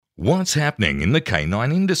What's happening in the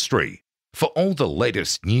canine industry? For all the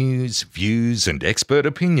latest news, views, and expert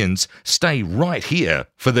opinions, stay right here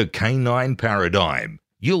for the Canine Paradigm.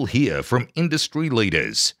 You'll hear from industry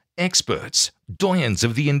leaders, experts, doyens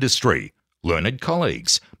of the industry, learned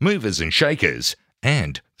colleagues, movers and shakers,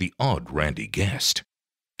 and the odd randy guest.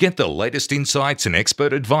 Get the latest insights and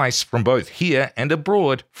expert advice from both here and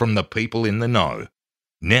abroad from the people in the know.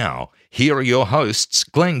 Now, here are your hosts,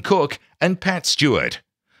 Glenn Cook and Pat Stewart.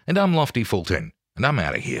 And I'm Lofty Fulton, and I'm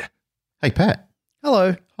out of here. Hey, Pat.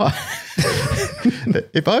 Hello.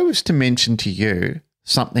 If I was to mention to you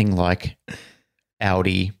something like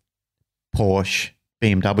Audi, Porsche,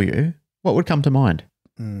 BMW, what would come to mind?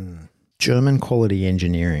 German quality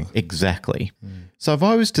engineering. Exactly. So if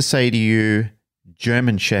I was to say to you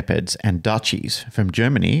German Shepherds and Dutchies from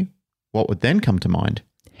Germany, what would then come to mind?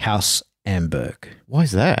 House Amberg. Why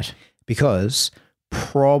is that? Because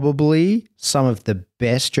probably some of the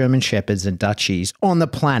best German Shepherds and Dutchies on the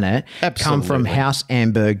planet come from House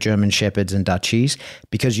Amberg German Shepherds and Dutchies,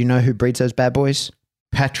 because you know who breeds those bad boys?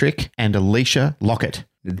 Patrick and Alicia Lockett.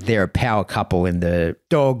 They're a power couple in the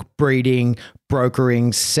dog breeding,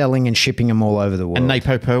 brokering, selling and shipping them all over the world. And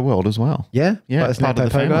Napopo world as well. Yeah? Yeah, Both part of the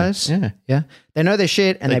Napopo family. guys? Yeah. Yeah. They know their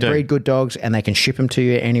shit and they do. breed good dogs and they can ship them to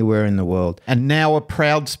you anywhere in the world. And now a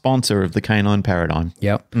proud sponsor of the Canine Paradigm.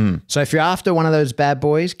 Yep. So if you're after one of those bad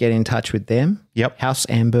boys, get in touch with them. Yep. House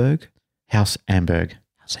Amberg. House Amberg.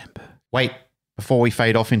 House Amberg. Wait, before we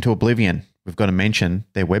fade off into oblivion, we've got to mention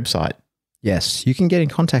their website. Yes, you can get in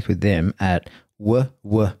contact with them at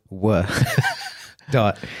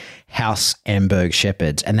dot House Amberg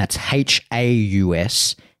Shepherds, and that's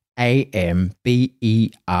HAUSAMBERGSHEPHERDS.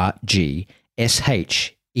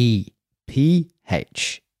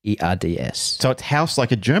 So it's house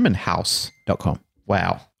like a German house.com.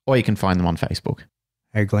 Wow. Or you can find them on Facebook.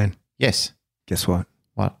 Hey, Glenn, Yes. guess what?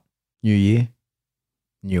 What? New year,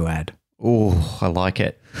 new ad. Oh, I like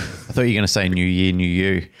it. I thought you were going to say New Year, New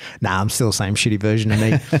You. Nah, I'm still the same shitty version of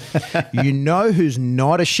me. You know who's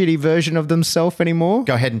not a shitty version of themselves anymore?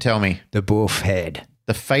 Go ahead and tell me. The Buffhead.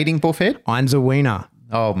 The fading buffhead? Ein's a wiener.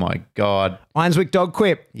 Oh, my God. Einswick dog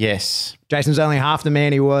quip. Yes. Jason's only half the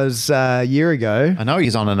man he was a year ago. I know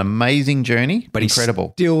he's on an amazing journey, But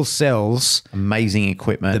incredible. he still sells Amazing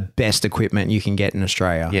equipment. the best equipment you can get in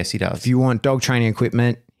Australia. Yes, he does. If you want dog training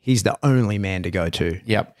equipment, he's the only man to go to.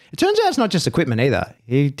 Yep. It turns out it's not just equipment either.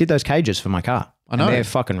 He did those cages for my car. I know. And they're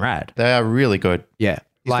fucking rad. They are really good. Yeah.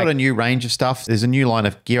 He's got a new range of stuff. There's a new line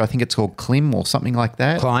of gear. I think it's called Klim or something like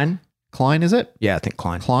that. Klein? Klein, is it? Yeah, I think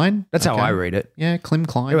Klein. Klein? That's how Okay. I read it. Yeah, Klim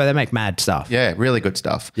Klein. Anyway, they make mad stuff. Yeah, really good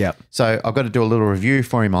stuff. Yep. So I've got to do a little review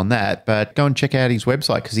for him on that, but go and check out his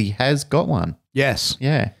website because he has got one. Yes.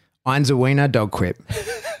 Yeah. Ein's a wiener dog quip.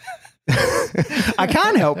 I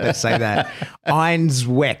can't help but say that.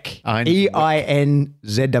 Einsweck. Einsweck.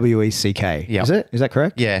 EINZWECK. Yep. Is it? Is that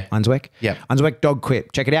correct? Yeah. Einsweck? Yep. Einsweck dog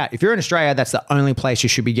quip. Check it out. If you're in Australia, that's the only place you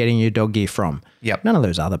should be getting your dog gear from. Yep. None of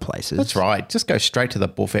those other places. That's right. Just go straight to the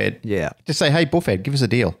buffhead. Yeah. Just say, hey, buffhead, give us a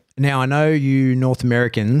deal. Now, I know you North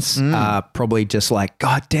Americans are probably just like,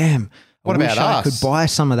 God damn. What I wish about I us? could buy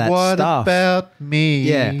some of that What stuff. about me?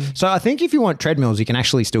 Yeah. So I think if you want treadmills, you can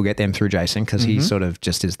actually still get them through Jason because he sort of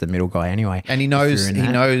just is the middle guy anyway. And he knows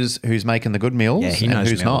who's making the good meals Yeah, he and knows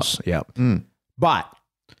who's mills. not. Yep. But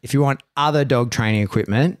if you want other dog training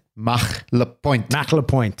equipment, Marc Lepointe. Mac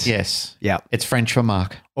Lapointe. Yes. Yep. It's French for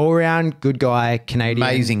Marc. All around good guy, Canadian.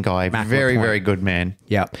 Amazing guy. Mac Very, Lapointe. very good man.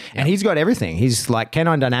 Yep. And he's got everything. He's like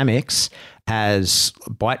Canine Dynamics has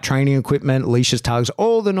bite training equipment, leashes, tugs,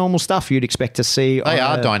 all the normal stuff you'd expect to see. They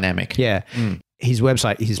are dynamic. Yeah. His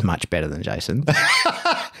website is much better than Jason's.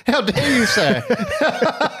 How dare you, sir?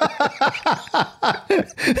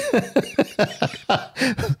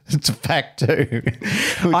 It's a fact too.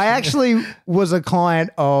 I actually was a client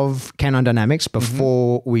of Canine Dynamics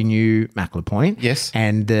before we knew Mac Lapointe. Yes.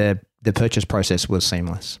 And the purchase process was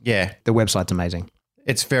seamless. Yeah. The website's amazing.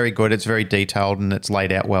 It's very good. It's very detailed and it's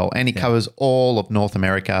laid out well. And he covers all of North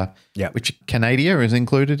America, Yep. which Canada is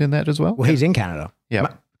included in that as well. Well, he's in Canada. Yeah.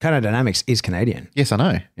 Canine Dynamics is Canadian. Yes, I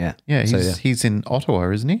know. Yeah. Yeah, So, he's in Ottawa,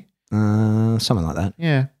 isn't he? something like that.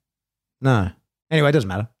 Yeah. No. Anyway, it doesn't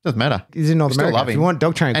matter. Doesn't matter. He's in North We still America. love If him. you want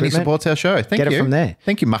dog training And he equipment, supports our show. Thank get you. it from there.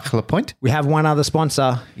 Thank you, Marc Lapointe. We have one other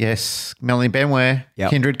sponsor, Yes, Melanie Benware, Yep.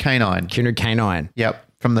 Kindred Canine. Kindred Canine. Yep,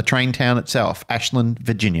 from the train town itself, Ashland,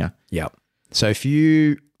 Virginia. Yep. So if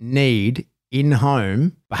you need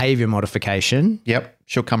in-home behavior modification, Yep,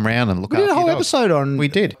 she'll come round and look we after did a whole your dog. episode on We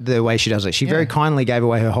did. the way she does it. She very kindly gave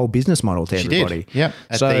away her whole business model to She everybody. did. Yep,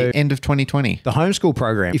 at So- the end of 2020. The homeschool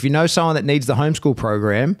program. If you know someone that needs the homeschool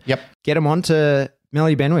program, Yep. get them onto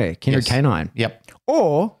Melody Benware, Kindred Yes. Canine. Yep.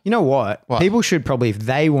 Or, you know what? People should probably, if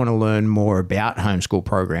they want to learn more about homeschool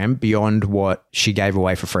program beyond what she gave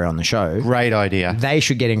away for free on the show. Great idea. They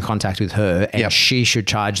should get in contact with her and she should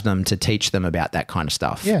charge them to teach them about that kind of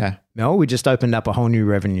stuff. Yeah. Mel, we just opened up a whole new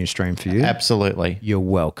revenue stream for you. Absolutely. You're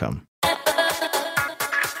welcome.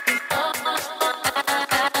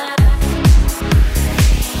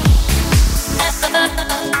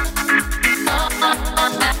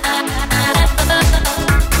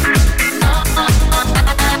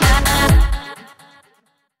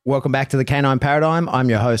 Welcome back to the Canine Paradigm. I'm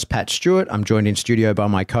your host, Pat Stewart. I'm joined in studio by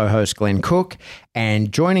my co-host, Glenn Cook.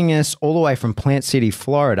 And joining us all the way from Plant City,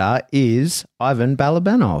 Florida is Ivan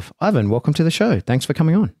Balabanov. Ivan, welcome to the show. Thanks for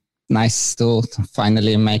coming on. Nice to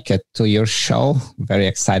finally make it to your show. Very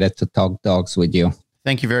excited to talk dogs with you.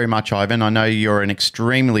 Thank you very much, Ivan. I know you're an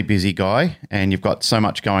extremely busy guy and you've got so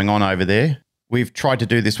much going on over there. We've tried to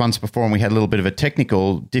do this once before and we had a little bit of a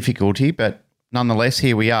technical difficulty, but nonetheless,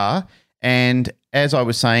 here we are. And as I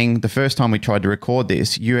was saying, the first time we tried to record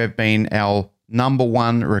this, you have been our number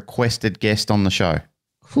one requested guest on the show.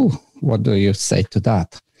 Whew, what do you say to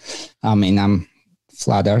that? I mean, I'm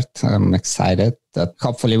flattered. I'm excited that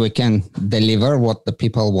hopefully we can deliver what the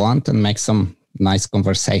people want and make some nice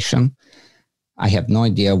conversation. I have no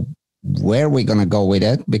idea where we're going to go with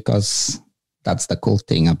it because that's the cool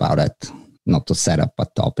thing about it, not to set up a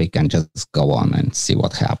topic and just go on and see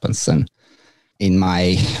what happens. And in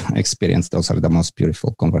my experience, those are the most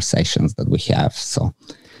beautiful conversations that we have. So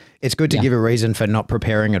it's good to give a reason for not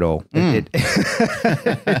preparing at all.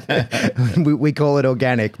 We call it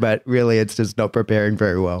organic, but really it's just not preparing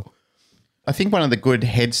very well. I think one of the good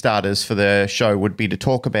head starters for the show would be to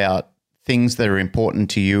talk about things that are important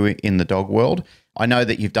to you in the dog world. I know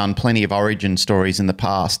that you've done plenty of origin stories in the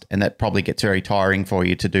past, and that probably gets very tiring for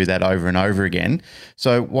you to do that over and over again.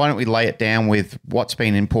 So why don't we lay it down with what's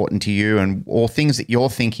been important to you and or things that you're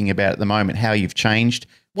thinking about at the moment, how you've changed,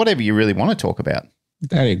 whatever you really want to talk about.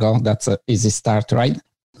 There you go. That's an easy start, right?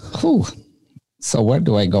 Whew. So where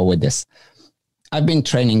do I go with this? I've been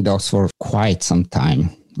training dogs for quite some time.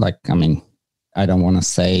 I don't want to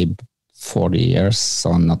say 40 years,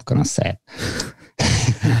 so I'm not going to say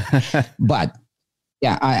it. But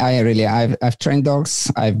yeah, I've trained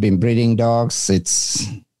dogs. I've been breeding dogs.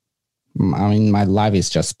 My life is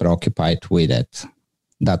just preoccupied with it.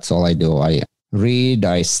 That's all I do. I read,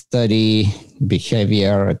 I study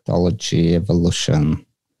behavior, ethology, evolution,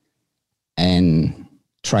 and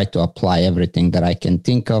try to apply everything that I can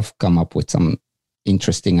think of, come up with some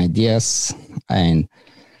interesting ideas, and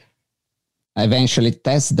eventually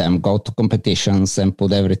test them, go to competitions and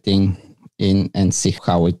put everything in and see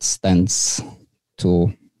how it stands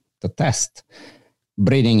to the test.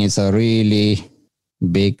 Breeding is a really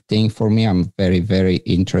big thing for me. I'm very, very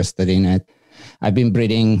interested in it. I've been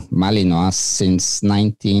breeding Malinois since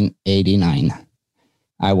 1989.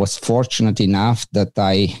 I was fortunate enough that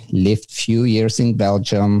I lived few years in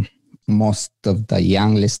Belgium. Most of the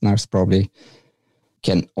young listeners probably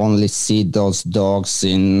can only see those dogs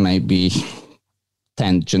in maybe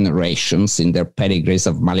 10 generations in their pedigrees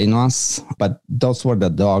of Malinois, but those were the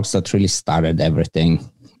dogs that really started everything.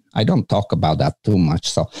 I don't talk about that too much,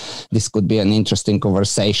 so this could be an interesting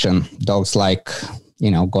conversation. Dogs like,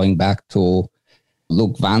 going back to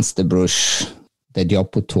Luc Vanstebruch, the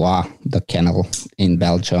Dioputois, the kennel in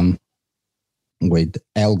Belgium, with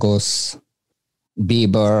Elgus,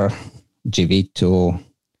 Bieber, GV2,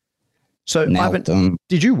 So, Ivan,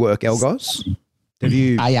 did you work Elgos?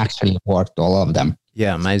 I actually worked all of them.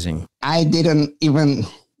 Yeah, amazing. I didn't even,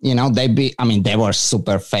 they were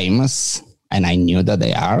super famous and I knew that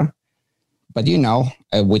they are. But,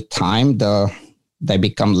 with time, they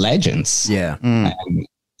become legends. Yeah. And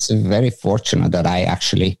it's very fortunate that I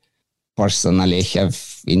actually personally have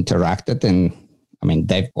interacted and,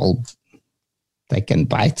 they've all taken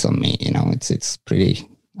bites on me, it's pretty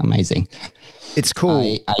amazing. It's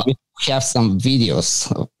cool. I have some videos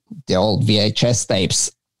of the old VHS tapes.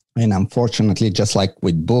 And unfortunately, just like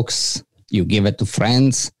with books, you give it to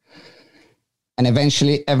friends. And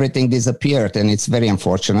eventually everything disappeared. And it's very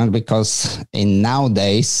unfortunate because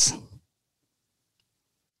nowadays,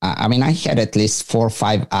 I had at least 4 or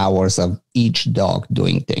 5 hours of each dog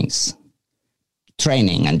doing things.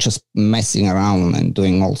 Training and just messing around and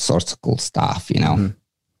doing all sorts of cool stuff, Mm-hmm.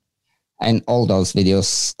 And all those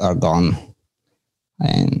videos are gone.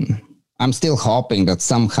 And I'm still hoping that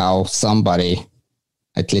somehow somebody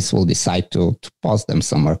at least will decide to post them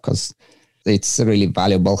somewhere because it's a really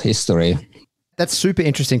valuable history. That's super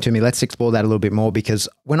interesting to me. Let's explore that a little bit more because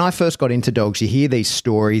when I first got into dogs, you hear these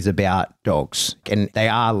stories about dogs and they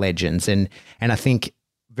are legends. And I think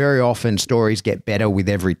very often stories get better with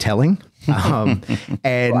every telling.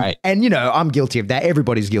 And Right. and I'm guilty of that.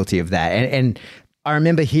 Everybody's guilty of that. And I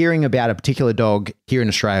remember hearing about a particular dog here in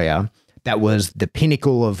Australia that was the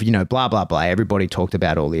pinnacle of, blah, blah, blah. Everybody talked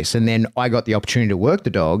about all this. And then I got the opportunity to work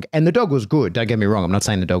the dog, and the dog was good. Don't get me wrong. I'm not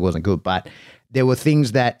saying the dog wasn't good, but there were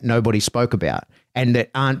things that nobody spoke about and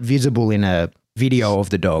that aren't visible in a video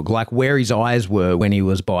of the dog, like where his eyes were when he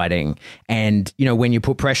was biting. And, when you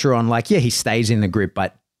put pressure on, like, yeah, he stays in the grip,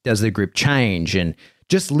 but does the grip change? And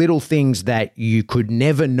just little things that you could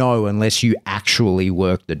never know unless you actually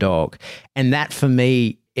work the dog. And that for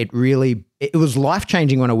me, it was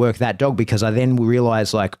life-changing when I worked that dog, because I then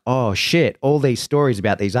realized, like, oh shit, all these stories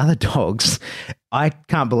about these other dogs, I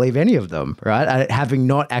can't believe any of them, right? Having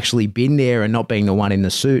not actually been there and not being the one in the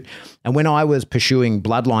suit. And when I was pursuing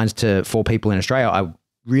bloodlines for people in Australia, I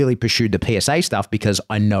really pursued the PSA stuff because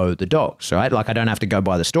I know the dogs, right? Like, I don't have to go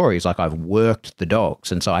by the stories. Like, I've worked the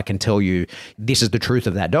dogs. And so I can tell you this is the truth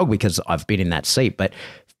of that dog because I've been in that seat. But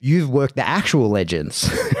you've worked the actual legends,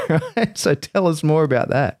 right? So tell us more about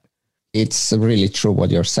that. It's really true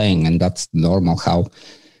what you're saying. And that's normal how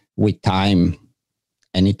with time,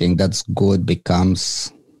 anything that's good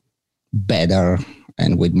becomes better.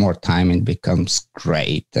 And with more time, it becomes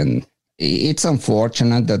great. And it's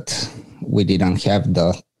unfortunate that we didn't have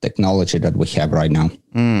the technology that we have right now.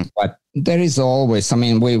 But there is always,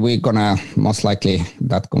 we're going to most likely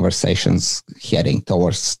that conversation's heading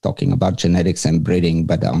towards talking about genetics and breeding.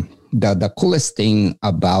 But the coolest thing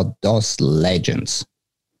about those legends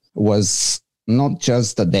was not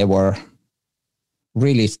just that they were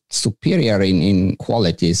really superior in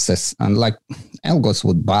qualities, and like Elgos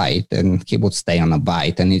would bite and he would stay on a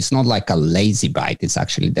bite. And it's not like a lazy bite. It's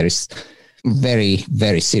actually, there is very,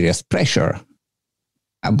 very serious pressure,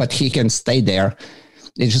 but he can stay there.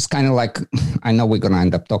 It's just kind of like, I know we're going to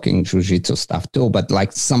end up talking jiu-jitsu stuff too, but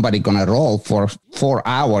like somebody going to roll for 4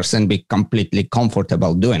 hours and be completely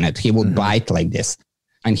comfortable doing it. He would bite like this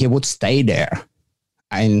and he would stay there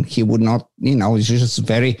and he would not, it's just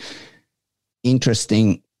very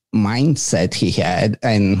interesting mindset he had.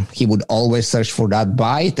 And he would always search for that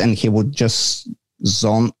bite and he would just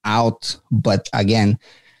zone out. But again,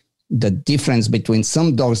 the difference between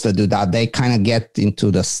some dogs that do that, they kind of get into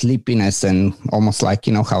the sleepiness and almost like,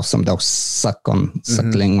 how some dogs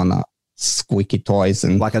suckling on a squeaky toys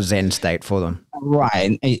and like a Zen state for them.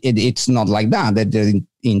 Right. It's not like that. The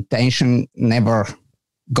intention never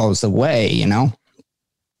goes away,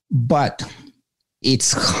 but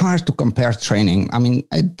it's hard to compare training.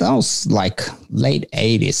 Those like late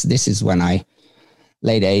 80s, this is when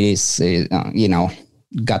late 80s,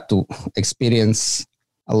 got to experience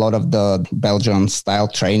a lot of the Belgian style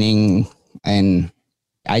training, and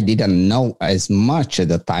I didn't know as much at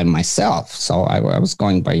the time myself. So I was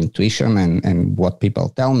going by intuition and what people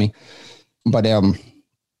tell me. But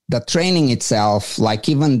the training itself, like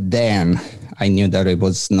even then, I knew that it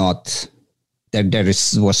was not, that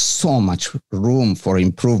was so much room for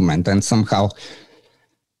improvement, and somehow,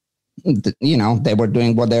 they were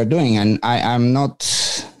doing what they're doing. And I'm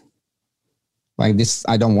not like this,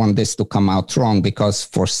 I don't want this to come out wrong, because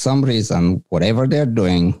for some reason, whatever they're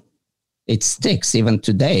doing, it sticks even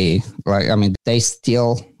today. They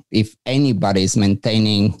still, if anybody is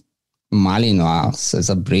maintaining Malinois as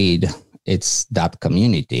a breed, it's that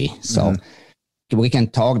community. So we can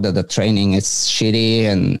talk that the training is shitty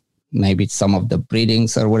and maybe some of the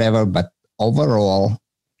breedings or whatever, but overall,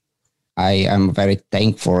 I am very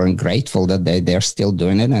thankful and grateful that they're still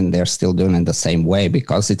doing it, and they're still doing it the same way,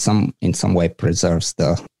 because it in some way preserves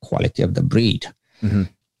the quality of the breed. Mm-hmm.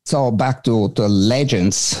 So back to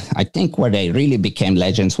legends, I think where they really became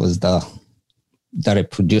legends was the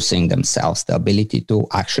reproducing themselves, the ability to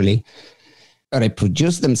actually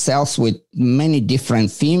reproduce themselves with many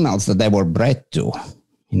different females that they were bred to,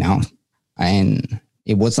 and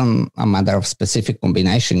it wasn't a matter of specific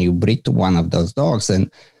combination. You breed to one of those dogs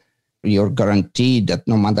and you're guaranteed that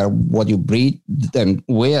no matter what you breed them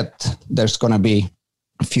with, there's going to be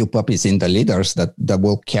a few puppies in the litters that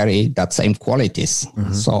will carry that same qualities.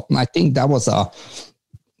 Mm-hmm. So I think that was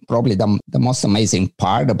probably the most amazing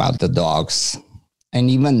part about the dogs. And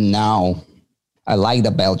even now, I like the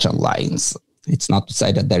Belgian lines. It's not to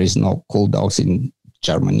say that there is no cool dogs in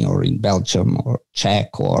Germany or in Belgium or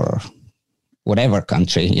Czech or whatever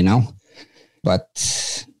country,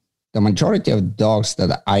 but the majority of dogs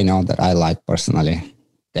that I know that I like personally,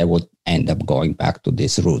 they would end up going back to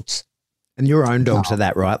these roots. And your own dogs are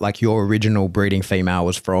that, right? Like your original breeding female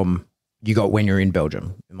was you got when you're in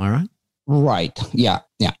Belgium. Am I right? Right. Yeah.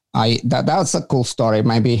 That's a cool story,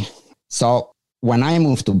 maybe. So when I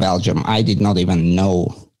moved to Belgium, I did not even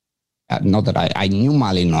know not that I knew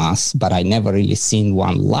Malinois, but I never really seen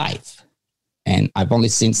one live. And I've only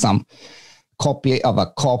seen some copy of a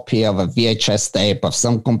VHS tape of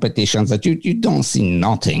some competitions that you don't see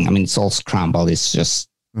nothing. I mean, it's all scrambled. It's just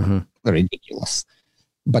ridiculous.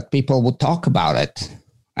 But people would talk about it.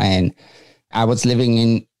 And I was living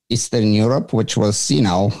in Eastern Europe, which was,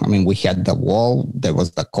 we had the wall. There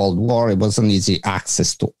was the Cold War. It wasn't easy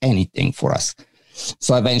access to anything for us.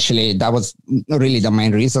 So eventually, that was really the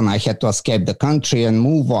main reason I had to escape the country and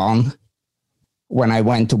move on. When I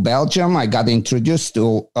went to Belgium, I got introduced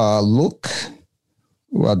to Luc,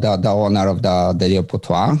 the owner of the Dieu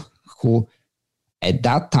Potois, who at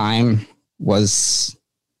that time was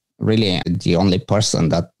really the only person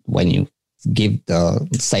that when you give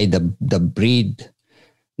the breed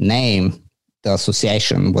name, the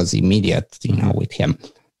association was immediate, with him.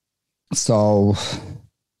 So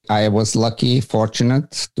I was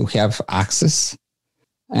fortunate to have access.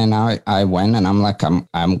 And I went and I'm like,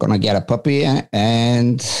 I'm going to get a puppy.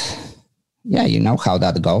 And yeah, you know how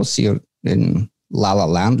that goes. You're in La La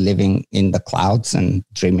Land, living in the clouds and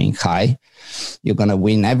dreaming high. You're going to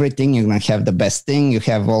win everything. You're going to have the best thing. You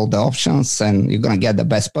have all the options and you're going to get the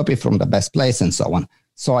best puppy from the best place and so on.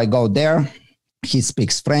 So I go there. He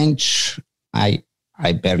speaks French. I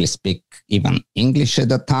barely speak even English at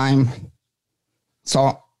the time.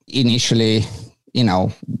 So initially,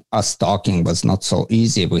 us talking was not so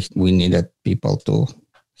easy. We needed people to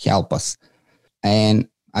help us. And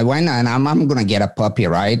I went and I'm going to get a puppy,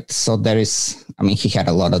 right? So he had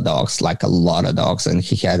a lot of dogs. And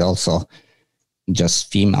he had also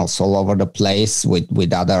just females all over the place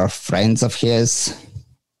with other friends of his.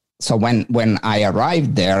 So when I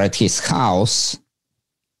arrived there at his house,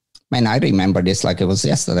 I remember this like it was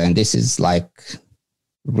yesterday. And this is like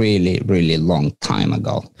really, really long time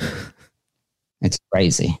ago. It's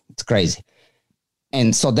crazy.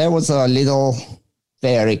 And so there was a little,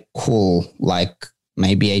 very cool, like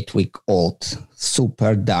maybe 8-week-old,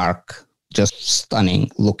 super dark, just stunning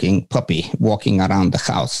looking puppy walking around the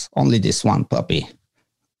house. Only this one puppy.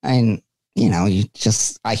 And,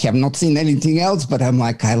 I have not seen anything else, but I'm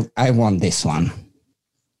like, I want this one.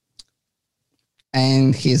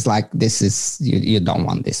 And he's like, this is, you don't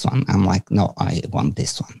want this one. I'm like, no, I want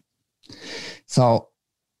this one. So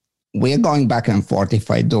we're going back and forth if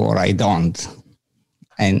I do or I don't.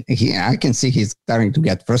 And I can see he's starting to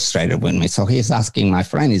get frustrated with me. So he's asking my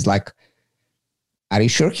friend, he's like, are you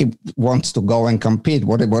sure he wants to go and compete?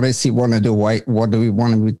 What does he want to do? What do we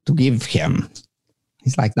want to give him?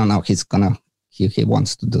 He's like, no, he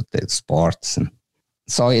wants to do the sports. And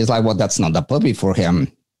so he's like, well, that's not a puppy for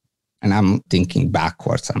him. And I'm thinking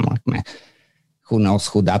backwards. I'm like, man, who knows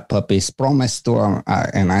who that puppy is promised to?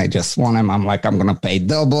 And I just want him. I'm like, I'm going to pay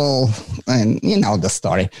double. And the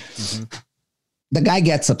story. Mm-hmm. The guy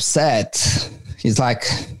gets upset. He's like,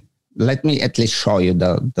 let me at least show you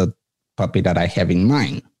the puppy that I have in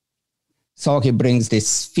mind. So he brings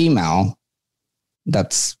this female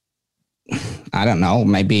that's, I don't know,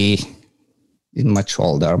 maybe much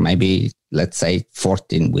older, maybe let's say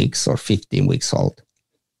 14 weeks or 15 weeks old.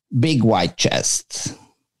 Big white chest,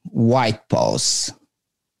 white paws,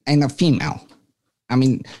 and a female.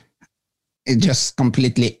 It's just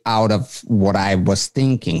completely out of what I was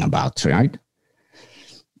thinking about, right?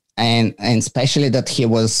 And especially that he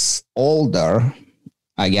was older.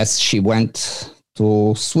 I guess she went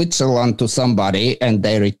to Switzerland to somebody and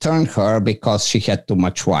they returned her because she had too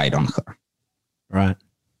much white on her. Right.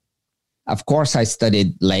 Of course, I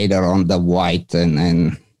studied later on the white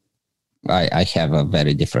and I have a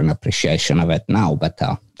very different appreciation of it now. But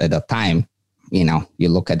at the time, you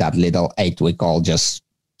look at that little 8-week-old, just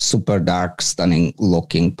super dark, stunning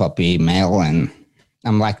looking puppy male. And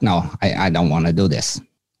I'm like, no, I don't want to do this.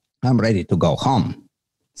 I'm ready to go home.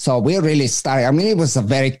 So we really started. It was a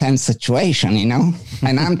very tense situation,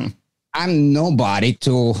 and I'm nobody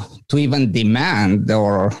to even demand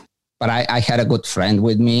but I had a good friend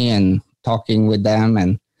with me and talking with them.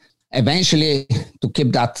 And eventually, to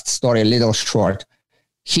keep that story a little short,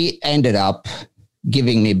 he ended up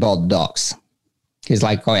giving me both dogs. He's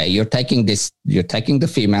like, okay, you're taking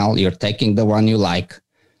the female, you're taking the one you like.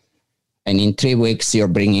 And in 3 weeks, you're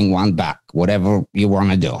bringing one back, whatever you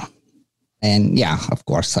want to do. And yeah, of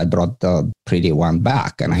course, I brought the pretty one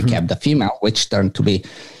back and I kept the female, which turned to be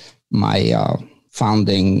my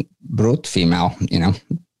founding brood female,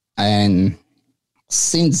 And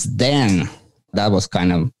since then, that was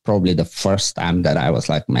kind of probably the first time that I was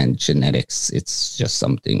like, man, genetics, it's just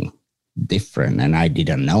something different. And I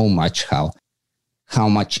didn't know much how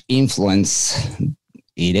much influence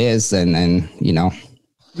it is. And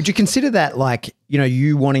Would you consider that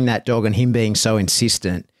you wanting that dog and him being so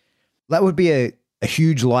insistent, That would be a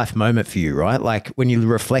huge life moment for you, right? Like when you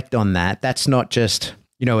reflect on that, that's not just,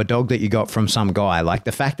 a dog that you got from some guy. Like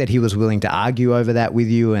the fact that he was willing to argue over that with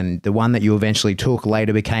you, and the one that you eventually took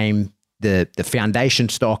later became the foundation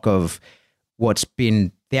stock of what's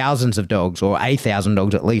been thousands of dogs, or 1,000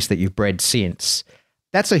 dogs at least, that you've bred since.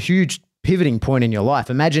 That's a huge pivoting point in your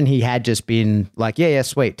life. Imagine he had just been like, yeah,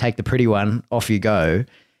 sweet, take the pretty one, off you go.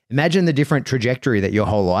 Imagine the different trajectory that your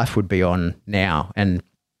whole life would be on now, and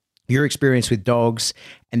your experience with dogs,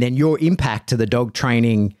 and then your impact to the dog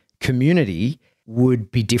training community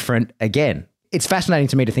would be different again. It's fascinating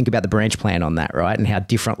to me to think about the branch plan on that, right? And how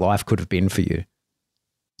different life could have been for you.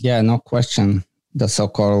 Yeah, no question. The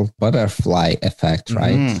so-called butterfly effect,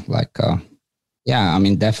 right?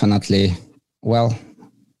 Definitely. Well,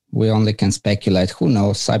 we only can speculate. Who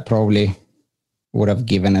knows? I probably would have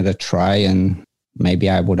given it a try, and maybe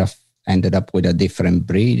I would have ended up with a different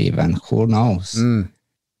breed even. Who knows?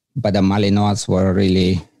 But the Malinois were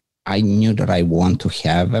really, I knew that I want to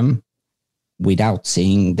have them without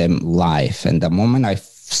seeing them live. And the moment I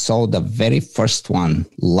saw the very first one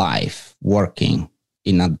live working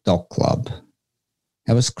in a dog club,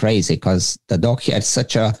 it was crazy because the dog had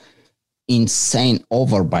such a insane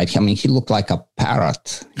overbite. I mean, he looked like a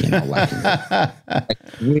parrot, like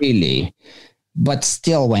really. But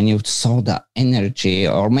still, when you saw the energy,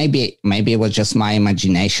 or maybe it was just my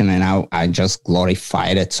imagination, and I just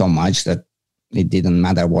glorified it so much that it didn't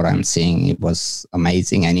matter what I'm seeing. It was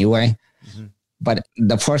amazing anyway. Mm-hmm. But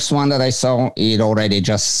the first one that I saw, it already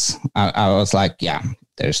just, I was like, yeah,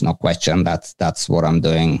 there's no question. That's what I'm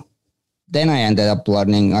doing. Then I ended up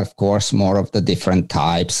learning, of course, more of the different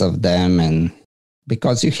types of them. And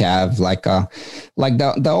because you have like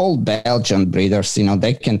the old Belgian breeders,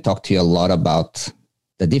 they can talk to you a lot about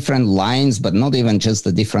the different lines, but not even just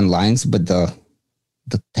the different lines, but the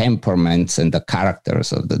temperaments and the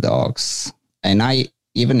characters of the dogs. And I,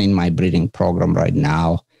 even in my breeding program right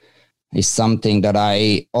now, is something that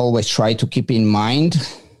I always try to keep in mind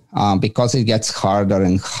because it gets harder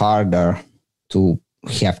and harder to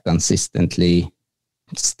have consistently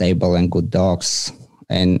stable and good dogs.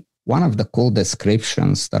 And one of the cool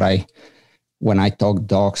descriptions that when I talk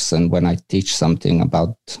dogs and when I teach something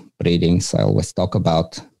about breedings, I always talk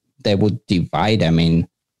about, they would divide them in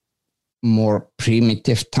more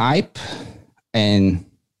primitive type and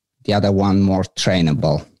the other one more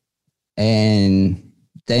trainable. And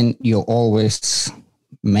then you always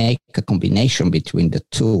make a combination between the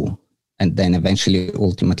two. And then eventually,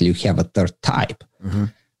 ultimately, you have a third type. Mm-hmm.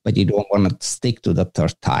 But you don't want to stick to the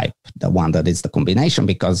third type, the one that is the combination,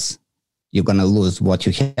 because you're going to lose what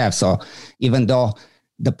you have. So even though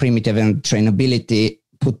the primitive and trainability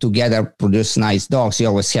put together produce nice dogs, you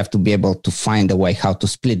always have to be able to find a way how to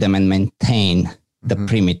split them and maintain the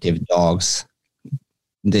primitive dogs.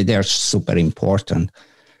 They're super important.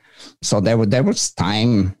 So there was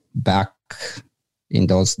time back in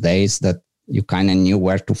those days that you kind of knew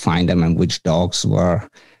where to find them and which dogs were.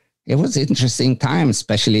 It was interesting time,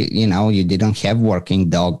 especially, you didn't have working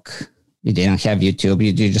dog. You didn't have YouTube.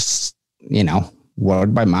 You just,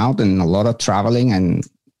 word by mouth and a lot of traveling and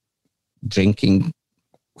drinking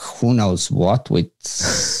who knows what with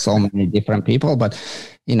so many different people. But,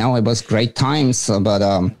 it was great times.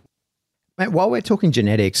 But Mate, while we're talking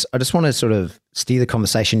genetics, I just want to sort of steer the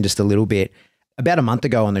conversation just a little bit. About a month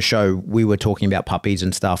ago on the show, we were talking about puppies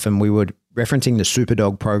and stuff, and we were referencing the Super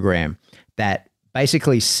Dog program that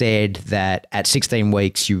basically said that at 16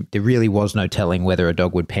 weeks, there really was no telling whether a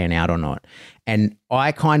dog would pan out or not. And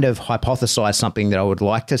I kind of hypothesized something that I would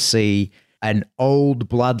like to see an old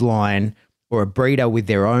bloodline or a breeder with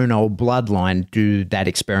their own old bloodline do that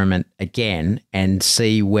experiment again and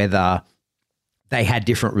see whether they had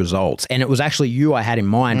different results. And it was actually you I had in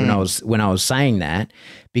mind when I was saying that,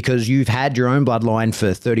 because you've had your own bloodline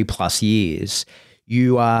for 30 plus years.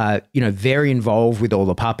 You are, very involved with all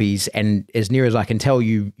the puppies, and as near as I can tell,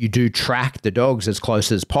 you do track the dogs as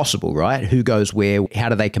close as possible, right? Who goes where, how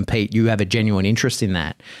do they compete? You have a genuine interest in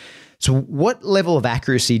that. So what level of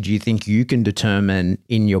accuracy do you think you can determine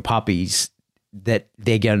in your puppies that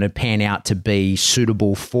they're going to pan out to be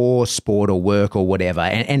suitable for sport or work or whatever?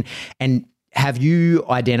 And have you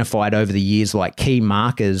identified over the years like key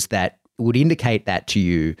markers that would indicate that to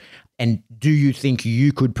you? And do you think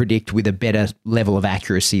you could predict with a better level of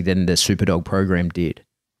accuracy than the Superdog program did?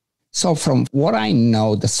 So from what I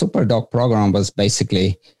know, the Superdog program was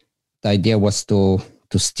basically, the idea was to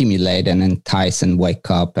stimulate and entice and wake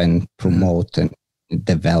up and promote and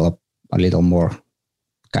develop a little more,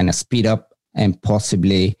 kind of speed up and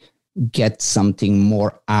possibly get something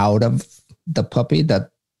more out of the puppy that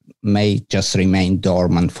may just remain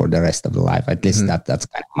dormant for the rest of the life. At least that's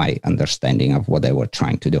kind of my understanding of what they were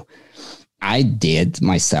trying to do. I did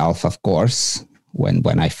myself, of course,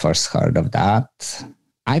 when I first heard of that.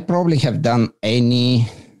 I probably have done any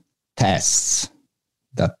tests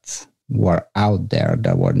that were out there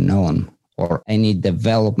that were known, or any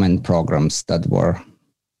development programs that were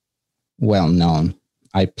well known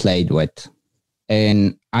I played with.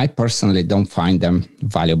 And I personally don't find them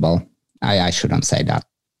valuable. I shouldn't say that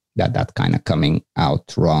kind of coming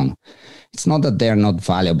out wrong. It's not that they're not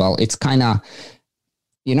valuable. It's kind of,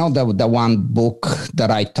 the one book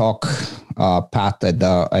that I talk, Pat,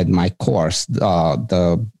 at my course,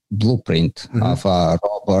 the blueprint of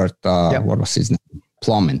Robert, what was his name?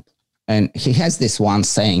 Plomin. And he has this one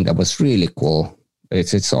saying that was really cool.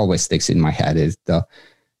 It's always sticks in my head. Is the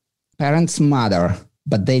parents matter,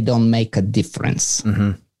 but they don't make a difference.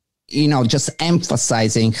 Just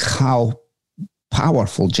emphasizing how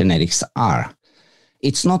powerful genetics are.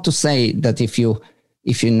 It's not to say that if you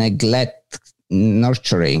neglect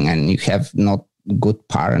nurturing and you have not good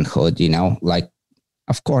parenthood,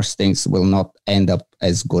 of course things will not end up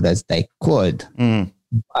as good as they could.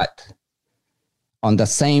 But on the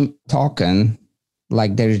same token,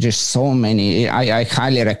 there's just so many. I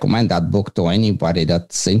highly recommend that book to anybody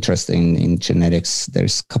that's interested in genetics.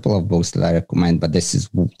 There's a couple of books that I recommend, but this is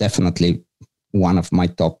definitely one of my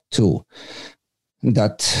top two.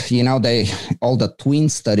 That, all the twin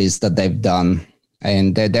studies that they've done.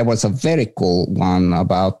 And there was a very cool one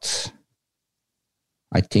about,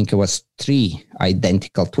 I think it was 3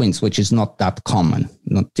 identical twins, which is not that common.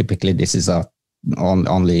 Not typically, this is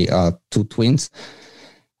only 2 twins.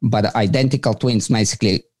 But identical twins,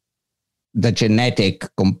 basically, the genetic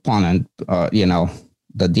component,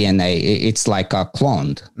 the DNA, it's like a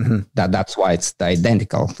cloned. That's why it's the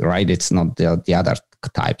identical, right? It's not the other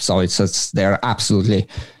type. So they're absolutely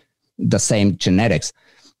the same genetics.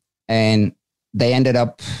 And they ended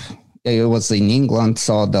up, it was in England.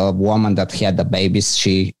 So the woman that had the babies,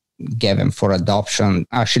 she gave them for adoption.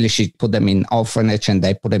 Actually, she put them in orphanage and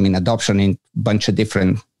they put them in adoption in a bunch of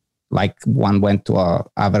different, one went to a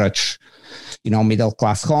average,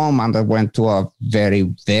 middle-class home, and went to a very,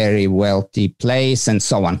 very wealthy place, and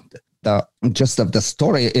so on. The gist of the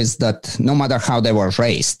story is that no matter how they were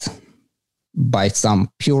raised, by some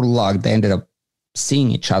pure luck, they ended up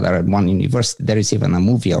seeing each other at one university. There is even a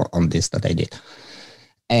movie on this that I did.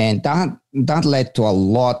 And that led to a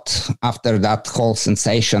lot after that whole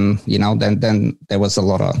sensation, then there was a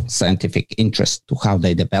lot of scientific interest to how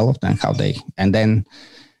they developed and then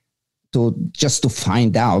to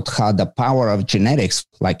find out how the power of genetics,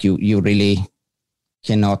 you really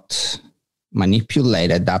cannot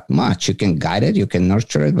manipulate it that much. You can guide it, you can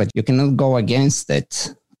nurture it, but you cannot go against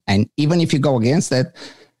it. And even if you go against it,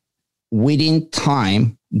 within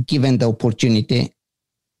time, given the opportunity,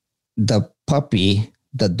 the puppy,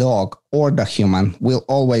 the dog, or the human will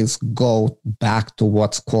always go back to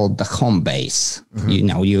what's called the home base,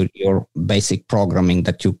 your basic programming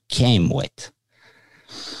that you came with.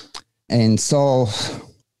 And so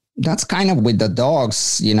that's kind of with the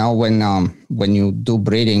dogs, when you do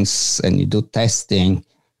breedings and you do testing.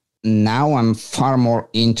 Now I'm far more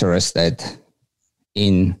interested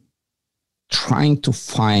in trying to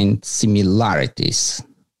find similarities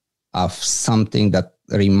of something that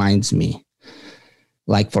reminds me.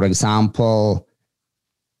 For example,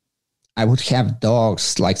 I would have dogs,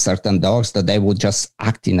 certain dogs, that they would just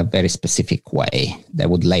act in a very specific way. They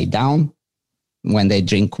would lay down when they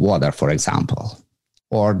drink water, for example,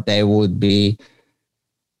 or they would be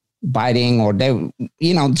biting, or they,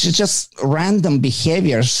 just random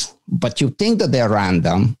behaviors, but you think that they're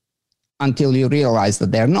random until you realize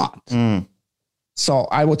that they're not. So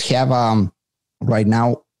I would have, right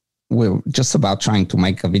now, we're just about trying to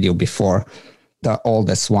make a video before the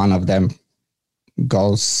oldest one of them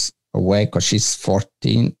goes away, because she's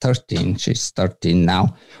 13, she's 13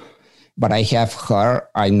 now. But I have her,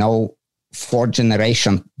 I know 4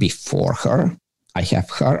 generations before her. I have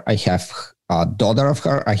her, I have a daughter of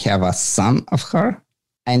her, I have a son of her,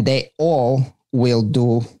 and they all will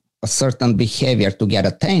do a certain behavior to get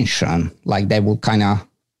attention. They will kind of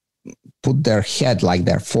put their head,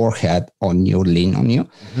 their forehead on you, lean on you.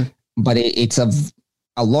 But it's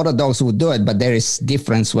a lot of dogs would do it, but there is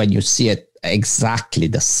difference when you see it exactly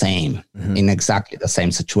the same in exactly the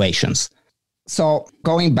same situations. So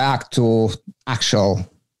going back to actual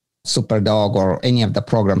Superdog or any of the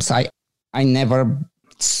programs, I never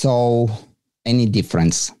saw any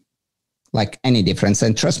difference, any difference.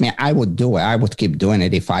 And trust me, I would do it. I would keep doing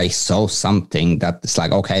it if I saw something that's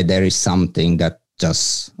okay, there is something that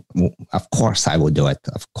just, of course I would do it.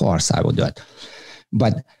 Of course I would do it.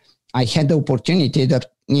 But I had the opportunity that,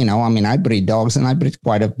 I breed dogs and I breed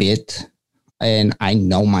quite a bit. And I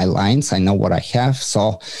know my lines, I know what I have.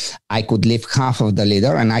 So I could leave half of the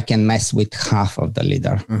litter and I can mess with half of the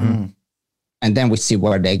litter. Mm-hmm. And then we see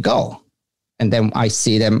where they go. And then I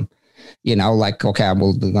see them, okay, I'm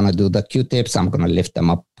going to do the Q-tips. I'm going to lift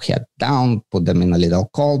them up, head down, put them in a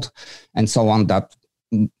little cold, and so on. That,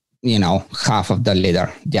 half of the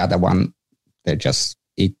litter. The other one, they just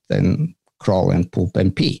eat and crawl and poop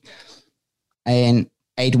and pee. And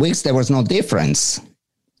 8 weeks, there was no difference.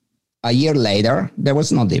 A year later, there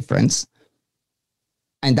was no difference.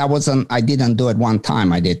 And I didn't do it one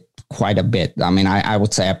time. I did quite a bit. I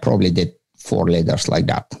would say I probably did 4 litters like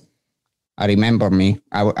that. I remember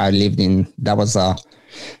I lived that was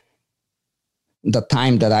the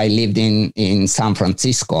time that I lived in San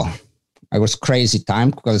Francisco. It was crazy time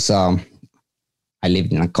because I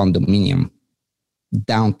lived in a condominium,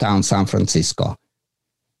 downtown San Francisco.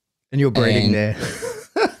 And you're breeding there.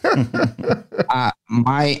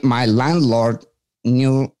 My landlord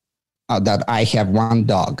knew that I have one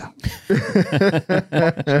dog.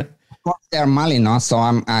 They're Malinois, so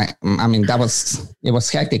it was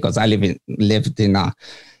hectic because I lived in a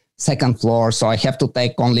second floor, so I have to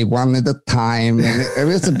take only one at a time. And it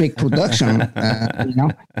was a big production,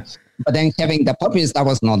 But then having the puppies, that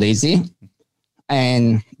was not easy.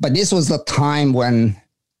 But this was the time when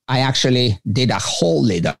I actually did a whole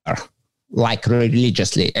litter, like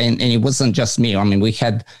religiously, and it wasn't just me. We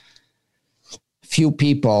had few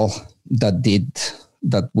people that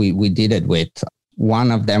we did it with.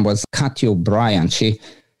 One of them was Kathy O'Brien. She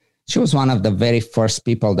was one of the very first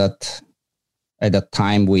people that at the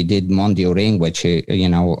time we did Mondio Ring, which,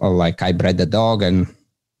 I bred the dog and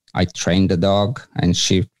I trained the dog. And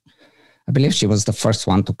I believe she was the first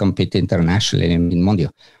one to compete internationally in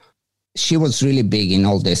Mondio. She was really big in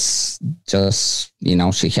all this, just,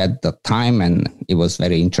 she had the time and he was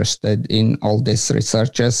very interested in all these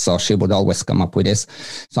researches. So she would always come up with this.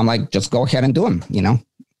 So I'm like, just go ahead and do them,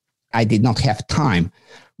 I did not have time,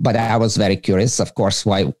 but I was very curious, of course,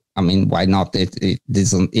 why not? It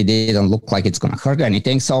didn't look like it's going to hurt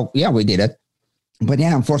anything. So yeah, we did it. But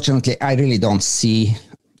yeah, unfortunately, I really don't see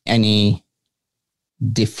any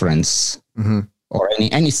difference or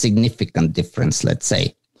any significant difference, let's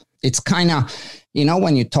say. It's kind of,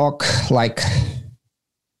 when you talk, like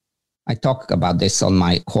I talk about this on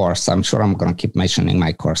my course. I'm sure I'm going to keep mentioning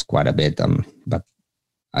my course quite a bit, but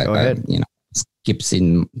I keeps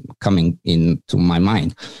coming into my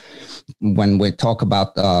mind. When we talk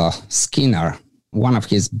about Skinner, one of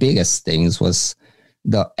his biggest things was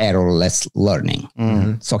the errorless learning.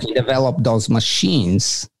 Mm-hmm. So he developed those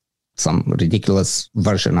machines, some ridiculous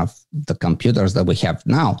version of the computers that we have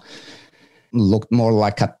now, looked more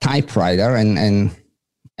like a typewriter, and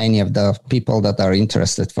any of the people that are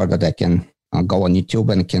interested further, they can go on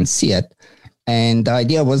YouTube and can see it. And the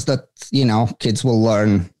idea was that, kids will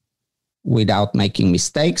learn without making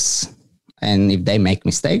mistakes. And if they make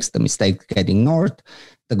mistakes, the mistakes get ignored,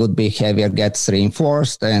 the good behavior gets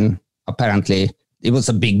reinforced. And apparently it was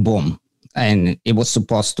a big boom and it was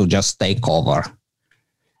supposed to just take over.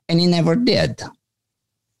 And it never did.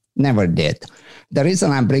 Never did. The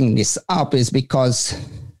reason I'm bringing this up is because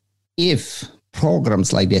if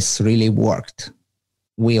programs like this really worked,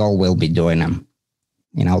 we all will be doing them.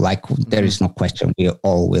 There is no question, we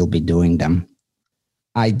all will be doing them.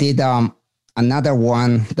 I did another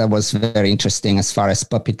one that was very interesting as far as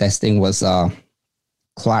puppy testing was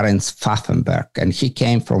Clarence Pfaffenberg. And he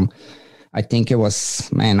came from, I think it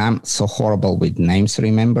was, I'm so horrible with names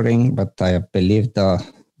remembering, but I believe the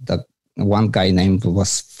one guy named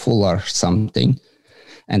was Fuller something.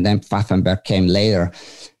 And then Pfaffenberg came later.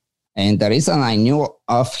 And the reason I knew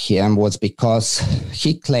of him was because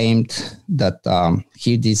he claimed that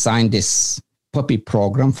he designed this puppy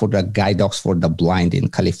program for the guide dogs for the blind in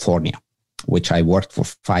California, which I worked for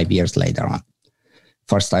 5 years later on.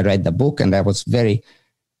 First, I read the book and I was very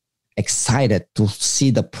excited to see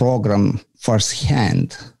the program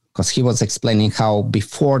firsthand, because he was explaining how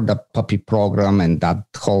before the puppy program and that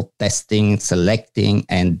whole testing, selecting,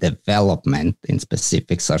 and development in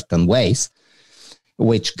specific certain ways,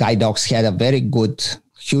 which guide dogs had a very good,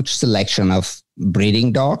 huge selection of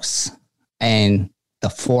breeding dogs, and the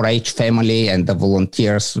 4-H family and the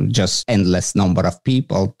volunteers, just endless number of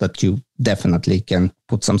people that you definitely can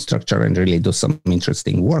put some structure and really do some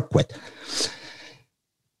interesting work with.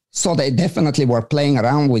 So they definitely were playing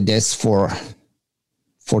around with this for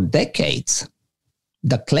decades.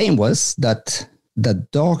 The claim was that the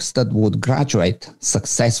dogs that would graduate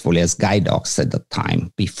successfully as guide dogs at the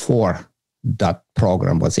time, before that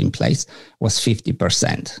program was in place, was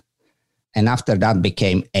 50%. And after that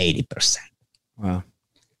became 80%. Wow.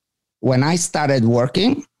 When I started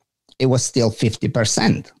working, it was still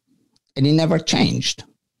 50%, and it never changed.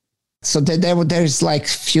 So there's like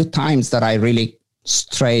few times that I really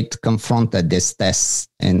straight confronted this test.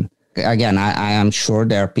 And again, I am sure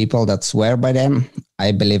there are people that swear by them.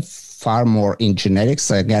 I believe far more in genetics.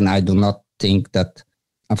 Again, I do not think that,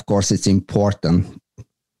 of course, it's important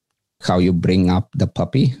how you bring up the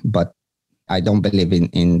puppy, but I don't believe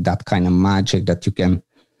in that kind of magic that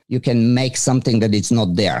you can make something that is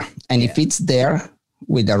not there. And if it's there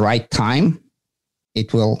with the right time,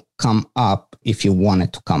 it will come up if you want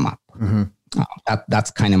it to come up. Mm-hmm.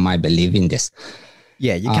 That's kind of my belief in this.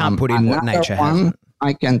 Yeah, you can't put in what nature has.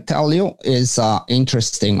 I can tell you is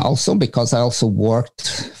interesting also, because I also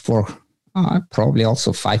worked for probably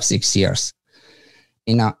also 5-6 years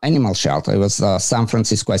in an animal shelter. It was San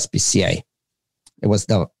Francisco SPCA. It was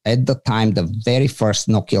at the time the very first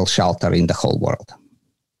no-kill shelter in the whole world.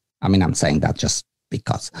 I mean, I'm saying that just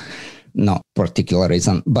because, no particular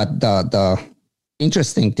reason. But the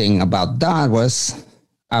interesting thing about that was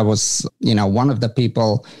I was, one of the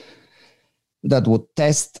people that would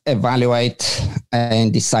test, evaluate,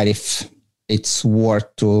 and decide if it's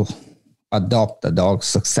worth to adopt a dog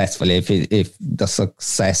successfully. If the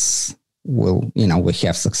success will, we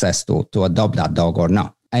have success to adopt that dog or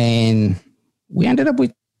not. And we ended up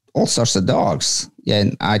with all sorts of dogs.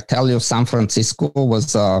 And I tell you, San Francisco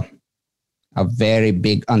was a very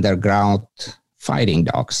big underground fighting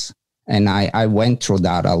dogs. And I went through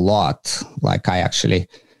that a lot. Like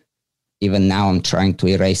even now I'm trying to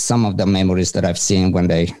erase some of the memories that I've seen when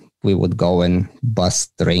we would go and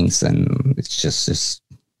bust rings, and it's just this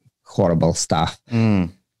horrible stuff.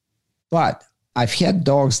 But I've had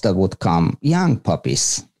dogs that would come, young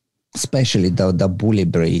puppies, especially the bully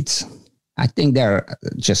breeds. I think they're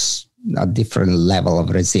just a different level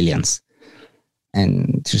of resilience.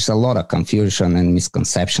 And there's a lot of confusion and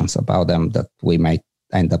misconceptions about them that we might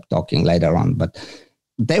end up talking later on. But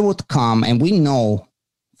they would come, and we know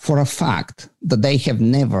for a fact that they have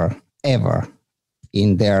never, ever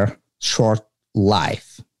in their short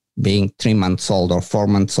life, being 3 months old or 4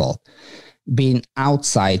 months old, been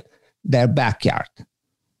outside their backyard.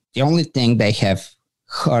 The only thing they have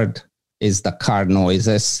heard is the car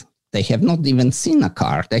noises. They have not even seen a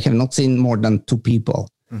car. They have not seen more than 2 people.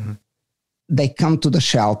 Mm-hmm. They come to the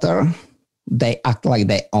shelter. They act like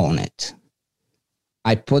they own it.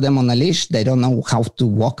 I put them on a leash. They don't know how to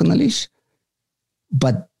walk on a leash,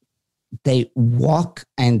 but they walk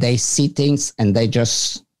and they see things and they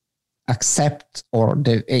just accept,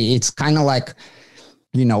 it's kind of like,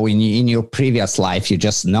 in your previous life, you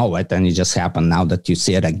just know it and it just happened now that you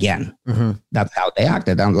see it again. Mm-hmm. That's how they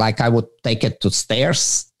acted. And like I would take it to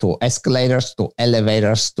stairs, to escalators, to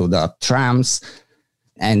elevators, to the trams,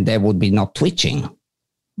 and they would be not twitching.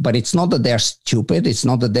 But it's not that they're stupid. It's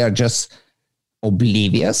not that they're just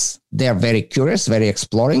oblivious. They're very curious, very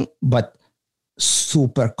exploring, but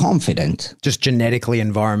super confident. Just genetically,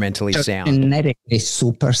 environmentally sound. Genetically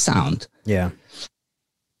super sound. Yeah.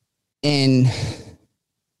 And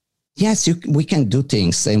yes, we can do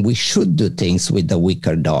things, and we should do things with the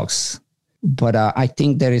weaker dogs. But I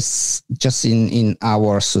think there is just in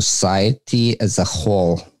our society as a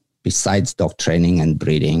whole, besides dog training and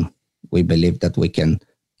breeding, we believe that we can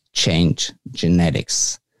change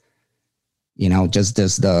genetics. Just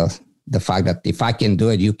as the fact that if I can do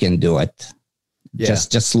it, you can do it. Yeah.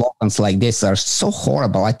 Just slogans like this are so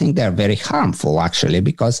horrible. I think they're very harmful, actually,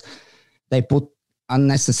 because they put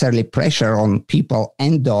unnecessarily pressure on people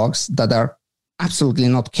and dogs that are absolutely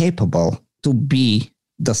not capable to be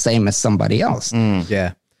the same as somebody else.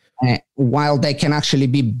 Yeah. While they can actually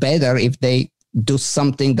be better if they do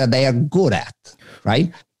something that they are good at,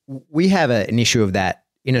 right? We have an issue of that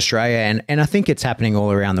in Australia, and I think it's happening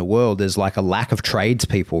all around the world. There's like a lack of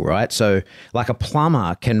tradespeople, right? So like a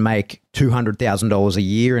plumber can make $200,000 a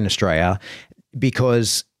year in Australia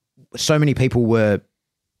because so many people were,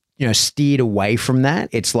 steered away from that.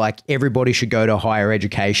 It's like everybody should go to higher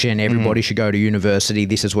education. Everybody should go to university.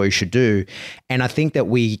 This is what you should do. And I think that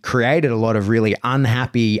we created a lot of really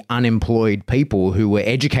unhappy, unemployed people who were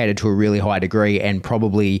educated to a really high degree, and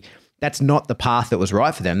probably that's not the path that was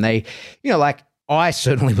right for them. They, I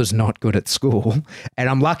certainly was not good at school, and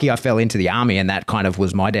I'm lucky I fell into the army and that kind of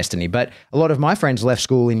was my destiny. But a lot of my friends left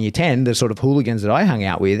school in year 10, the sort of hooligans that I hung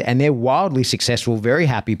out with, and they're wildly successful, very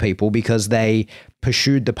happy people because they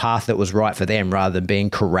pursued the path that was right for them rather than being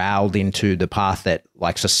corralled into the path that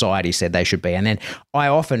like society said they should be. And then I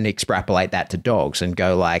often extrapolate that to dogs and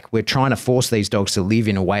go like, we're trying to force these dogs to live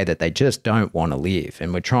in a way that they just don't want to live.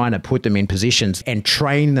 And we're trying to put them in positions and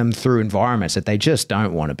train them through environments that they just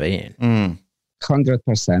don't want to be in.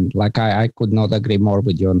 100%. Like I could not agree more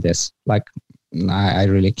with you on this. Like I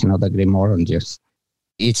really cannot agree more on this.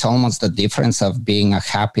 It's almost the difference of being a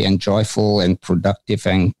happy and joyful and productive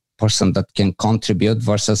and person that can contribute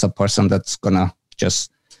versus a person that's gonna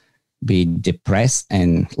just be depressed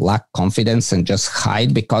and lack confidence and just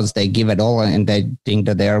hide because they give it all and they think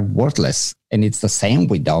that they're worthless. And it's the same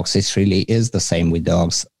with dogs. It really is the same with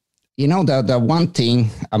dogs. You know, the one thing,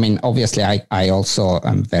 I mean, obviously, I also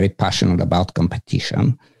am very passionate about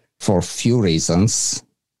competition for a few reasons,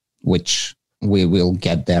 which we will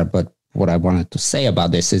get there. But what I wanted to say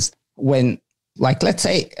about this is when, like, let's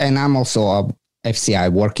say, and I'm also a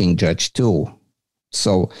FCI working judge too.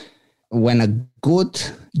 So when a good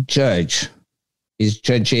judge is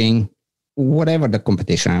judging whatever the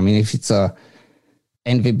competition, I mean, if it's a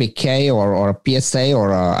NVBK or a PSA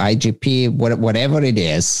or a IGP, whatever it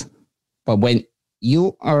is, but when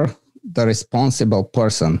you are the responsible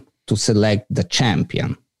person to select the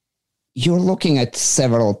champion, you're looking at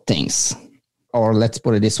several things. Or let's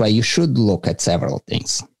put it this way, you should look at several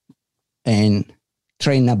things. And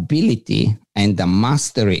trainability and the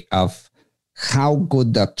mastery of how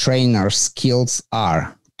good the trainer's skills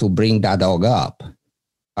are to bring that dog up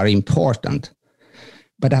are important.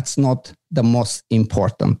 But that's not the most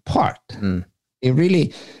important part. It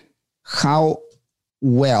really, how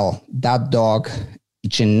well that dog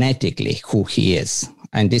genetically who he is.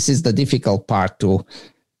 And this is the difficult part too.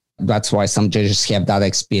 That's why some judges have that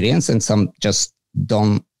experience and some just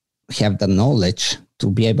don't have the knowledge to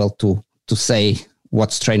be able to say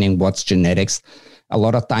what's training, what's genetics. A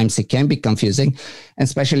lot of times it can be confusing, and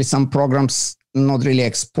especially some programs not really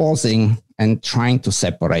exposing and trying to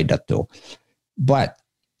separate the two. But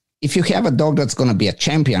if you have a dog that's going to be a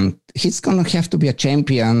champion, he's going to have to be a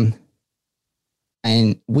champion.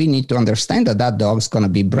 And we need to understand that that dog's going to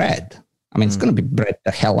be bred. I mean, it's going to be bred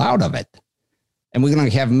the hell out of it. And we're going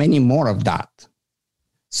to have many more of that.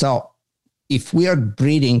 So if we are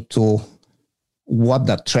breeding to what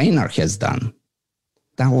the trainer has done,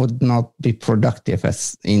 that would not be productive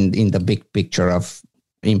as in the big picture of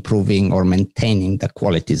improving or maintaining the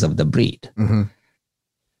qualities of the breed.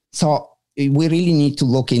 So we really need to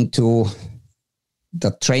look into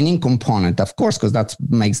the training component, of course, because that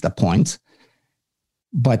makes the point.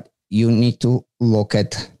 But you need to look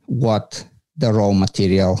at what the raw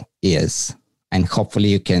material is. And hopefully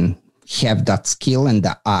you can have that skill and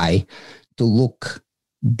the eye to look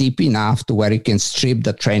deep enough to where you can strip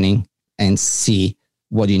the training and see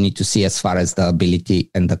what you need to see as far as the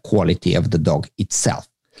ability and the quality of the dog itself.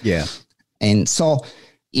 Yeah. And so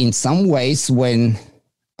in some ways, when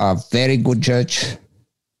a very good judge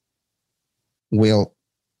will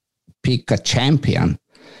pick a champion,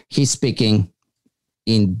 he's picking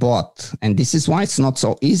in both. And this is why it's not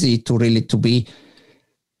so easy to really to be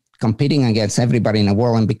competing against everybody in the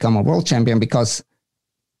world and become a world champion, because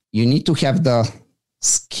you need to have the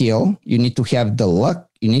skill, you need to have the luck,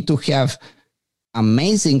 you need to have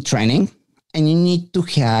amazing training, and you need to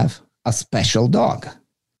have a special dog.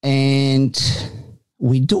 And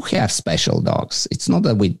we do have special dogs. It's not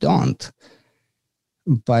that we don't,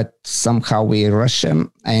 but somehow we rush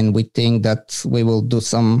them and we think that we will do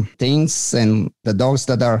some things, and the dogs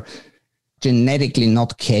that are genetically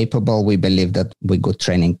not capable, we believe that with good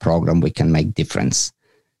training program, we can make difference.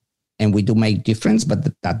 And we do make difference,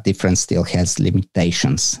 but that difference still has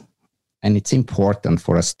limitations. And it's important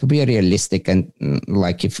for us to be realistic. And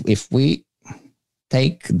like if we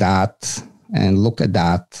take that and look at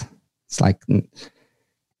that, it's like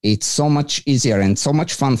it's so much easier and so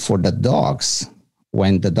much fun for the dogs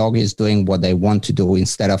when the dog is doing what they want to do,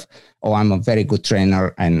 instead of, oh, I'm a very good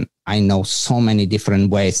trainer and I know so many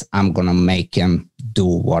different ways I'm going to make him do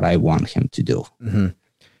what I want him to do.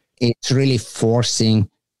 It's really forcing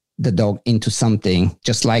the dog into something,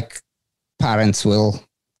 just like parents will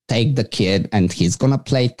take the kid and he's going to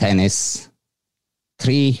play tennis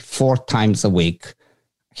 3-4 times a week.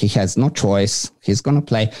 He has no choice. He's going to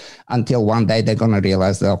play until one day they're going to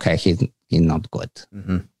realize that, okay, he's not good.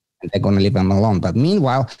 And they're going to leave him alone. But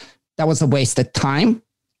meanwhile, that was a wasted time.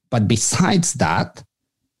 But besides that,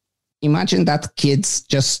 imagine that kids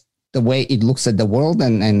just the way it looks at the world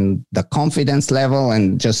and the confidence level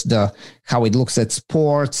and just how it looks at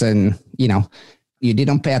sports. And, you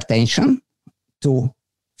didn't pay attention to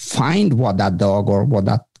find what that dog or what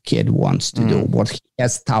that kid wants to do, what he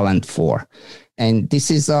has talent for. And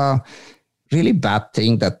this is a really bad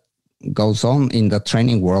thing that goes on in the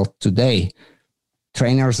training world today.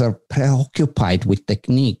 Trainers are preoccupied with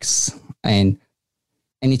techniques, and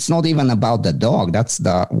it's not even about the dog. That's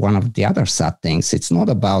one of the other sad things. It's not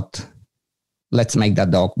about let's make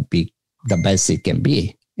that dog be the best it can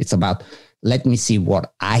be. It's about let me see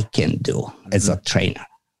what I can do as a trainer.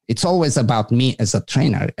 It's always about me as a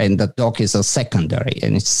trainer, and the dog is a secondary,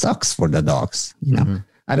 and it sucks for the dogs.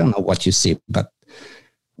 I don't know what you see, but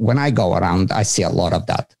when I go around, I see a lot of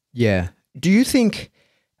that. Yeah. Do you think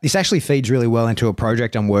this actually feeds really well into a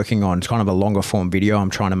project I'm working on? It's kind of a longer form video I'm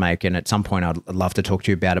trying to make, and at some point I'd love to talk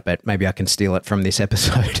to you about it, but maybe I can steal it from this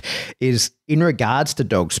episode, is in regards to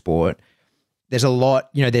dog sport. There's a lot,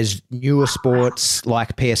 there's newer sports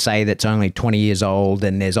like PSA that's only 20 years old,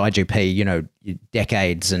 and there's IGP,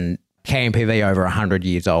 decades, and KMPV over 100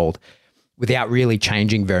 years old without really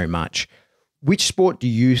changing very much. Which sport do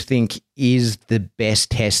you think is the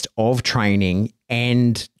best test of training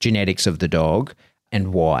and genetics of the dog,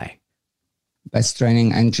 and why? Best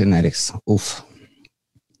training and genetics. Oof.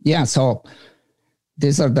 Yeah, so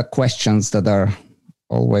these are the questions that are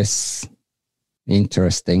always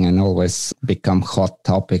interesting and always become hot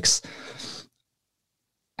topics.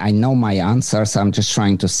 I know my answers. I'm just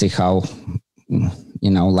trying to see how,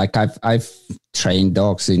 like I've trained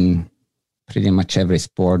dogs in pretty much every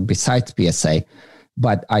sport besides PSA,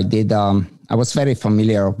 but I was very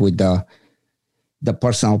familiar with the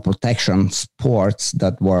personal protection sports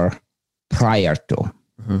that were prior to,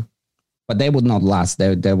 but they would not last.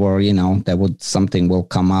 They were, something will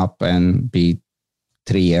come up and be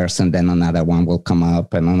 3 years, and then another one will come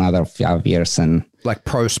up and another 5 years. And like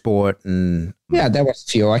pro sport. And yeah, there was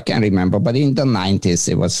few, I can't remember, but in the 90s,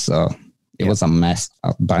 it was a mess,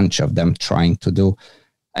 a bunch of them trying to do,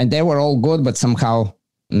 and they were all good, but somehow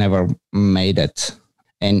never made it.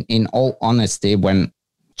 And in all honesty, when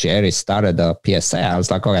Jerry started the PSA, I was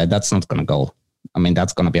like, okay, that's not going to go. I mean,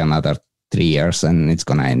 that's going to be another 3 years and it's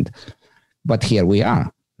going to end. But here we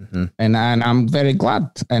are. And I'm very glad.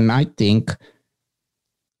 And I think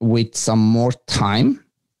with some more time,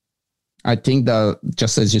 I think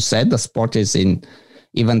just as you said, the sport is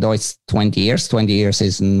even though it's 20 years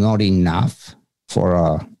is not enough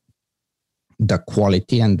for the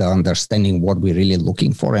quality and the understanding what we're really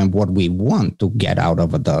looking for and what we want to get out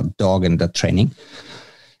of the dog and the training.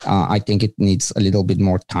 I think it needs a little bit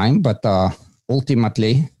more time, but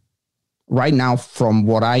ultimately, right now, from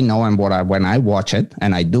what I know and when I watch it,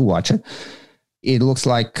 and I do watch it, it looks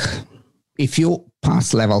like if you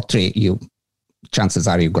pass level 3, chances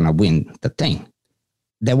are you're going to win the thing.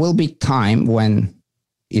 There will be time when,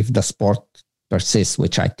 if the sport persists,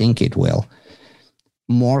 which I think it will,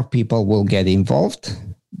 more people will get involved.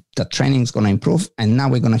 The training is going to improve, and now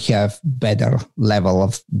we're going to have better level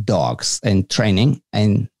of dogs and training,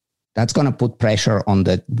 and that's going to put pressure on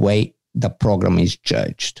the way the program is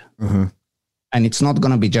judged. And it's not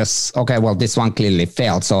going to be just, okay, well, this one clearly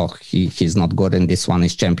failed, so he's not good, and this one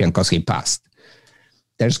is champion because he passed.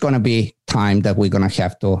 There's going to be time that we're going to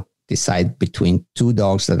have to decide between two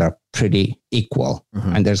dogs that are pretty equal.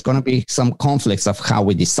 And there's going to be some conflicts of how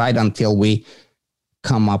we decide until we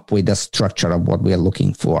come up with a structure of what we are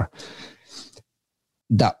looking for.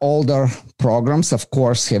 The older programs, of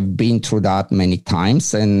course, have been through that many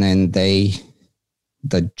times, and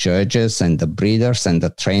the judges and the breeders and the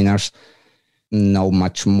trainers know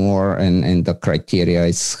much more, and the criteria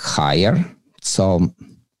is higher. So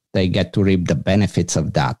they get to reap the benefits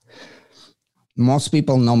of that. Most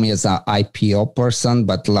people know me as an IPO person,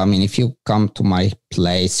 but I mean, if you come to my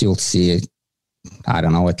place, you'll see, I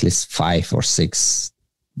don't know, at least 5 or 6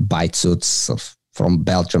 bite suits from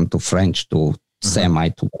Belgium to French to semi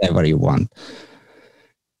to whatever you want.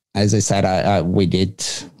 As I said,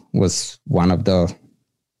 was one of the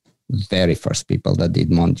very first people that did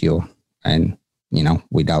Mondiaux, and,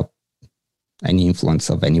 without any influence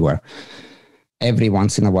of anywhere. Every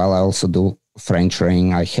once in a while, I also do French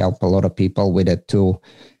ring. I help a lot of people with it too.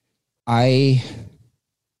 I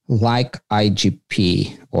like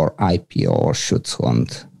IGP or IPO or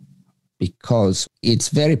Schutzhund because it's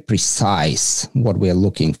very precise what we're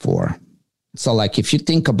looking for. So like if you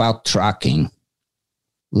think about tracking,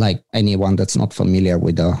 like anyone that's not familiar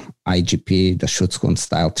with the IGP, the Schutzhund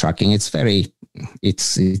style tracking,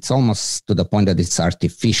 it's almost to the point that it's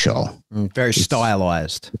artificial. Very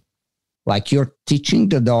stylized. Like you're teaching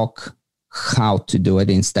the dog how to do it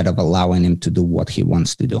instead of allowing him to do what he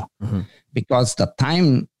wants to do. Mm-hmm. Because the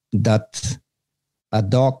time that a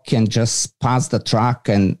dog can just pass the track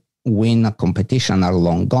and win a competition are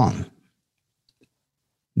long gone.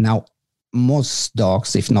 Now, most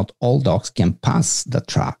dogs, if not all dogs, can pass the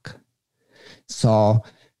track. So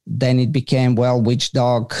then it became, well, which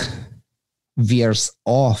dog veers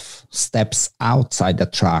off, steps outside the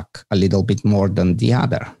track a little bit more than the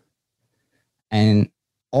other. And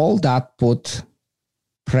all that put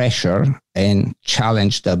pressure and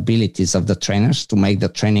challenged the abilities of the trainers to make the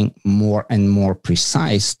training more and more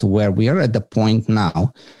precise, to where we are at the point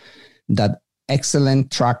now that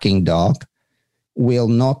excellent tracking dog will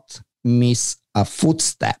not miss a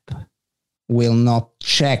footstep, will not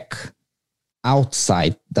check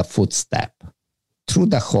outside the footstep through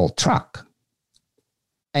the whole track.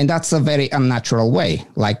 And that's a very unnatural way.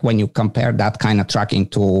 Like when you compare that kind of tracking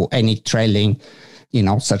to any trailing,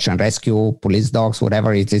 search and rescue, police dogs,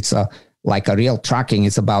 whatever, it's like a real tracking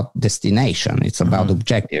is about destination. It's about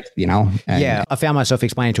objective, And yeah, I found myself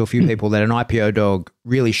explaining to a few people that an IPO dog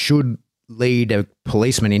really should lead a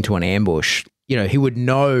policeman into an ambush. He would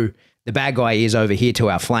know the bad guy is over here to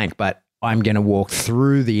our flank, but I'm going to walk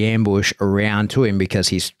through the ambush around to him because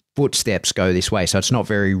his footsteps go this way. So it's not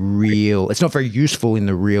very real. It's not very useful in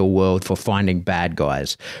the real world for finding bad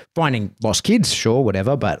guys. Finding lost kids, sure,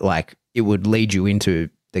 whatever, but like it would lead you into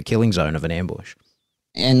the killing zone of an ambush.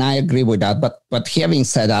 And I agree with that. But having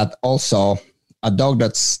said that, also a dog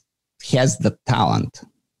that has the talent,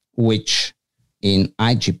 which in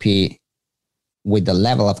IGP, with the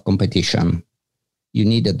level of competition, you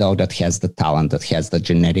need a dog that has the talent, that has the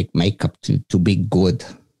genetic makeup to be good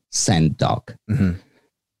scent dog. Mm-hmm.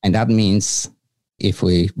 And that means, if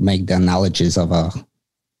we make the analogies of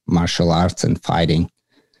martial arts and fighting,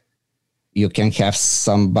 you can have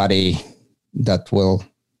somebody that will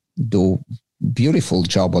do beautiful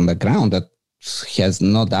job on the ground that has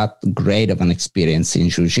not that great of an experience in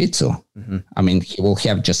jiu-jitsu. Mm-hmm. I mean, he will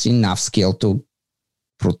have just enough skill to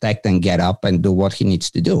protect and get up and do what he needs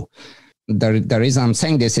to do. The reason I'm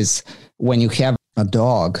saying this is when you have a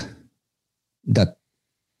dog that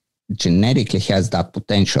genetically has that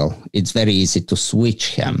potential, it's very easy to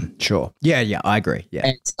switch him. Sure. Yeah, I agree. Yeah.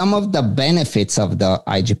 And some of the benefits of the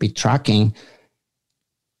IGP tracking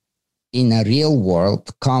in a real world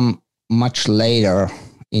come much later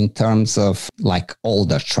in terms of like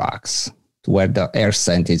older tracks, to where the air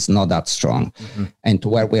scent is not that strong, and to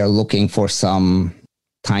where we are looking for some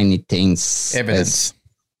tiny things. Evidence.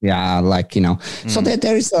 So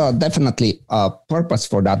there is definitely a purpose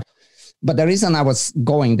for that. But the reason I was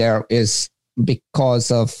going there is because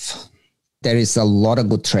of there is a lot of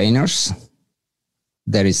good trainers.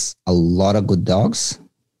 There is a lot of good dogs,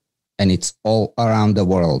 and it's all around the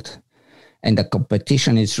world. And the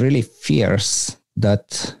competition is really fierce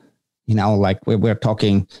that, like we're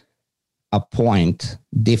talking a point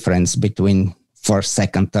difference between first,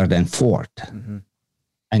 second, third, and fourth. Mm-hmm.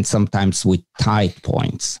 And sometimes with tight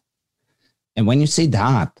points. And when you see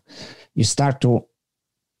that, you start to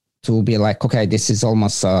be like, okay, this is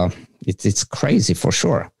almost, it's crazy for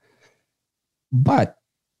sure. But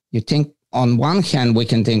you think on one hand, we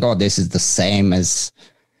can think, oh, this is the same as,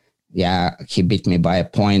 he beat me by a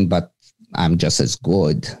point, but I'm just as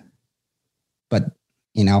good. But,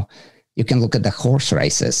 you can look at the horse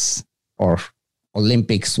races or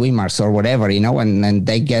Olympic swimmers or whatever, and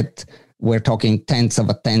they get, we're talking tenths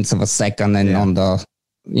of a second, and on the,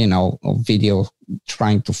 video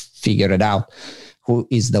trying to figure it out, who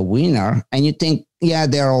is the winner. And you think,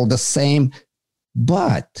 they're all the same.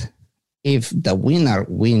 But if the winner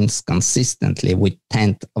wins consistently with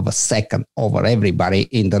tenth of a second over everybody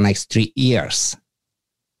in the next 3 years,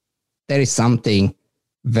 there is something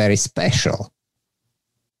very special,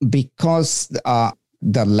 because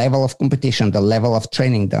the level of competition, the level of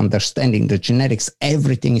training, the understanding, the genetics,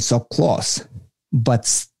 everything is so close, but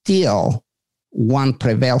still one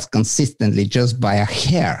prevails consistently just by a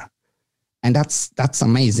hair. And that's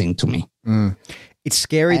amazing to me. It's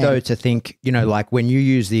scary though to think, like when you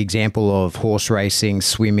use the example of horse racing,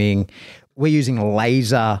 swimming, we're using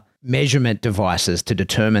laser measurement devices to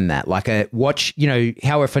determine that. Like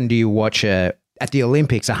how often do you watch at the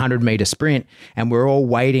Olympics, 100-meter sprint, and we're all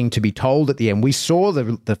waiting to be told at the end. We saw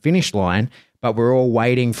the finish line, but we're all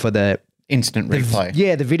waiting for the instant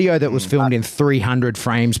replay. The video that was filmed in 300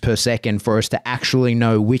 frames per second for us to actually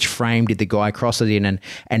know which frame did the guy cross it in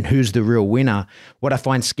and who's the real winner. What I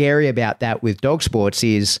find scary about that with dog sports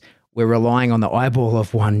is we're relying on the eyeball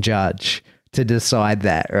of one judge to decide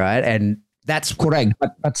that, right? And that's correct.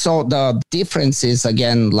 But so the difference is,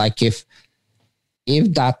 again, like if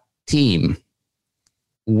that team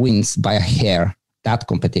wins by a hair that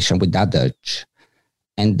competition with that judge,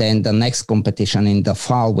 and then the next competition in the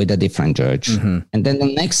fall with a different judge, and then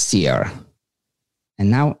the next year,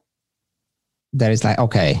 and now there is like,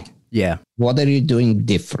 okay, yeah, what are you doing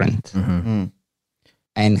different?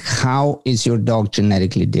 And how is your dog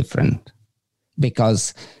genetically different?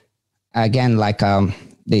 Because again, like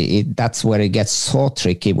that's where it gets so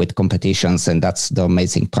tricky with competitions, and that's the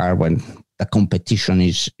amazing part when the competition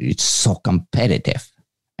it's so competitive,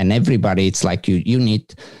 and everybody, it's like you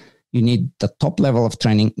need the top level of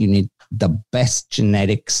training, you need the best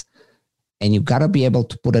genetics, and you got to be able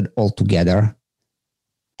to put it all together,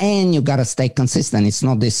 and you got to stay consistent. It's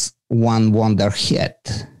not this one wonder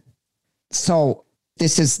hit. So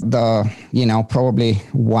this is probably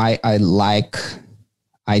why I like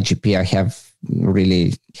IGP. I have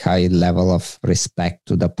really high level of respect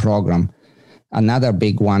to the program. Another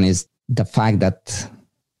big one is the fact that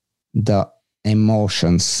the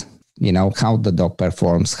emotions, how the dog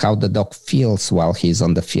performs, how the dog feels while he's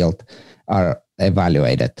on the field are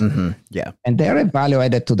evaluated. Yeah. And they're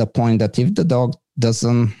evaluated to the point that if the dog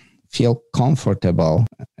doesn't feel comfortable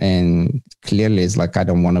and clearly is like, I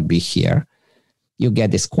don't want to be here, you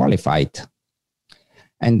get disqualified.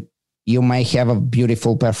 And you may have a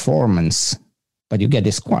beautiful performance, but you get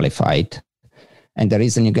disqualified. And the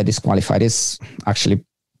reason you get disqualified is actually,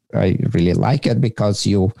 I really like it, because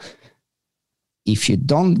if you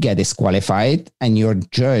don't get disqualified and you're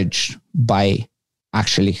judged by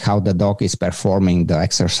actually how the dog is performing the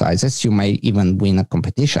exercises, you may even win a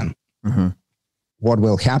competition. What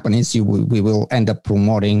will happen is we will end up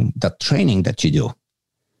promoting the training that you do.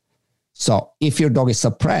 So if your dog is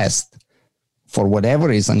suppressed, for whatever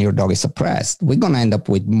reason your dog is suppressed, we're going to end up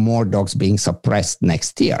with more dogs being suppressed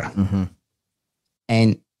next year.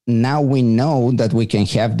 And now we know that we can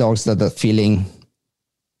have dogs that are feeling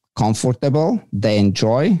comfortable, they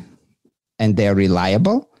enjoy, and they're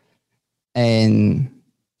reliable. And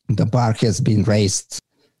the bar has been raised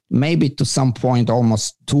maybe to some point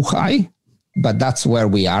almost too high, but that's where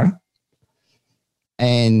we are.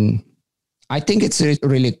 And I think it's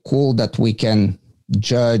really cool that we can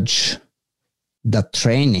judge the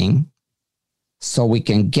training so we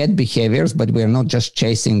can get behaviors, but we're not just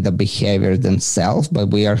chasing the behaviors themselves, but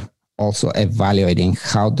we are also evaluating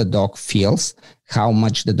how the dog feels, how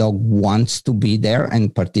much the dog wants to be there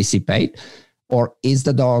and participate, or is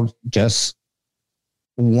the dog just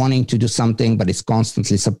wanting to do something, but it's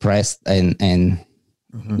constantly suppressed and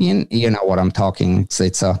you know what I'm talking.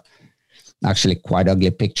 It's a actually quite ugly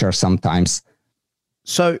picture sometimes.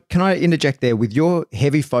 So can I interject there with your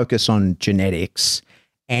heavy focus on genetics,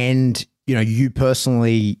 and you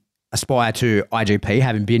personally aspire to IGP,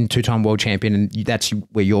 having been two-time world champion, and that's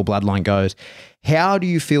where your bloodline goes. How do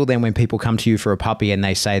you feel then when people come to you for a puppy and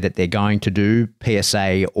they say that they're going to do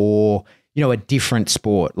PSA or a different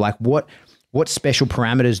sport? Like what special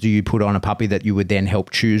parameters do you put on a puppy that you would then help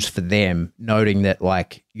choose for them, noting that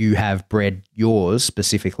like you have bred yours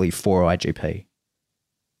specifically for IGP?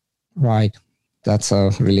 Right. That's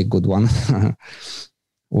a really good one.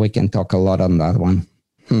 We can talk a lot on that one.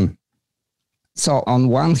 So on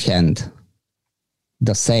one hand,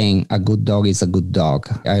 the saying, a good dog is a good dog,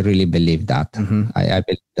 I really believe that. I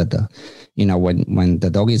believe that, when the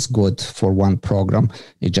dog is good for one program,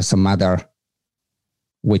 it's just a matter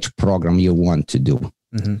which program you want to do.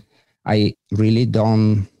 I really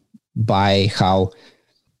don't buy how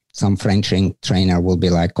some French ring trainer will be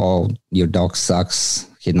like, oh, your dog sucks,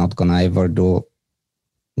 he's not going to ever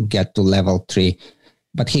get to level 3,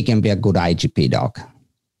 but he can be a good IGP dog.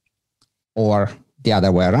 Or the other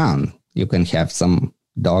way around, you can have some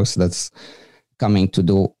dogs that's coming to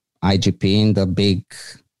do IGP in the big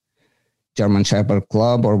German Shepherd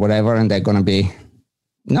Club or whatever, and they're going to be,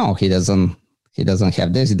 no, he doesn't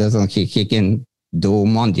have this, he can do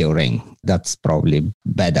Mondio ring. That's probably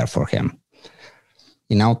better for him.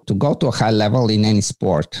 To go to a high level in any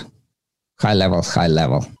sport, high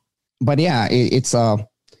level. But yeah,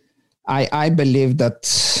 I believe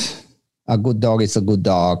that a good dog is a good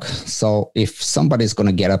dog. So if somebody's going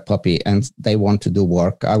to get a puppy and they want to do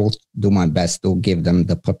work, I will do my best to give them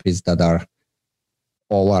the puppies that are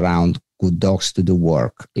all around good dogs to do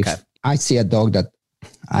work. Okay. If I see a dog that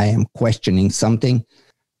I am questioning something,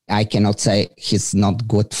 I cannot say he's not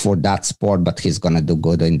good for that sport, but he's going to do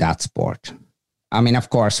good in that sport. I mean, of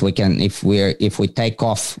course, we can, if we take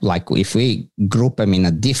off, like if we group them in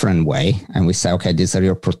a different way and we say, okay, these are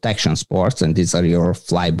your protection sports and these are your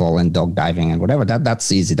fly ball and dog diving and whatever,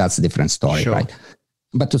 that's easy. That's a different story, sure. Right?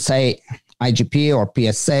 But to say IGP or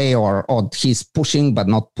PSA or he's pushing but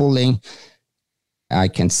not pulling, I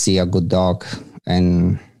can see a good dog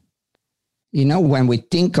and When we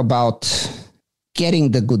think about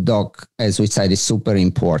getting the good dog, as we said, is super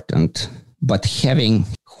important, but having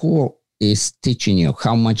who is teaching you,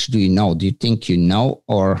 how much do you know? Do you think you know,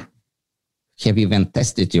 or have you even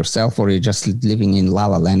tested yourself, or you're just living in la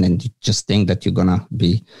la land and you just think that you're going to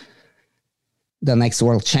be the next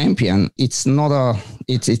world champion?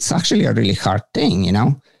 It's actually a really hard thing,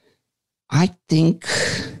 I think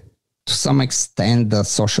to some extent the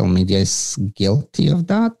social media is guilty of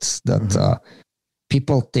that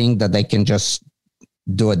people think that they can just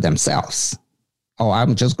do it themselves. Oh,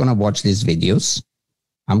 I'm just going to watch these videos.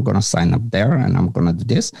 I'm going to sign up there and I'm going to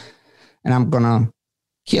do this and I'm going to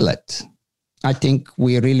kill it. I think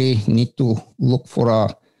we really need to look for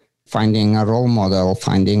finding a role model,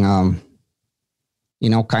 finding,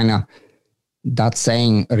 kind of that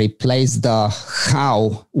saying, replace the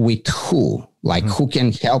how with who, like who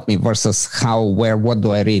can help me versus how, where, what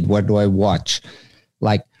do I read? Where do I watch?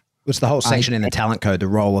 Like, it's the whole section in the talent code, the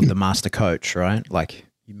role of the master coach, right? Like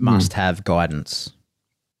you must have guidance.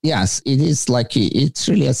 Yes, it is like, it's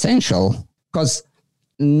really essential because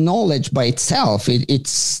knowledge by itself,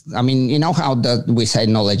 it's, I mean, how we say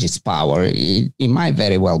knowledge is power. It might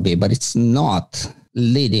very well be, but it's not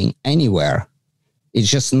leading anywhere. It's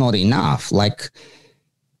just not enough. Like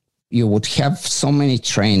you would have so many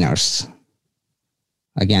trainers,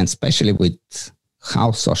 again, especially with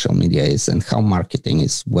how social media is and how marketing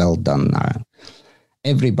is well done now.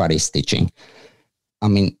 Everybody's teaching. I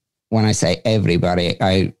mean, when I say everybody,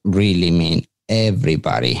 I really mean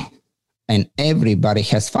everybody. And everybody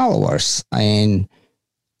has followers. And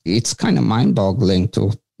it's kind of mind-boggling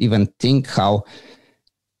to even think how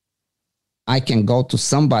I can go to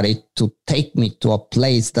somebody to take me to a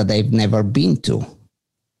place that they've never been to.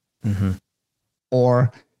 Mm-hmm.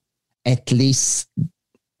 Or at least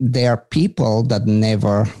there are people that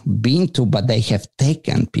never been to, but they have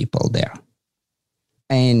taken people there.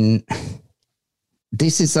 And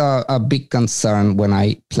this is a big concern when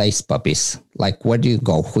I place puppies. Like, where do you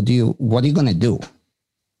go? What are you going to do?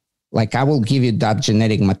 Like, I will give you that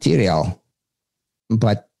genetic material,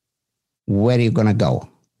 but where are you going to go?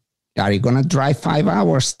 Are you going to drive 5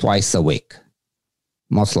 hours twice a week?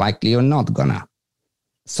 Most likely you're not gonna.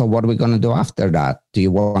 So what are we going to do after that? Do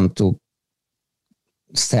you want to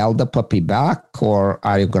sell the puppy back, or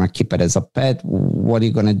are you going to keep it as a pet? What are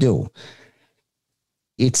you going to do?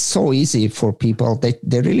 It's so easy for people.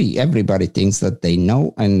 Everybody thinks that they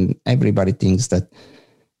know, and everybody thinks that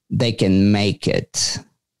they can make it.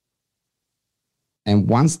 And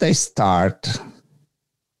once they start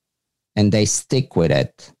and they stick with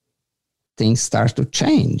it, things start to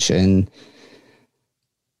change. And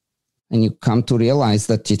you come to realize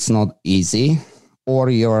that it's not easy,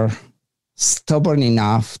 or you're stubborn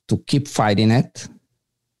enough to keep fighting it,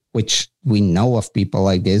 which we know of people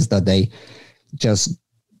like this, that they just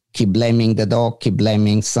keep blaming the dog, keep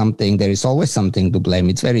blaming something. There is always something to blame.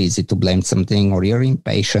 It's very easy to blame something, or you're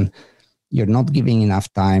impatient, you're not giving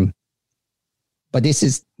enough time. But this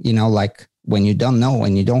is, like when you don't know,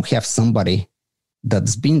 when you don't have somebody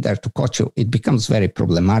that's been there to coach you, it becomes very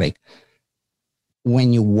problematic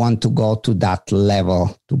when you want to go to that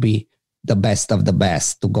level, to be the best of the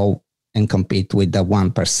best, to go and compete with the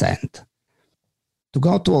 1%. To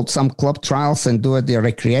go to some club trials and do it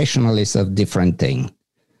recreational is a different thing.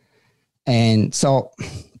 And so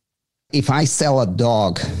if I sell a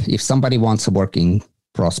dog, if somebody wants a working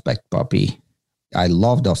prospect puppy, I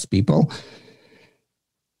love those people.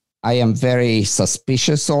 I am very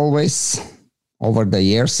suspicious always. Over the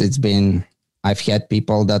years, I've had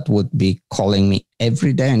people that would be calling me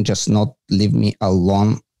every day and just not leave me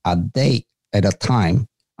alone a day at a time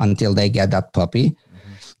until they get that puppy.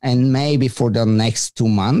 Mm-hmm. And maybe for the next 2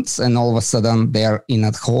 months, and all of a sudden they're in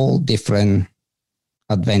a whole different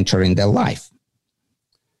adventure in their life.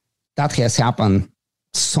 That has happened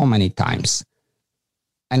so many times.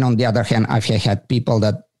 And on the other hand, I've had people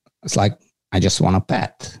that it's like, I just want a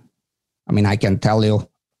pet. I mean, I can tell you,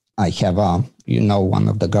 I have one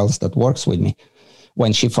of the girls that works with me,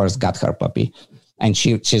 when she first got her puppy, and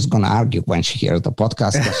she's going to argue when she hears the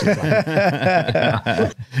podcast.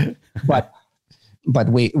 But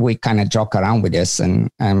we kind of joke around with this.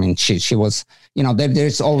 And I mean, she was,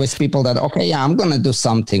 there's always people that, okay, yeah, I'm going to do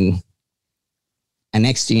something. And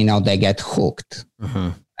next thing you know, they get hooked.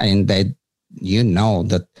 Uh-huh. And that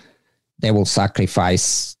they will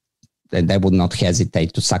sacrifice, and they would not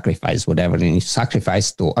hesitate to sacrifice whatever they need to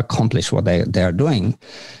sacrifice to accomplish what they're doing,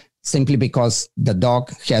 simply because the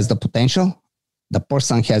dog has the potential, the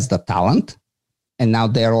person has the talent, and now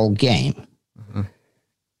they're all game. Mm-hmm.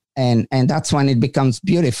 And that's when it becomes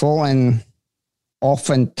beautiful. And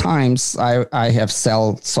oftentimes I have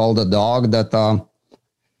sold a dog that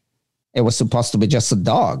it was supposed to be just a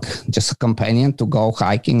dog, just a companion to go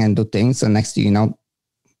hiking and do things. And next thing you know,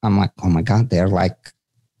 I'm like, oh my God, they're like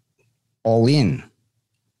all in.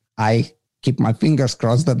 I keep my fingers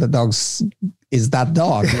crossed that the dog is that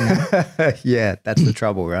dog. You know? Yeah, that's the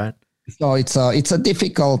trouble, right? So it's a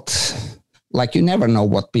difficult, like you never know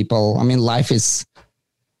what people, I mean, life is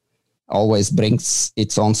always brings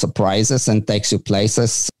its own surprises and takes you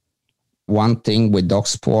places. One thing with dog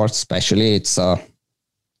sports, especially,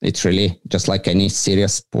 it's really just like any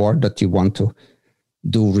serious sport that you want to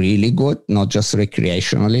do really good, not just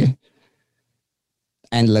recreationally.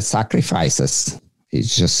 Endless sacrifices.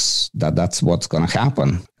 It's just that's what's going to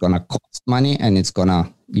happen. It's going to cost money, and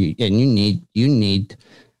you need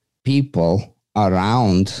people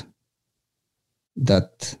around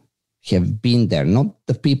that have been there, not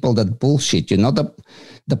the people that bullshit you, not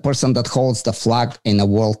the person that holds the flag in a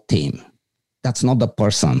world team. That's not the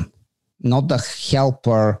person, not the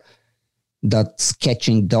helper that's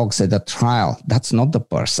catching dogs at a trial. That's not the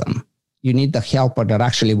person. You need the helper that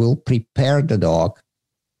actually will prepare the dog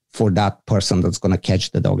for that person that's going to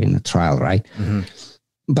catch the dog in a trial, right? Mm-hmm.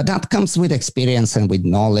 But that comes with experience and with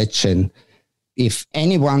knowledge. And if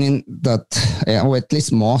anyone or at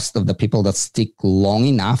least most of the people that stick long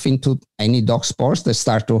enough into any dog sports, they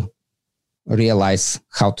start to realize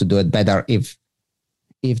how to do it better if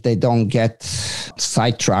they don't get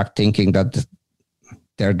sidetracked thinking that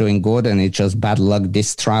they're doing good and it's just bad luck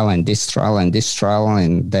this trial and this trial and this trial,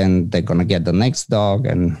 and then they're going to get the next dog.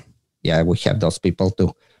 And yeah, we have those people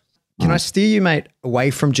too. Can I steer you, mate, away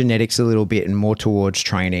from genetics a little bit and more towards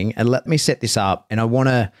training? And let me set this up. And I'm going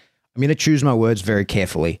to choose my words very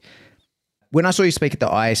carefully. When I saw you speak at the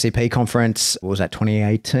IACP conference, what was that,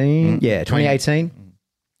 2018? Yeah, 2018.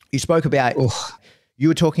 You spoke about, you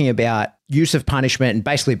were talking about use of punishment and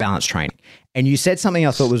basically balance training. And you said something I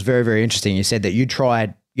thought was very, very interesting. You said that you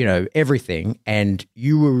tried, everything, and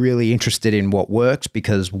you were really interested in what works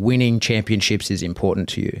because winning championships is important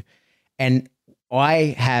to you. And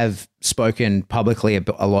I have spoken publicly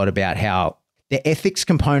a lot about how the ethics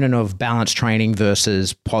component of balance training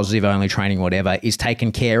versus positive only training, whatever, is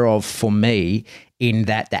taken care of for me in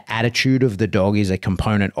that the attitude of the dog is a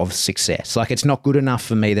component of success. Like, it's not good enough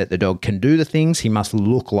for me that the dog can do the things. He must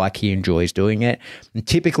look like he enjoys doing it. And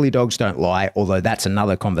typically dogs don't lie, although that's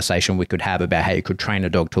another conversation we could have about how you could train a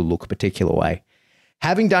dog to look a particular way.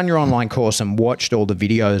 Having done your online course and watched all the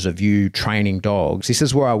videos of you training dogs, this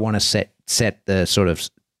is where I want to set the sort of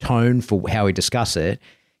tone for how we discuss it.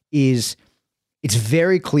 Is it's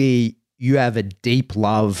very clear you have a deep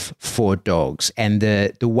love for dogs, and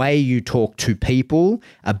the way you talk to people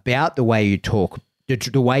about the way you talk,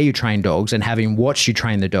 the way you train dogs, and having watched you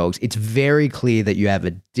train the dogs, it's very clear that you have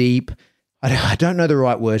a deep, I don't know the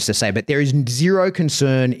right words to say, but there is zero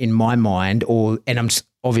concern in my mind, and I'm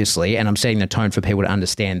setting the tone for people to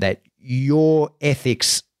understand that your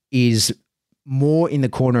ethics is more in the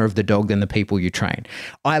corner of the dog than the people you train.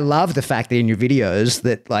 I love the fact that in your videos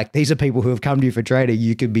that, like, these are people who have come to you for training.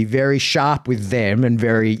 You can be very sharp with them and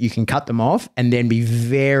you can cut them off, and then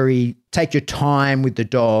take your time with the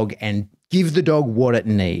dog and give the dog what it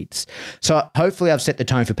needs. So hopefully I've set the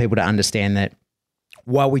tone for people to understand that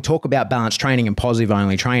while we talk about balanced training and positive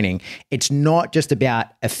only training, it's not just about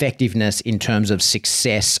effectiveness in terms of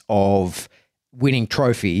success of winning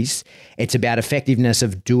trophies. It's about effectiveness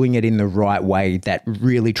of doing it in the right way that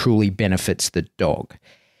really truly benefits the dog.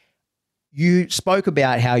 You spoke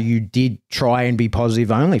about how you did try and be positive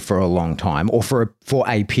only for a long time, or for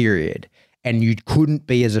a period, and you couldn't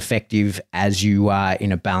be as effective as you are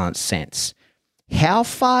in a balanced sense. How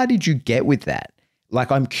far did you get with that? Like,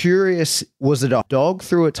 I'm curious, was it a dog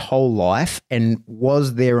through its whole life? And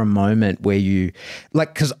was there a moment where you,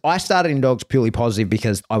 like, because I started in dogs purely positive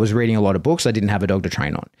because I was reading a lot of books. I didn't have a dog to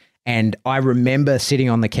train on. And I remember sitting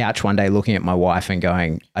on the couch one day looking at my wife and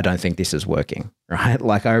going, I don't think this is working, right?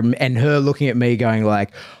 Like, and her looking at me going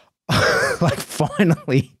like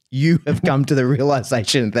finally you have come to the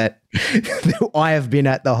realization that I have been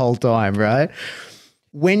at the whole time, right?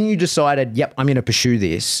 When you decided, yep, I'm going to pursue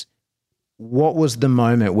this, what was the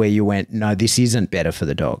moment where you went, no, this isn't better for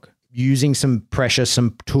the dog? Using some pressure,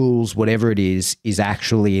 some tools, whatever it is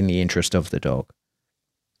actually in the interest of the dog.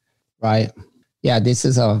 Right. Yeah, this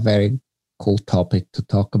is a very cool topic to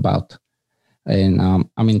talk about. And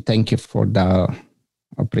thank you for the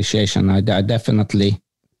appreciation. I definitely,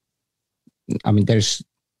 there's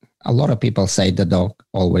a lot of people say the dog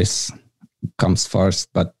always comes first,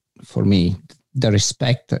 but for me, the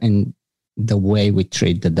respect and the way we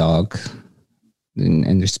treat the dog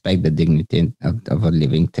and respect the dignity of a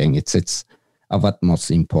living thing. of utmost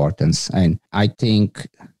importance. And I think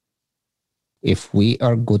if we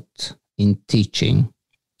are good in teaching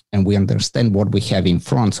and we understand what we have in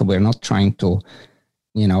front, so we're not trying to,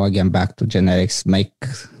 again, back to genetics, make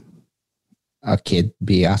a kid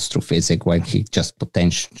be astrophysic when he just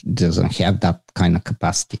potentially doesn't have that kind of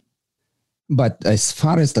capacity. But as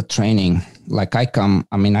far as the training, like I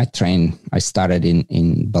started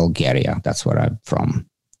in Bulgaria. That's where I'm from.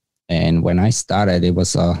 And when I started, it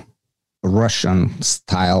was a Russian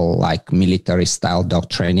style, like military style dog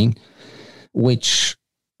training, which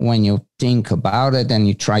when you think about it and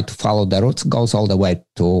you try to follow the roots, goes all the way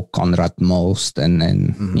to Konrad Most. And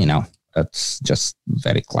then, that's just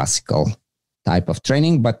very classical type of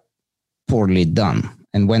training, but poorly done.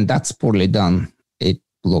 And when that's poorly done, it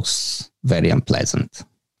looks very unpleasant.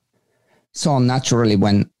 So naturally,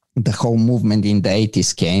 when the whole movement in the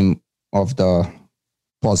 80s came of the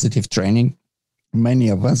positive training, many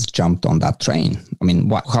of us jumped on that train. I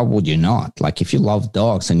mean, how would you not? Like, if you love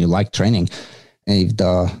dogs and you like training, and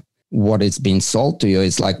if what is being sold to you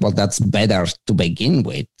is like, well, that's better to begin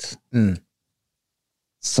with.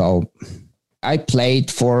 So I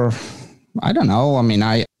played for, I don't know. I mean,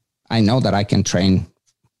 I know that I can train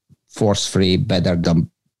force-free better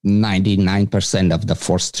than 99% of the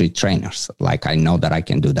force-free trainers. Like, I know that I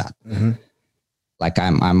can do that. Mm-hmm. Like,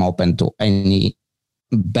 I'm open to any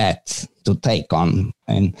bet to take on,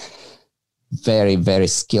 and very, very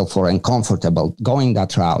skillful and comfortable going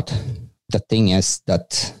that route. The thing is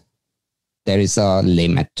that there is a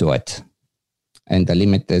limit to it, and the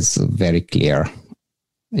limit is very clear.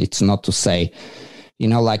 It's not to say,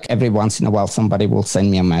 like every once in a while, somebody will send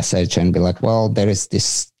me a message and be like, well, there is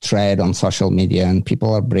this thread on social media and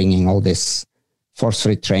people are bringing all these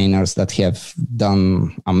force-free trainers that have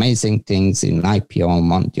done amazing things in IPO,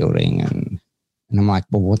 monturing. And I'm like,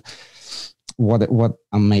 but what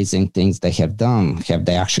amazing things they have done? Have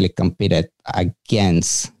they actually competed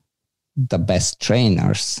against the best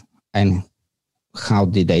trainers? And how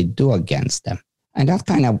did they do against them? And that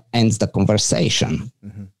kind of ends the conversation.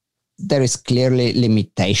 Mm-hmm. There is clearly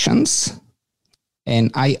limitations.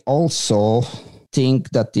 And I also think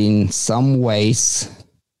that in some ways,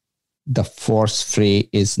 the force-free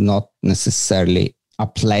is not necessarily a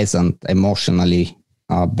pleasant, emotionally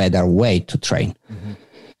better way to train.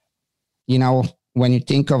 Mm-hmm. When you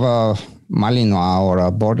think of a Malinois or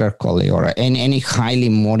a Border Collie or any highly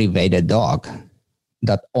motivated dog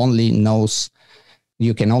that only knows,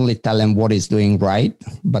 you can only tell him what is doing right,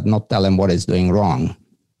 but not tell him what is doing wrong.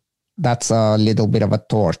 That's a little bit of a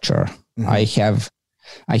torture. Mm-hmm. I have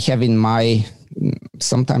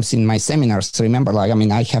sometimes in my seminars, remember,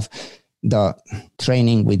 I have the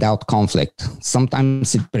training without conflict.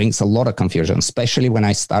 Sometimes it brings a lot of confusion, especially when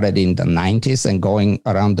I started in the 90s and going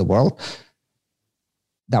around the world.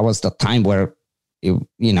 That was the time where, it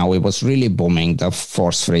was really booming, the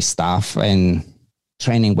force-free stuff, and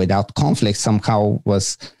training without conflict somehow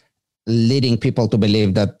was leading people to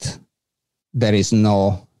believe that there is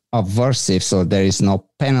no aversives, or there is no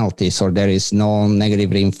penalties, or there is no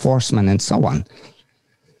negative reinforcement, and so on.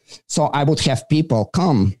 So I would have people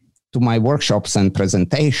come to my workshops and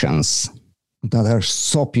presentations that are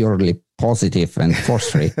so purely positive and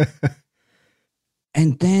force-free.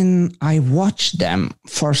 And then I watch them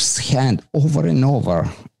firsthand over and over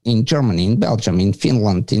in Germany, in Belgium, in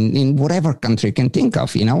Finland, in whatever country you can think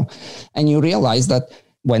of, and you realize that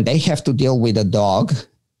when they have to deal with a dog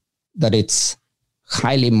that it's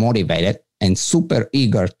highly motivated and super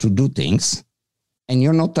eager to do things, and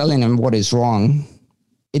you're not telling them what is wrong,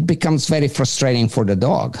 it becomes very frustrating for the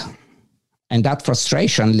dog. And that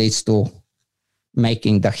frustration leads to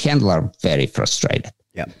making the handler very frustrated.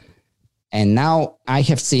 Yeah. And now I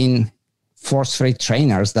have seen force-free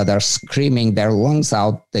trainers that are screaming their lungs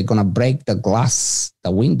out. They're going to break the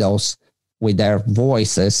windows with their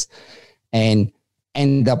voices, and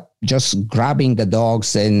end up just grabbing the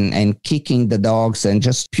dogs and kicking the dogs, and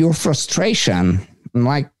just pure frustration. I'm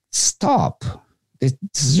like, stop.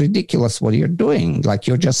 It's ridiculous what you're doing. Like,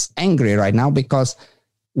 you're just angry right now because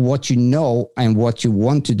what you know and what you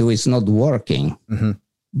want to do is not working. Mm-hmm.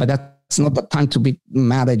 But that's not the time to be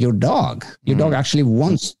mad at your dog. Your dog actually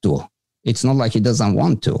wants to. It's not like he doesn't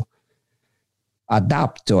want to.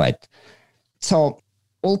 Adapt to it. So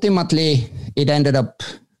ultimately, it ended up,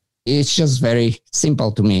 it's just very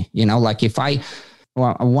simple to me. Like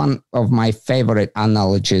one of my favorite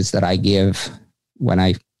analogies that I give when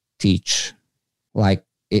I teach,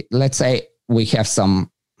 let's say we have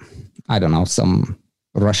some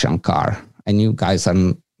Russian car, and you guys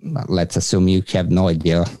let's assume you have no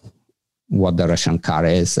idea what the Russian car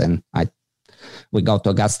is. And we go to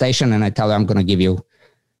a gas station and I tell you, I'm going to give you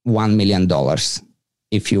 $1 million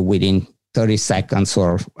if you within 30 seconds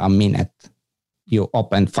or a minute, you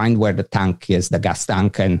find where the tank is, the gas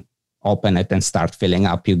tank, and open it and start filling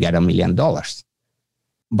up, you get $1 million.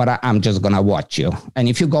 But I'm just going to watch you. And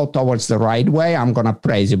if you go towards the right way, I'm going to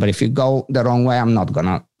praise you. But if you go the wrong way, I'm not going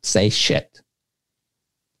to say shit.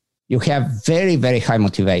 You have very, very high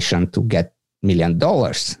motivation to get $1 million.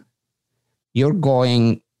 You're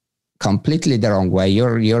going completely the wrong way.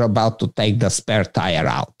 You're about to take the spare tire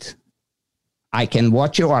out. I can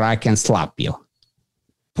watch you or I can slap you.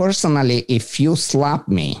 Personally, if you slap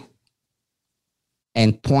me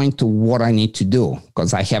and point to what I need to do,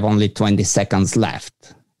 because I have only 20 seconds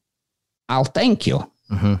left, I'll thank you.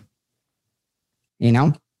 Mm-hmm. You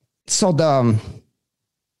know? So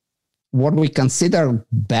what we consider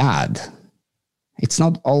bad, it's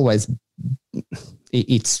not always,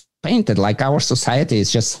 it's painted like our society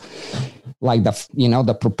is just like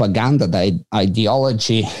the propaganda, the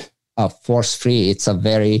ideology of force-free. It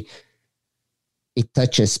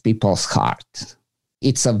touches people's heart.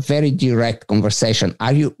 It's a very direct conversation.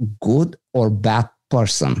 Are you good or bad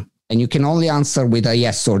person? And you can only answer with a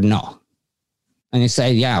yes or no. And you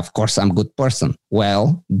say, yeah, of course I'm a good person.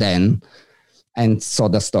 Well, then, and so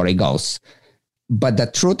the story goes. But the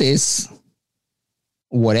truth is,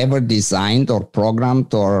 whatever designed or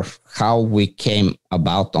programmed or how we came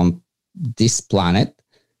about on this planet,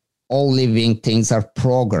 all living things are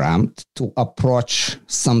programmed to approach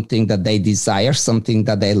something that they desire, something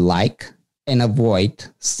that they like, and avoid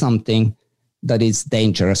something that is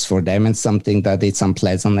dangerous for them and something that is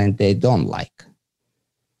unpleasant and they don't like.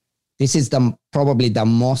 This is probably the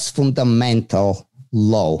most fundamental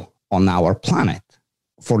law on our planet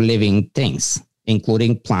for living things,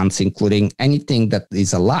 including plants, including anything that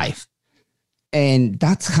is alive. And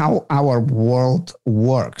that's how our world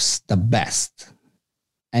works the best.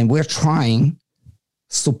 And we're trying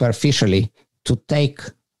superficially to take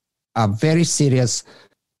a very serious,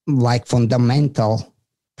 like fundamental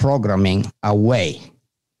programming away.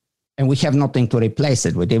 And we have nothing to replace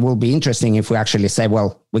it with. It will be interesting if we actually say,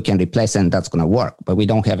 well, we can replace it and that's going to work, but we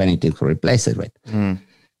don't have anything to replace it with. Mm.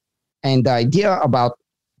 And the idea about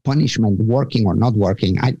punishment working or not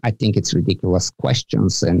working, I think it's ridiculous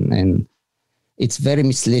questions and it's very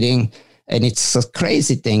misleading. And it's a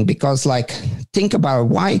crazy thing because, like, think about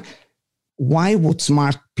why would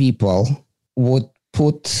smart people would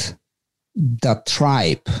put the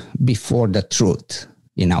tribe before the truth?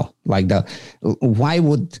 You know, like why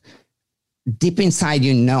would deep inside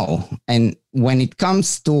and when it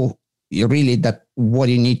comes to really that what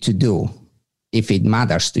you need to do, if it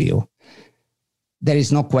matters to you, there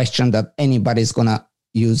is no question that anybody's gonna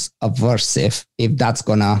use aversive if that's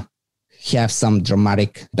gonna have some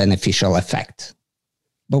dramatic beneficial effect.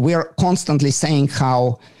 But we are constantly saying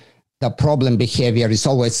how the problem behavior is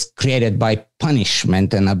always created by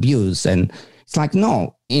punishment and abuse. And it's like,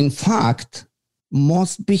 no, in fact,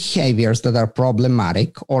 most behaviors that are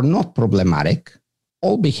problematic or not problematic,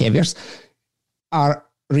 all behaviors are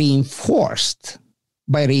reinforced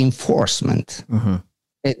by reinforcement. Mm-hmm.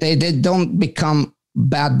 They don't become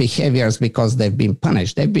bad behaviors because they've been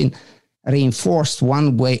punished. They've been reinforced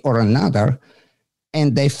one way or another,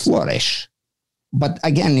 and they flourish. But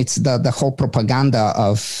again, it's the whole propaganda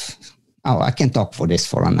of, I can talk for this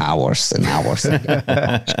for hours and hours.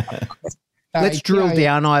 Let's drill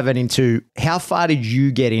down, Ivan, into how far did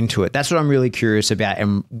you get into it? That's what I'm really curious about.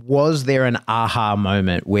 And was there an aha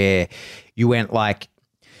moment where you went like,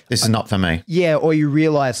 this is not for me? Yeah, or you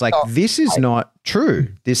realized like, this is not true.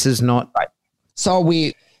 This is not. Right. So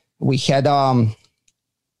we had,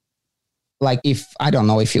 like, if I don't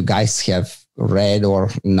know if you guys have read or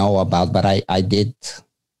know about, but I did,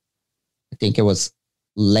 I think it was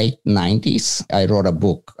late 90s. I wrote a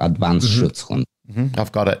book, Advanced Schutzhund. Mm-hmm.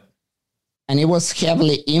 I've got it. And it was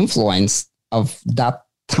heavily influenced of that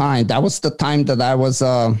time. That was the time that I was,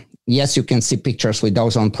 yes, you can see pictures with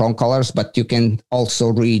those on prong collars, but you can also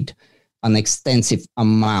read an extensive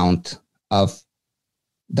amount of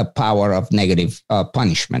the power of negative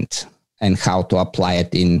punishment and how to apply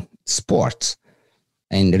it in sports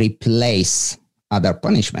and replace other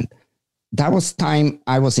punishment. That was time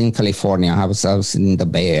I was in California. I was in the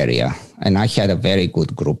Bay Area, and I had a very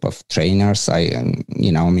good group of trainers. I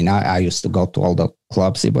used to go to all the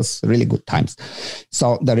clubs. It was really good times.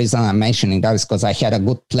 So the reason I'm mentioning that is because I had a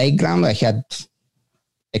good playground. I had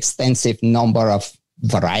extensive number of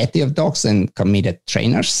variety of dogs and committed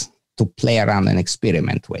trainers to play around and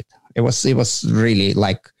experiment with. It was really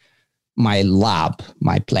like my lab,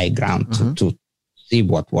 my playground to see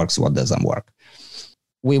what works, what doesn't work.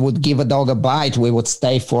 We would give a dog a bite. We would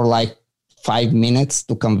stay for like 5 minutes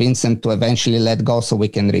to convince them to eventually let go so we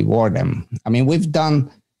can reward them. I mean, we've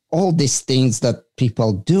done all these things that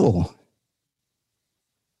people do.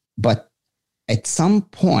 But at some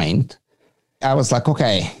point, I was like,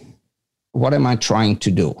 okay, what am I trying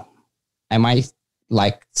to do? Am I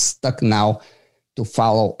like stuck now to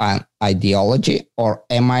follow an ideology, or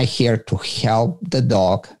am I here to help the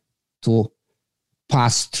dog to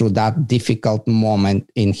pass through that difficult moment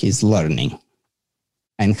in his learning?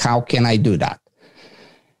 And how can I do that?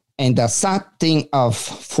 And the sad thing of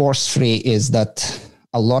force-free is that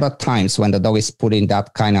a lot of times when the dog is put in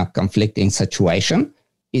that kind of conflicting situation,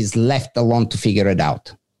 is left alone to figure it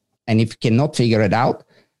out. And if you cannot figure it out,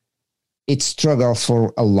 it struggles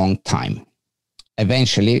for a long time.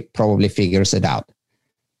 Eventually, probably figures it out.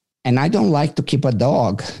 And I don't like to keep a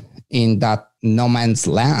dog in that no man's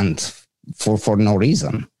land for no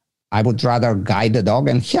reason. I would rather guide the dog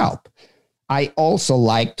and help. I also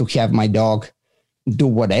like to have my dog do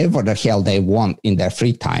whatever the hell they want in their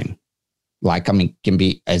free time. Like, I mean, can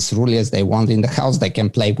be as ruly as they want in the house. They can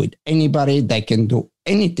play with anybody. They can do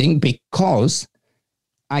anything because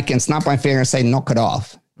I can snap my finger and say, knock it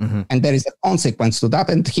off. Mm-hmm. And there is a consequence to that,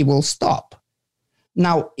 and he will stop.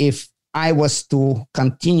 Now, if I was to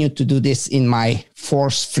continue to do this in my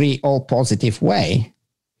force-free, all positive way,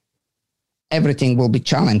 everything will be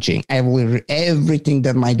challenging. Everything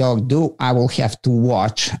that my dog do, I will have to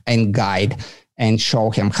watch and guide and show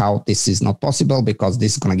him how this is not possible because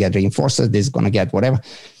this is going to get reinforced, this is going to get whatever.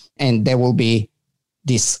 And there will be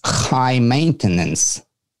this high maintenance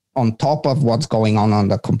on top of what's going on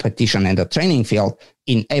the competition and the training field.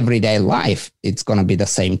 In everyday life, it's going to be the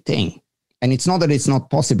same thing. And it's not that it's not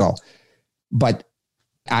possible, but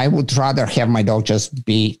I would rather have my dog just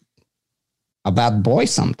be a bad boy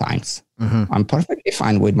sometimes. Mm-hmm. I'm perfectly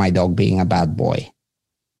fine with my dog being a bad boy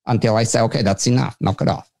until I say, okay, that's enough, knock it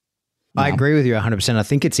off. I agree with you 100%. I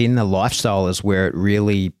think it's in the lifestyle is where it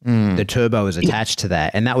really, the turbo is attached to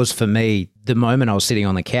that. And that was for me, the moment I was sitting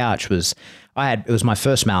on the couch was, it was my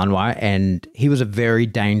first Malinois, and he was a very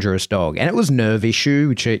dangerous dog. And it was nerve issue,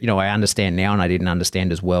 which, I understand now and I didn't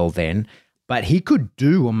understand as well then. But he could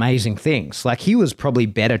do amazing things. Like, he was probably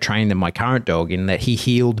better trained than my current dog in that he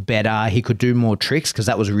healed better. He could do more tricks because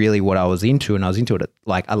that was really what I was into. And I was into it.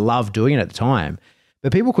 Like, I loved doing it at the time.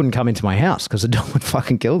 But people couldn't come into my house because the dog would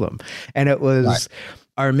fucking kill them. And it was, right.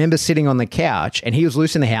 I remember sitting on the couch and he was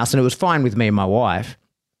loose in the house and it was fine with me and my wife.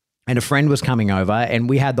 And a friend was coming over and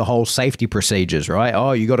we had the whole safety procedures, right?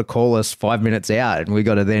 Oh, you got to call us 5 minutes out and we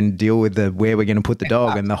got to then deal with where we're going to put the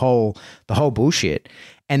dog and the whole bullshit.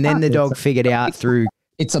 And then the dog figured out through...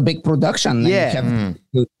 It's a big production. Yeah.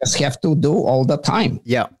 You just have to do all the time.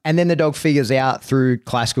 Yeah. And then the dog figures out through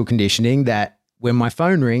classical conditioning that when my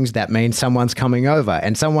phone rings, that means someone's coming over,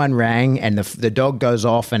 and someone rang and the dog goes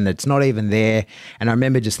off and it's not even there. And I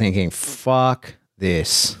remember just thinking, fuck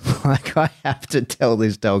this. Like, I have to tell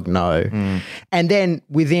this dog no. And then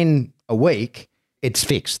within a week, it's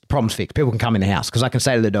fixed. The problem's fixed. People can come in the house because I can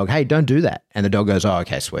say to the dog, hey, don't do that. And the dog goes, oh,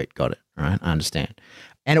 okay, sweet. Got it. All right. I understand.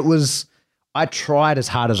 And I tried as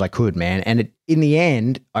hard as I could, man. And in the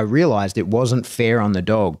end, I realized it wasn't fair on the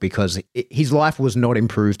dog because his life was not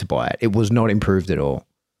improved by it. It was not improved at all.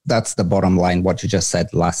 That's the bottom line, what you just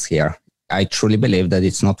said last year. I truly believe that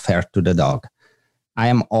it's not fair to the dog. I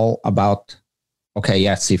am all about, okay,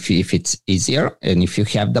 yes, if it's easier and if you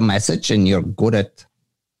have the message and you're good at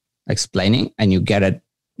explaining and you get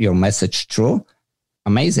your message through,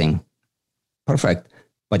 amazing, perfect.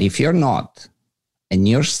 But if you're not and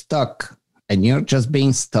you're stuck, and you're just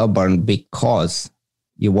being stubborn because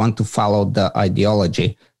you want to follow the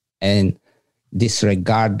ideology and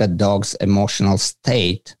disregard the dog's emotional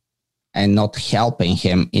state and not helping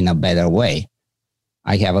him in a better way,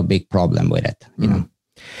 I have a big problem with it. You know?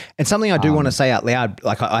 And something I do want to say out loud,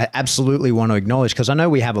 like I absolutely want to acknowledge, because I know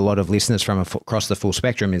we have a lot of listeners from across the full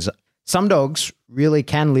spectrum, is some dogs really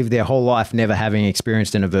can live their whole life never having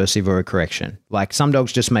experienced an aversive or a correction. Like, some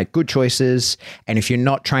dogs just make good choices. And if you're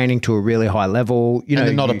not training to a really high level,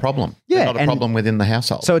 they're not a problem. Yeah. They're not a problem within the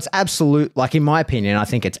household. So it's absolute, like, in my opinion, I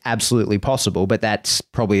think it's absolutely possible, but that's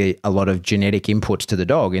probably a lot of genetic inputs to the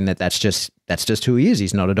dog in that's just who he is.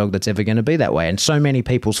 He's not a dog that's ever going to be that way. And so many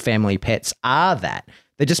people's family pets are that.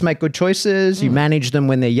 They just make good choices. You manage them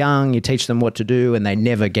when they're young, you teach them what to do, and they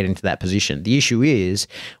never get into that position. The issue is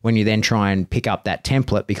when you then try and pick up that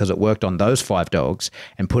template because it worked on those 5 dogs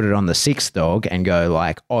and put it on the 6th dog and go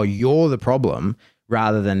like, oh, you're the problem,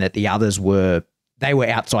 rather than that the others were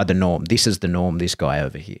outside the norm. This is the norm, this guy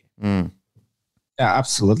over here. Yeah,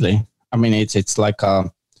 absolutely. I mean, it's like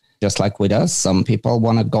just like with us, some people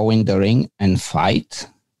want to go in the ring and fight.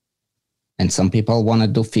 And some people want to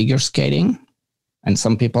do figure skating, and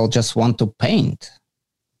some people just want to paint,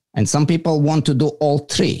 and some people want to do all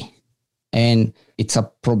three. And it's a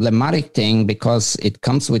problematic thing because it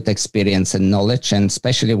comes with experience and knowledge, and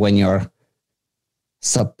especially when you're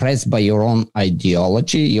suppressed by your own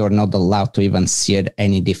ideology, you're not allowed to even see it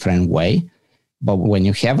any different way. But when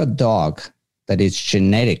you have a dog that is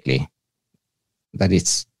genetically, that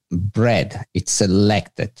it's bred, it's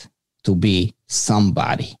selected to be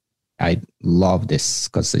somebody. I love this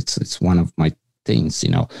because it's one of my things,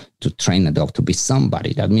 to train a dog to be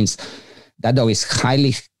somebody. That means that dog is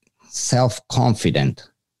highly self-confident.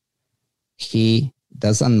 He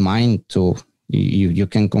doesn't mind to, you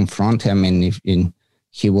can confront him and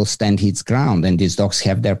he will stand his ground. And these dogs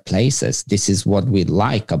have their places. This is what we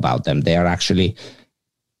like about them. They are actually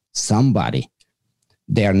somebody.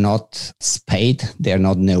 They're not spayed. They're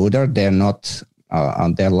not neutered. They're not,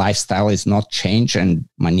 their lifestyle is not changed and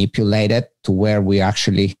manipulated to where we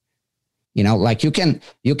actually, like you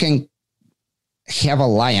can have a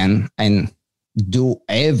lion and do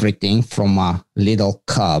everything from a little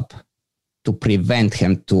cub to prevent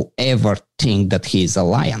him to ever think that he's a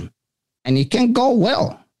lion. And it can go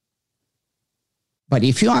well. But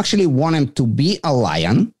if you actually want him to be a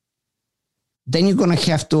lion, then you're going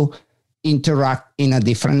to have to interact in a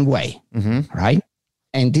different way, right?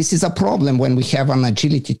 And this is a problem when we have an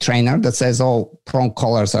agility trainer that says, oh, prong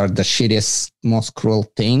collars are the shittiest, most cruel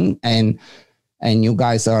thing. And you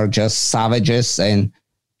guys are just savages. And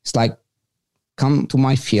it's like, come to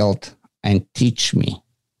my field and teach me,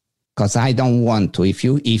 because I don't want to. If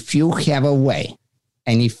you have a way,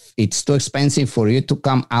 and if it's too expensive for you to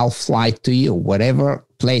come, I'll fly to you. Whatever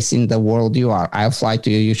place in the world you are, I'll fly to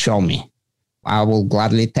you. You show me. I will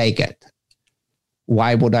gladly take it.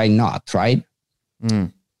 Why would I not, right?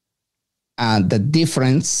 The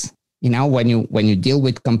difference, when you deal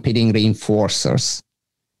with competing reinforcers,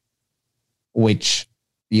 which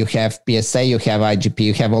you have PSA, you have IGP,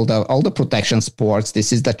 you have all the protection sports.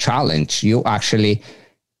 This is the challenge. You actually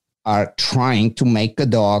are trying to make a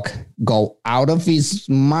dog go out of his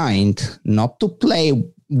mind, not to play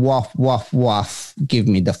woof, woof, woof, give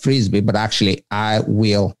me the frisbee, but actually I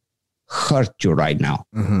will hurt you right now.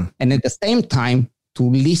 And at the same time, to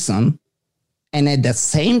listen, and at the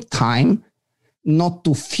same time, not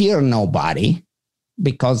to fear nobody,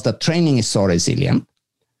 because the training is so resilient.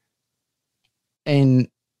 And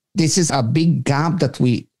this is a big gap that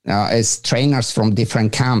we, as trainers from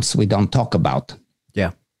different camps, we don't talk about.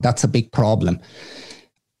 Yeah. That's a big problem.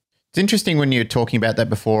 It's interesting when you're talking about that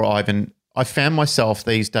before, Ivan. I found myself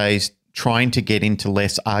these days trying to get into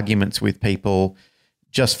less arguments with people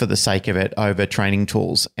just for the sake of it over training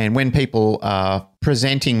tools. And when people are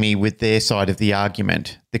presenting me with their side of the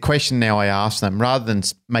argument, the question now I ask them, rather than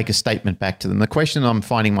make a statement back to them, the question I'm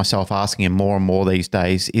finding myself asking them more and more these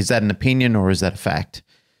days, is that an opinion or is that a fact?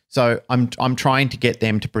 So I'm trying to get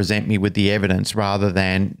them to present me with the evidence rather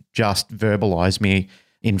than just verbalize me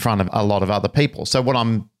in front of a lot of other people. So what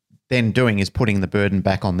I'm then doing is putting the burden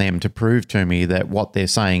back on them to prove to me that what they're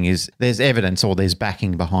saying is there's evidence or there's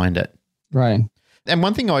backing behind it. Right. And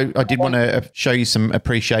one thing I did want to show you some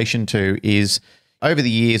appreciation to is over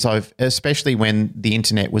the years, especially when the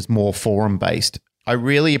internet was more forum-based, I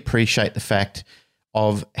really appreciate the fact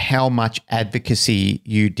of how much advocacy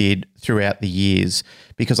you did throughout the years,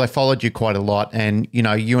 because I followed you quite a lot, and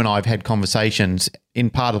you and I have had conversations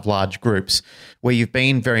in part of large groups where you've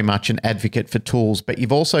been very much an advocate for tools, but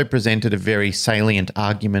you've also presented a very salient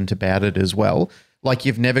argument about it as well. Like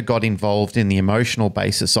you've never got involved in the emotional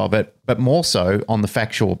basis of it, but more so on the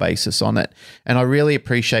factual basis on it. And I really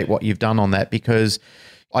appreciate what you've done on that, because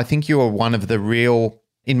I think you are one of the real,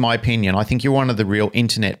 in my opinion, I think you're one of the real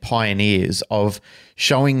internet pioneers of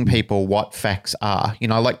showing people what facts are.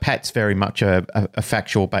 Like Pat's very much a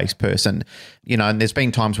factual based person, and there's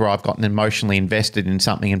been times where I've gotten emotionally invested in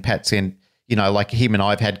something, and Pat's in, like him and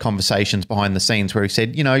I've had conversations behind the scenes where he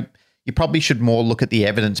said, you probably should more look at the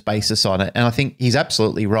evidence basis on it. And I think he's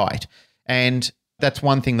absolutely right. And that's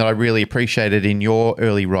one thing that I really appreciated in your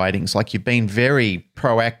early writings. Like you've been very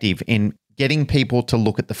proactive in getting people to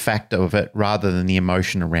look at the fact of it rather than the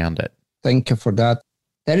emotion around it. Thank you for that.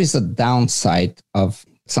 There is a downside of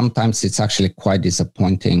sometimes it's actually quite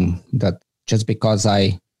disappointing that just because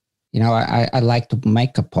I like to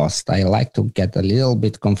make a post, I like to get a little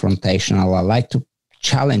bit confrontational, I like to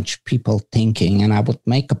challenge people thinking, and I would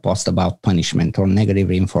make a post about punishment or negative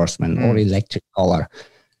reinforcement or electric collar.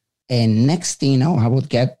 And next thing you know, I would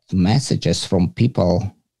get messages from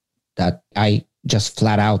people that I just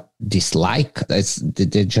flat out dislike. They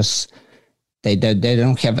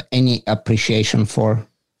don't have any appreciation for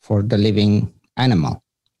the living animal.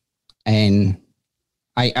 And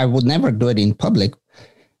I would never do it in public,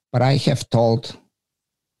 but I have told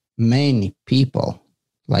many people,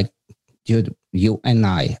 like, dude, you and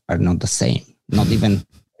I are not the same, not even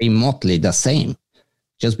remotely the same.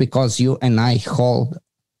 Just because you and I hold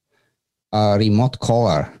a remote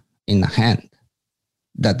collar in the hand,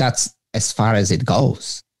 that's as far as it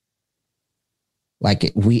goes.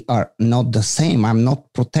 Like, we are not the same. I'm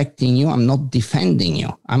not protecting you. I'm not defending you.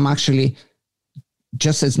 I'm actually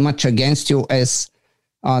just as much against you as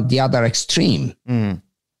the other extreme. And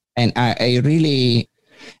I really,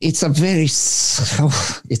 it's a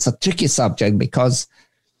tricky subject because.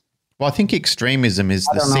 Well, I think extremism is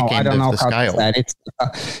the sick end of the scale. It's,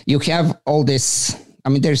 you have all this. I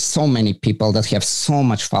mean, there's so many people that have so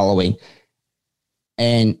much following,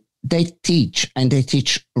 and they teach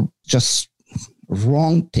just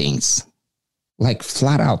wrong things, like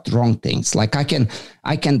flat out wrong things. Like I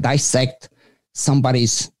can dissect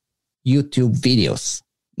somebody's YouTube videos,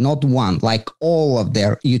 not one, like all of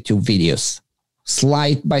their YouTube videos,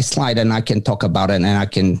 slide by slide, and I can talk about it, and I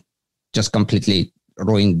can just completely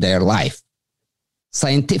ruin their life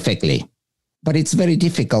scientifically. But it's very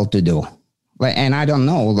difficult to do. And I don't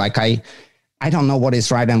know, like I don't know what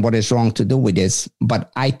is right and what is wrong to do with this,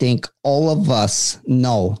 but I think all of us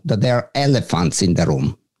know that there are elephants in the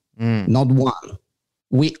room, not one.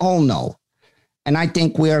 We all know. And I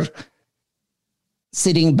think we're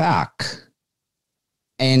sitting back.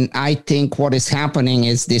 And I think what is happening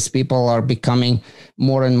is these people are becoming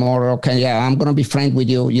more and more, okay, yeah, I'm going to be friends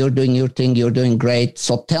with you. You're doing your thing. You're doing great.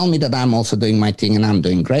 So tell me that I'm also doing my thing and I'm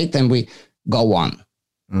doing great. And we go on.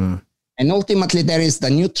 And ultimately, there is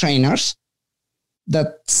the new trainers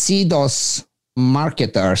that see those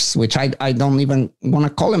marketers, which I don't even want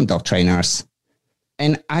to call them dog trainers.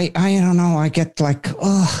 And I don't know, I get like,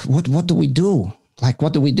 oh, what do we do? Like,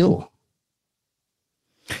 what do we do?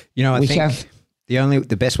 You know, I think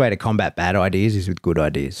the best way to combat bad ideas is with good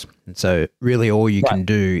ideas. And so really all you can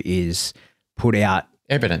do is put out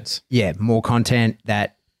evidence. Yeah, more content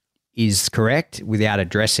that is correct without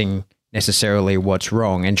addressing necessarily what's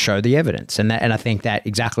wrong, and show the evidence. And I think that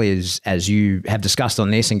exactly as you have discussed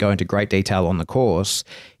on this and go into great detail on the course,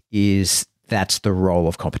 that's the role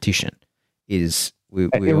of competition.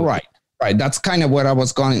 Right. That's kind of where I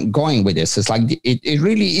was going with this. It's like it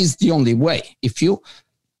really is the only way. If you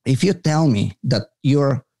tell me that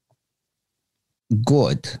you're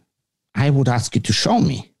good, I would ask you to show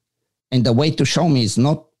me. And the way to show me is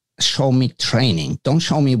not show me training. Don't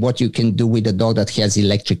show me what you can do with a dog that has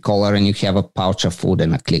electric collar and you have a pouch of food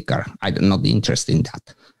and a clicker. I'm not interested in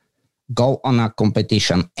that. Go on a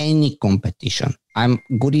competition, any competition. I'm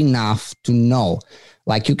good enough to know.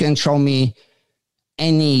 Like, you can show me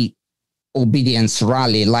any obedience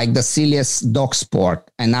rally, like the silliest dog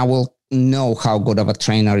sport, and I will know how good of a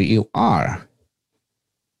trainer you are.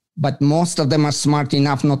 But most of them are smart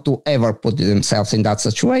enough not to ever put themselves in that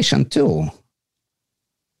situation too.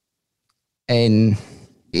 And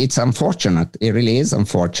it's unfortunate. It really is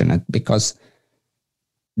unfortunate, because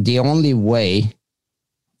the only way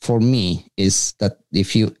for me is that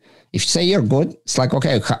if you say you're good, it's like,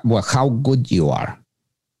 okay, how good you are.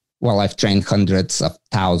 Well, I've trained hundreds of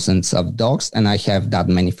thousands of dogs and I have that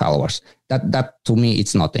many followers. That to me,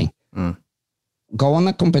 it's nothing. Go on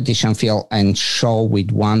a competition field and show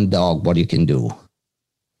with one dog what you can do.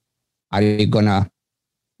 Are you going to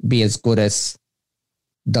be as good as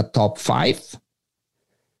the top 5?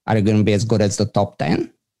 Are you going to be as good as the top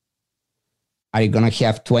 10? Are you going to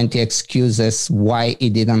have 20 excuses why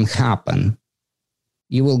it didn't happen?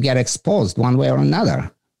 You will get exposed one way or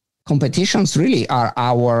another. Competitions really are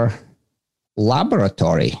our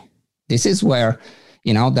laboratory. This is where,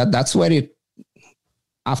 that's where you,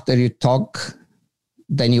 after you talk,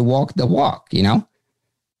 then you walk the walk,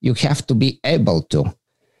 You have to be able to.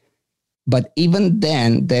 But even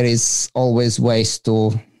then, there is always ways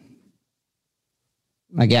to,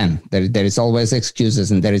 again, there is always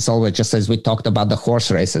excuses, and there is always, just as we talked about the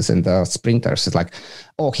horse races and the sprinters, it's like,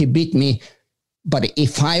 oh, he beat me, but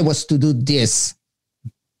if I was to do this,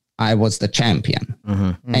 I was the champion.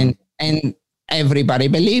 And everybody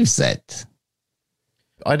believes it.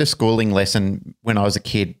 I had a schooling lesson when I was a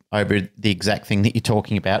kid over the exact thing that you're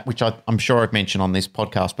talking about, which I'm sure I've mentioned on this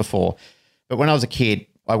podcast before. But when I was a kid,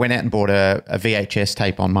 I went out and bought a VHS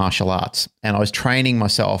tape on martial arts, and I was training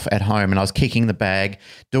myself at home, and I was kicking the bag,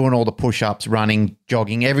 doing all the push-ups, running,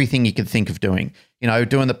 jogging, everything you could think of doing,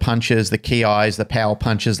 doing the punches, the ki-eyes, the power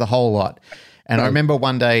punches, the whole lot. And I remember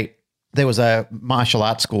one day there was a martial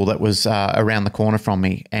arts school that was around the corner from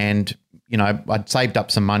me, and I'd saved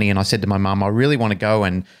up some money, and I said to my mum, I really want to go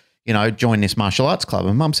and, join this martial arts club.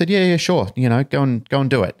 And mum said, yeah, sure. Go and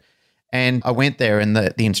do it. And I went there, and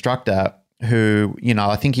the instructor, who,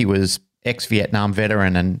 I think he was ex-Vietnam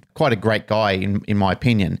veteran and quite a great guy in my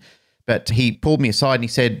opinion, but he pulled me aside and he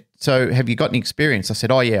said, "So have you got any experience?" I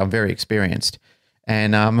said, "Oh yeah, I'm very experienced."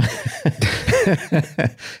 And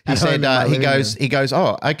he said, he goes,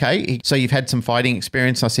 "Oh, okay. So you've had some fighting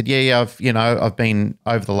experience?" I said, "Yeah. I've been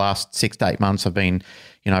over the last 6 to 8 months. I've been,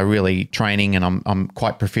 really training, and I'm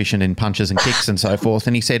quite proficient in punches and kicks and so forth."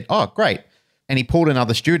 And he said, "Oh, great." And he pulled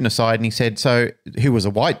another student aside and he said, who was a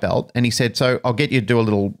white belt, and he said, "So I'll get you to do a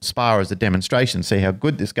little spar as a demonstration, see how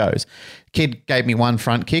good this goes." Kid gave me one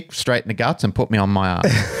front kick straight in the guts and put me on my arm.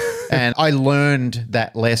 And I learned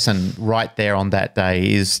that lesson right there on that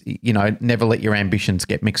day is, never let your ambitions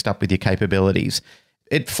get mixed up with your capabilities.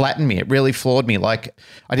 It flattened me. It really floored me. Like,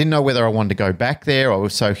 I didn't know whether I wanted to go back there. I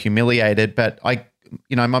was so humiliated. But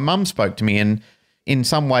my mum spoke to me, and in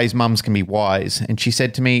some ways, mums can be wise. And she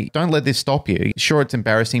said to me, "Don't let this stop you. Sure, it's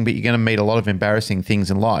embarrassing, but you're going to meet a lot of embarrassing things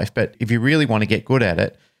in life. But if you really want to get good at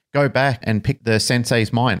it, go back and pick the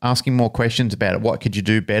sensei's mind, ask him more questions about it. What could you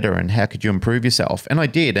do better and how could you improve yourself?" And I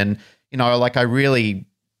did. And, I really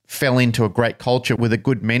fell into a great culture with a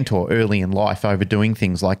good mentor early in life over doing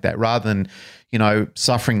things like that, rather than,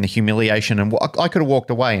 suffering the humiliation. And I could have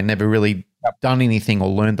walked away and never really done anything or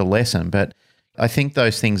learned the lesson. But I think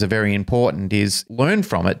those things are very important, is learn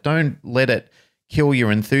from it. Don't let it kill your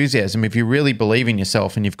enthusiasm. If you really believe in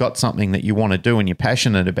yourself and you've got something that you want to do and you're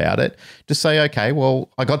passionate about it, just say, "Okay, well,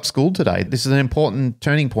 I got school today. This is an important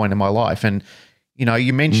turning point in my life." And,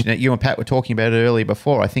 you mentioned it, you and Pat were talking about it earlier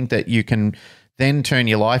before. I think that you can then turn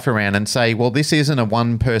your life around and say, well, this isn't a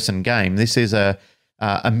one-person game. This is a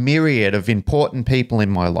myriad of important people in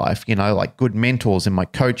my life, like good mentors in my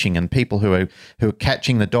coaching, and people who are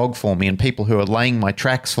catching the dog for me, and people who are laying my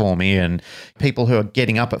tracks for me, and people who are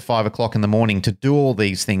getting up at 5 o'clock in the morning to do all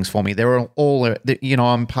these things for me. They're all,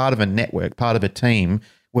 I'm part of a network, part of a team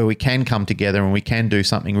where we can come together and we can do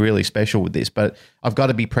something really special with this. But I've got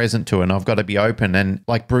to be present to it, and I've got to be open. And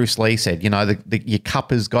like Bruce Lee said, your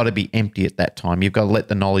cup has got to be empty at that time. You've got to let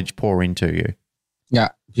the knowledge pour into you. Yeah,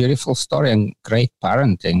 beautiful story and great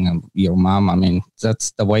parenting. Your mom,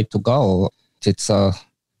 that's the way to go. It's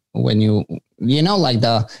when like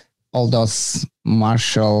all those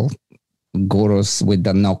martial gurus with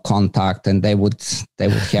the no contact, and they would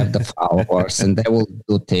have the followers, and they will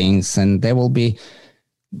do things, and they will be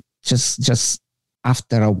just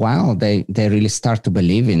after a while they really start to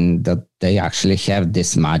believe in that they actually have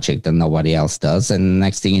this magic that nobody else does. And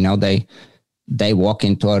next thing you know, they walk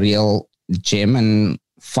into a real gym and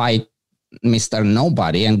fight Mr.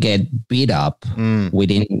 Nobody and get beat up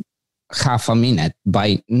within half a minute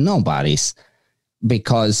by nobodies,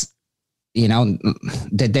 because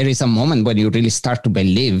there is a moment when you really start to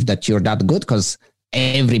believe that you're that good, because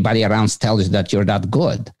everybody around tells you that you're that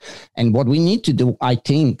good. And what we need to do, I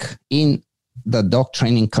think, in the dog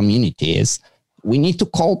training community is we need to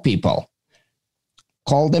call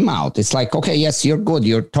them out. It's like, okay, yes, you're good,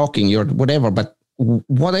 you're talking, you're whatever, but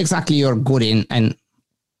what exactly you're good in, and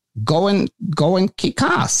go and kick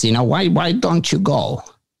ass. Why don't you go?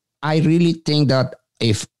 I really think that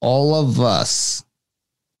if all of us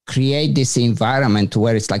create this environment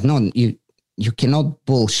where it's like, no, you cannot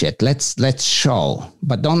bullshit. Let's show,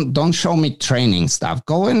 but don't show me training stuff.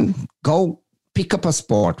 Go pick up a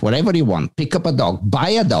sport, whatever you want. Pick up a dog, buy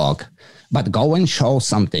a dog, but go and show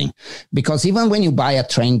something. Because even when you buy a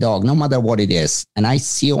trained dog, no matter what it is, and I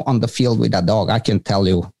see you on the field with a dog, I can tell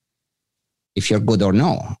you if you're good or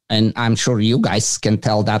no. And I'm sure you guys can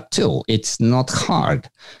tell that too. It's not hard.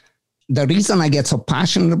 The reason I get so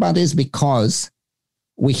passionate about it is because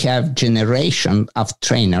we have generation of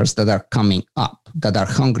trainers that are coming up, that are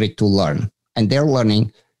hungry to learn, and they're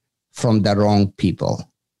learning from the wrong people.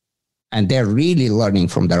 And they're really learning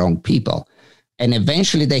from the wrong people. And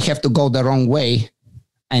eventually they have to go the wrong way,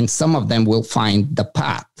 and some of them will find the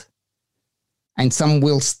path, and some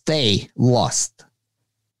will stay lost.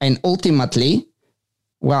 And ultimately,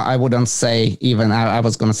 well, I wouldn't say even, I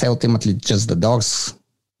was going to say ultimately just the dogs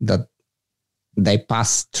that they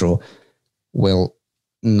pass through will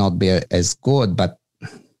not be as good, but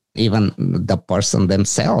even the person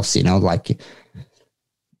themselves, like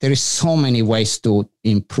there is so many ways to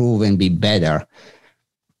improve and be better.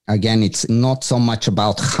 Again, it's not so much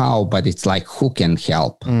about how, but it's like who can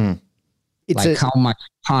help. How much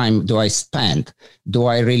time do I spend? Do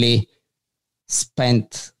I really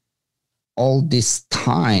spend all this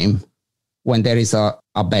time when there is a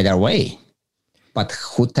better way? But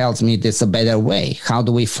who tells me there's a better way? How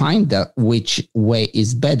do we find which way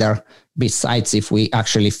is better, besides if we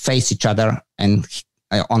actually face each other and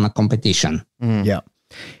on a competition? Yeah.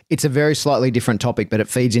 It's a very slightly different topic, but it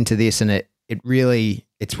feeds into this, and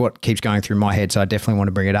it's what keeps going through my head. So I definitely want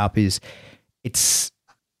to bring it up. This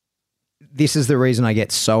is the reason I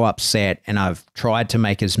get so upset, and I've tried to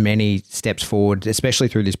make as many steps forward, especially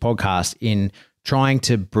through this podcast, in trying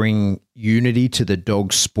to bring unity to the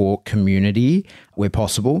dog sport community where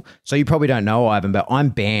possible. So you probably don't know, Ivan, but I'm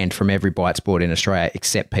banned from every bite sport in Australia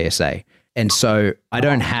except PSA. And so I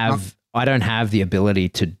don't have the ability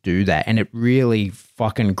to do that. And it really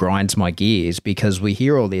fucking grinds my gears because we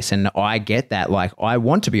hear all this, and I get that. Like, I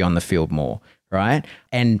want to be on the field more, right?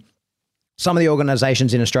 And some of the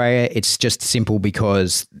organizations in Australia, it's just simple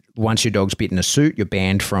because once your dog's bitten a suit, you're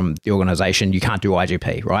banned from the organization. You can't do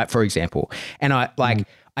IGP, right? For example. And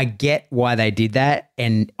I get why they did that.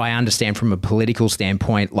 And I understand from a political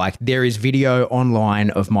standpoint, like, there is video online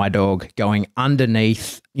of my dog going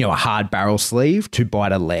underneath, a hard barrel sleeve to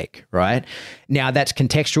bite a leg, right? Now that's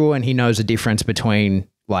contextual, and he knows the difference between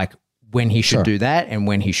like when he should do that and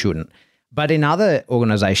when he shouldn't. But in other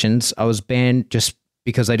organizations, I was banned just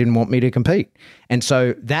because they didn't want me to compete. And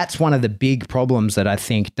so that's one of the big problems that I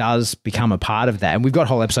think does become a part of that. And we've got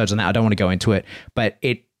whole episodes on that. I don't want to go into it, but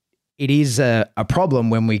it is a problem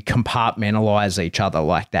when we compartmentalize each other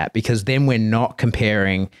like that, because then we're not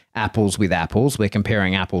comparing apples with apples. We're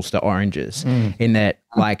comparing apples to oranges in that,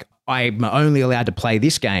 like, I'm only allowed to play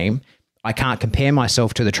this game. I can't compare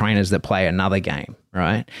myself to the trainers that play another game,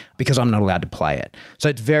 right? Because I'm not allowed to play it. So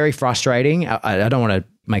it's very frustrating. I don't want to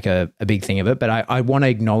make a big thing of it, but I want to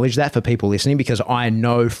acknowledge that for people listening, because I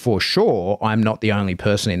know for sure I'm not the only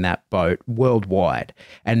person in that boat worldwide.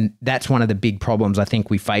 And that's one of the big problems I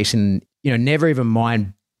think we face in, never even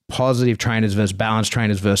mind positive trainers versus balanced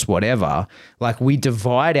trainers versus whatever. Like, we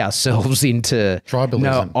divide ourselves into tribalism.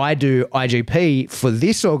 No, I do IGP for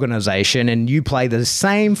this organization and you play the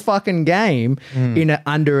same fucking game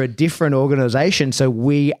under a different organization. So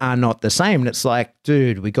we are not the same. And it's like,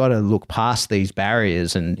 dude, we got to look past these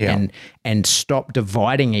barriers and stop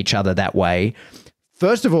dividing each other that way.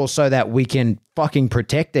 First of all, so that we can fucking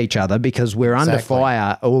protect each other, because we're under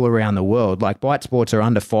fire all around the world. Like, bite sports are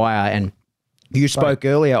under fire. And you spoke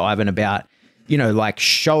earlier, Ivan, about, like,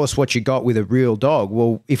 show us what you got with a real dog.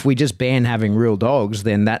 Well, if we just ban having real dogs,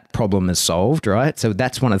 then that problem is solved, right? So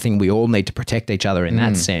that's one of the things we all need to protect each other in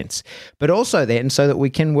that sense. But also then so that we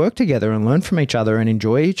can work together and learn from each other and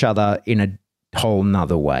enjoy each other in a whole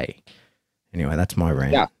nother way. Anyway, that's my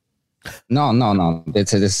rant. Yeah. No.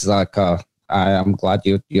 This is like, I'm glad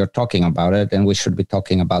you're talking about it, and we should be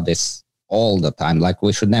talking about this all the time. Like,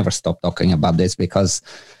 we should never stop talking about this because,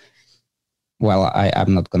 well,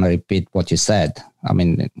 I'm not going to repeat what you said. I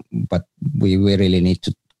mean, but we really need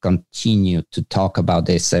to continue to talk about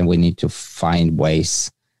this, and we need to find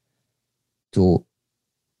ways to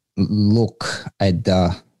look at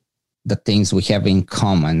the things we have in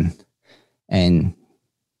common. And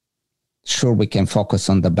sure, we can focus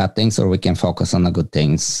on the bad things or we can focus on the good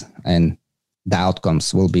things, and the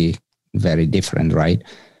outcomes will be very different, right?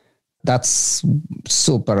 That's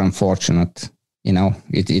super unfortunate.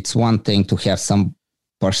 It's one thing to have some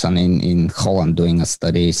person in Holland doing a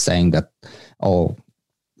study saying that, oh,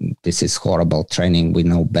 this is horrible training, we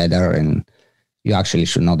know better, and you actually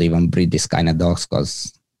should not even breed this kind of dogs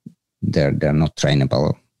because they're not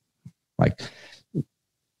trainable. Like,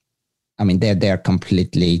 I mean, they're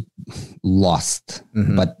completely lost.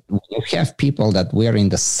 Mm-hmm. But you have people that we're in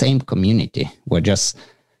the same community. We're just,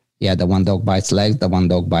 the one dog bites legs, the one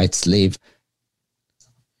dog bites sleeve.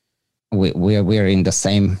 We're in the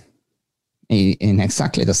same, in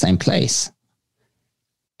exactly the same place.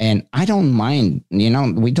 And I don't mind,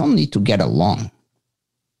 we don't need to get along,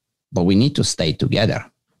 but we need to stay together.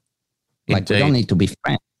 Like, we don't need to be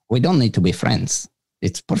friends. We don't need to be friends.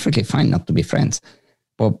 It's perfectly fine not to be friends,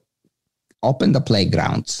 but open the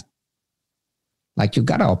playgrounds. Like, you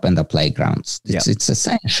got to open the playgrounds. It's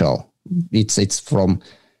essential. It's from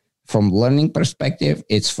learning perspective.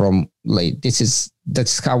 It's from like,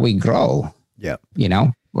 that's how we grow. Yeah.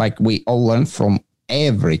 Like, we all learn from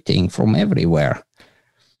everything, from everywhere.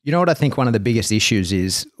 You know what I think one of the biggest issues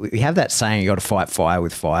is? We have that saying, you got to fight fire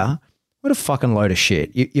with fire. What a fucking load of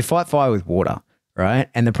shit. You fight fire with water, right?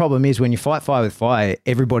 And the problem is when you fight fire with fire,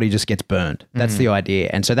 everybody just gets burned. That's the idea.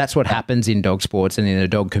 And so that's what happens in dog sports and in the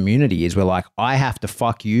dog community is we're like, I have to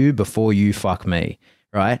fuck you before you fuck me,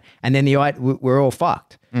 right? And then we're all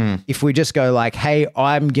fucked. If we just go like, hey,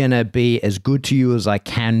 I'm going to be as good to you as I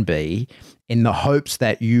can be in the hopes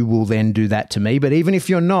that you will then do that to me. But even if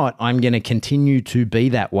you're not, I'm going to continue to be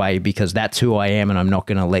that way because that's who I am and I'm not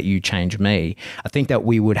going to let you change me. I think that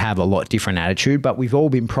we would have a lot different attitude, but we've all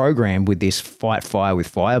been programmed with this fight fire with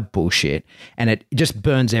fire bullshit and it just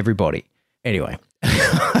burns everybody. Anyway,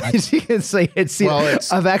 As you can see,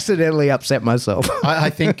 I've accidentally upset myself. I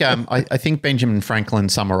think Benjamin Franklin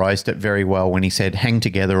summarized it very well when he said, hang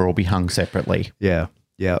together or be hung separately. Yeah.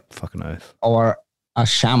 Yeah. Fucking oath. Or a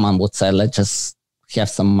shaman would say, let's just have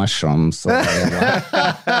some mushrooms. Or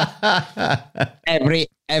every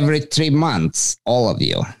 3 months, all of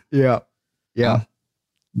you. Yeah. Yeah.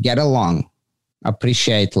 Get along.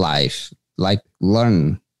 Appreciate life. Like,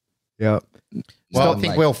 learn. Yeah. Well, I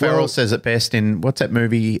think Will Ferrell says it best in, what's that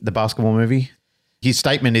movie, the basketball movie? His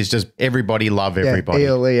statement is just everybody love everybody.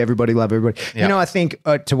 ELE, everybody love everybody. Yeah. You know, I think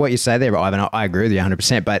to what you say there, Ivan, I agree with you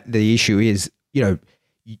 100%. But the issue is, you know,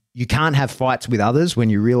 you can't have fights with others when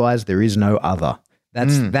you realize there is no other.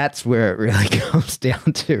 That's where it really comes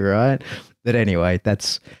down to, right? But anyway,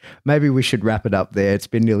 maybe we should wrap it up there. It's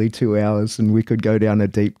been nearly 2 hours and we could go down a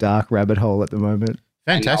deep, dark rabbit hole at the moment.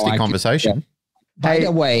 Fantastic conversation. By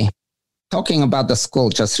the way, talking about the school,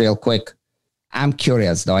 just real quick, I'm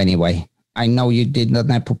curious though anyway. I know you did the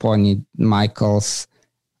Nepoponi, Michael's.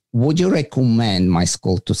 Would you recommend my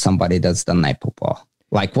school to somebody that's done Nepopo?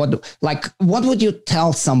 What would you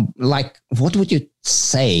tell what would you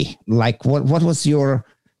say? What was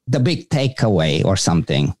the big takeaway or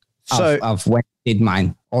something of when you did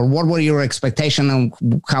mine? Or what were your expectations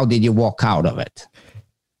and how did you walk out of it?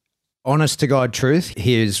 Honest to God truth,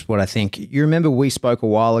 here's what I think. You remember we spoke a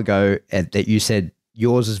while ago that you said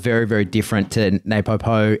yours is very, very different to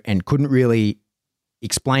Nepopo and couldn't really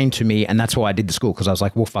explain to me. And that's why I did the school, because I was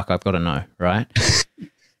like, well, fuck, I've got to know, right?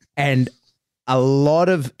 And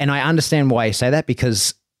I understand why you say that,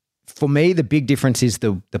 because for me, the big difference is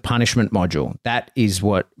the punishment module. That is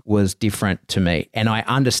what was different to me. And I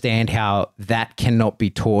understand how that cannot be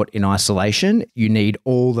taught in isolation. You need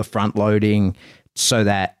all the front loading so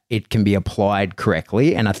that it can be applied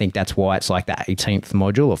correctly. And I think that's why it's like the 18th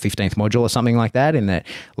module or 15th module or something like that, in that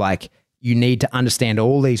like you need to understand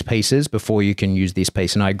all these pieces before you can use this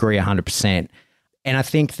piece. And I agree 100%. And I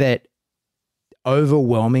think that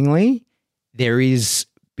overwhelmingly there is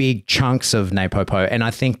big chunks of Nepopo. And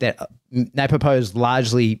I think that Nepopo is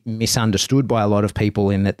largely misunderstood by a lot of people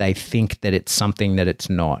in that they think that it's something that it's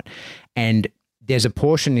not. And there's a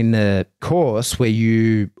portion in the course where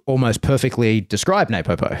you almost perfectly describe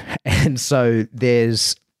Nepopo. And so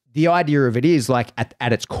there's the idea of it is like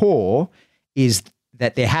at its core is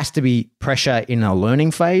that there has to be pressure in a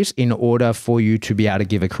learning phase in order for you to be able to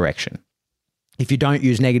give a correction. If you don't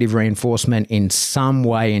use negative reinforcement in some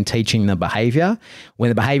way in teaching the behavior, when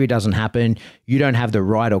the behavior doesn't happen, you don't have the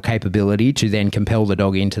right or capability to then compel the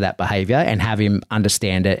dog into that behavior and have him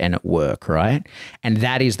understand it and it work, right? And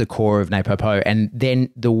that is the core of Nepopo. And then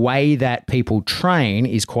the way that people train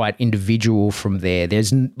is quite individual from there.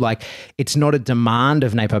 There's it's not a demand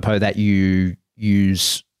of Nepopo that you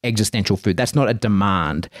use existential food. That's not a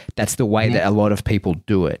demand. That's the way that a lot of people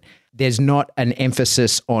do it. There's not an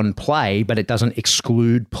emphasis on play, but it doesn't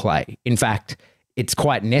exclude play. In fact, it's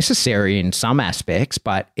quite necessary in some aspects,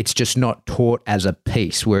 but it's just not taught as a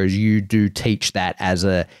piece, whereas you do teach that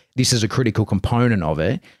this is a critical component of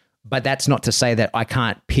it. But that's not to say that I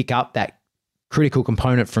can't pick up that critical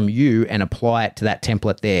component from you and apply it to that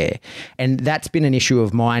template there. And that's been an issue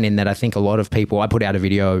of mine in that I think a lot of people, I put out a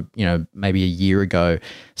video, maybe a year ago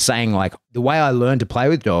saying like the way I learned to play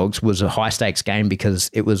with dogs was a high stakes game because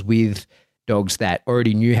it was with dogs that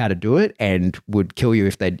already knew how to do it and would kill you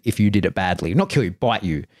if you did it badly. Not kill you, bite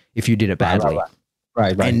you if you did it badly.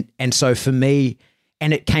 Right. And so for me,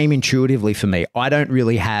 and it came intuitively for me, I don't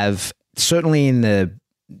really have, certainly in the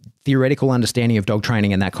theoretical understanding of dog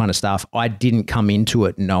training and that kind of stuff, I didn't come into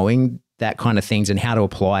it knowing that kind of things and how to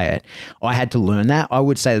apply it. I had to learn that. I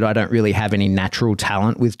would say that I don't really have any natural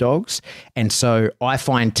talent with dogs. And so I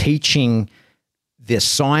find teaching the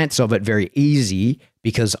science of it very easy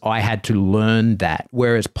because I had to learn that.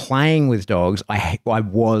 Whereas playing with dogs, I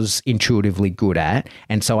was intuitively good at.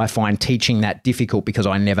 And so I find teaching that difficult because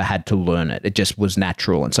I never had to learn it. It just was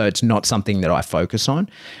natural. And so it's not something that I focus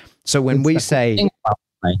on. So when we say...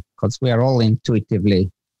 Because we are all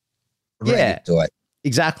intuitively ready to it.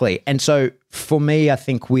 Exactly. And so for me, I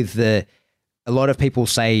think a lot of people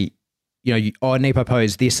say, Nepopo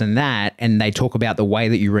is this and that, and they talk about the way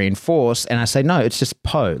that you reinforce. And I say, no, it's just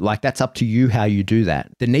Po. Like that's up to you how you do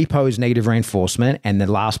that. The Nepo is negative reinforcement and the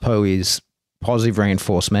last Po is positive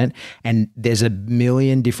reinforcement. And there's a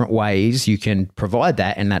million different ways you can provide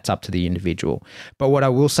that, and that's up to the individual. But what I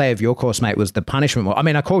will say of your course, mate, was the punishment. I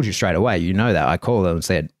mean, I called you straight away. You know that. I called them and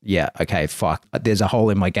said, yeah, okay, fuck. There's a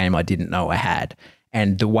hole in my game I didn't know I had.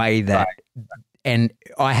 And the way that, and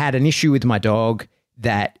I had an issue with my dog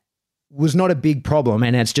that was not a big problem.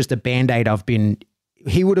 And it's just a Band-Aid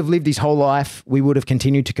he would have lived his whole life. We would have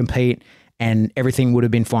continued to compete. and everything would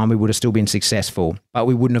have been fine. We would have still been successful, but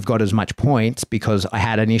we wouldn't have got as much points because I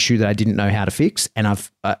had an issue that I didn't know how to fix. And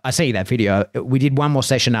I sent you that video. We did one more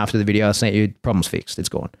session after the video. I sent you, problems fixed. It's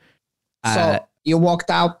gone. So you walked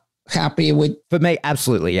out happy with? For me,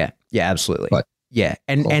 absolutely. Yeah. Yeah, absolutely. But, yeah.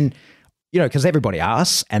 And, cool. and, you know, because everybody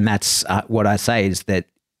asks, and that's what I say is that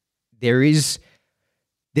there's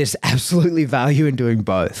absolutely value in doing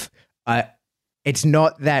both. It's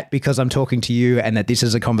not that because I'm talking to you and that this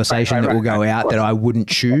is a conversation that will go out that I wouldn't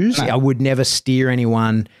choose. I would never steer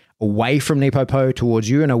anyone away from Nipopo towards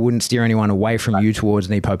you, and I wouldn't steer anyone away from you towards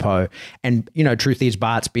Nipopo. And, you know, truth is,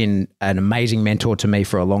 Bart's been an amazing mentor to me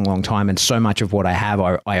for a long, long time, and so much of what I have,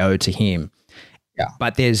 I owe to him. Yeah.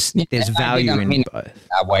 But there's value in both.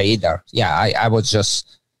 That way either. Yeah, I was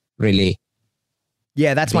just really...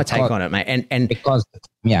 Yeah, that's my take on it, mate. And because,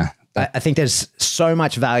 yeah. I think there's so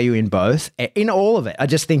much value in both, in all of it. I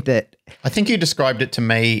just think that... I think you described it to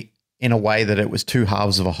me in a way that it was two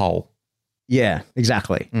halves of a whole. Yeah,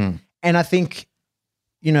 exactly. And I think,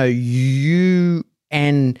 you know, you've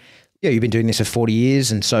been doing this for 40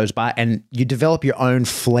 years and so's Bart, and you develop your own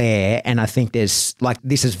flair. And I think there's, like,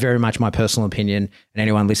 this is very much my personal opinion, and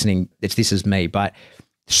anyone listening, this is me, but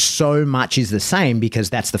so much is the same because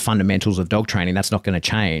that's the fundamentals of dog training. That's not going to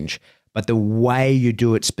change. But the way you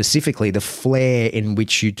do it specifically, the flair in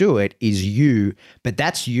which you do it is you, but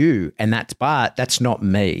that's you and that's Bart. That's not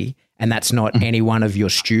me. And that's not any one of your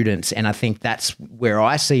students. And I think that's where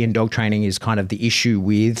I see in dog training is kind of the issue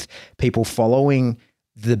with people following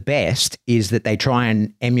the best is that they try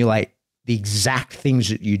and emulate the exact things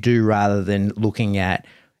that you do rather than looking at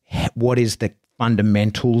what is the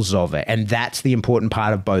fundamentals of it. And that's the important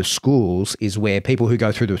part of both schools is where people who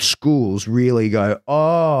go through the schools really go,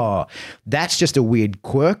 oh, that's just a weird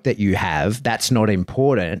quirk that you have. That's not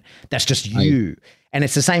important. That's just you. And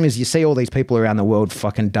it's the same as you see all these people around the world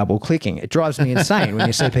fucking double clicking. It drives me insane when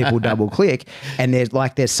you see people double click and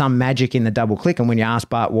there's some magic in the double click. And when you ask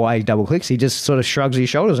Bart why he double clicks, he just sort of shrugs his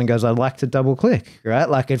shoulders and goes, I like to double click, right?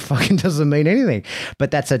 Like it fucking doesn't mean anything. But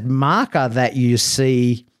that's a marker that you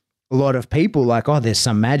see a lot of people like, oh, there's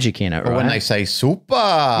some magic in it, right? Or when they say super.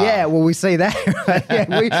 Yeah, well, we see that. Right?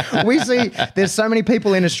 Yeah, we see there's so many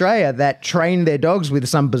people in Australia that train their dogs with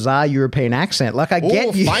some bizarre European accent. Like, I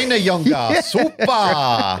get you. Fine, younger, super.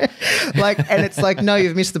 Right? Like, and it's like, no,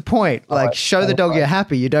 you've missed the point. Like, show the dog you're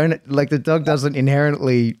happy. You don't, like, the dog doesn't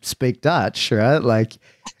inherently speak Dutch, right? Like,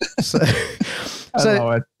 so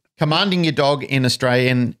commanding your dog in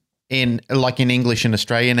Australian in English in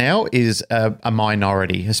Australia now is a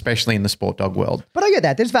minority, especially in the sport dog world. But I get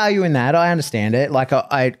that. There's value in that. I understand it. Like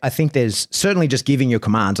I think there's certainly just giving your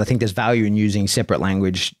commands. I think there's value in using separate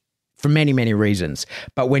language for many, many reasons.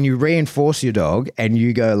 But when you reinforce your dog and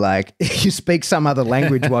you go like, you speak some other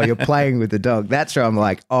language while you're playing with the dog, that's where I'm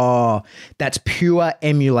like, oh, that's pure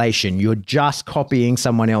emulation. You're just copying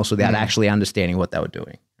someone else without actually understanding what they were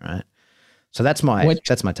doing, right? So that's my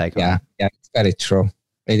take on it. Yeah, it's very true.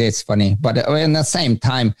 It is funny, but at the same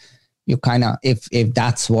time, you kind of, if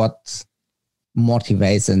that's what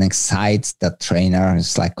motivates and excites the trainer,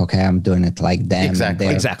 it's like, okay, I'm doing it like them.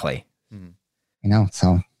 Exactly. You know,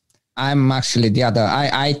 so I'm actually the other.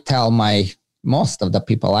 I tell most of the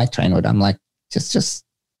people I train with, I'm like, just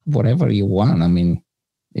whatever you want. I mean,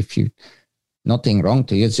 nothing wrong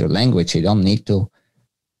to use your language. You don't need to.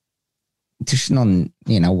 There's no,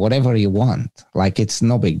 whatever you want. Like, it's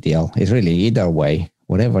no big deal. It's really either way.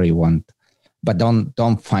 Whatever you want, but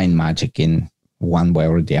don't find magic in one way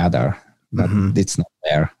or the other. But it's not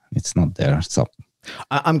there. It's not there. So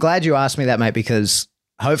I'm glad you asked me that, mate, because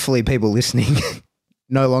hopefully people listening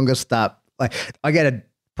no longer start. Like, I get a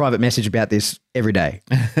private message about this every day.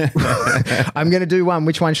 I'm going to do one.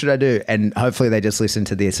 Which one should I do? And hopefully they just listen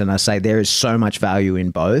to this and I say there is so much value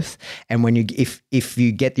in both. And when if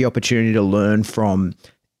you get the opportunity to learn from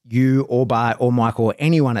you or Bart or Michael or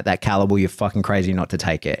anyone at that caliber, you're fucking crazy not to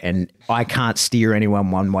take it. And I can't steer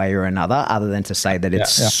anyone one way or another other than to say that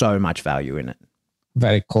it's so much value in it.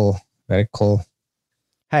 Very cool. Very cool.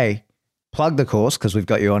 Hey, plug the course because we've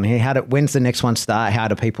got you on here. When's the next one start? How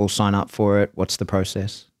do people sign up for it? What's the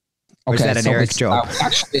process? Or is that an Eric's job?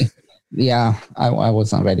 Actually, yeah, I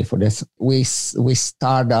wasn't ready for this. We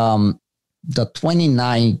start the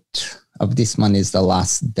 29th of this month is the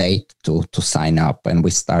last date to sign up, and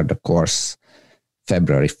we start the course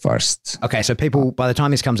February 1st. Okay, so people, by the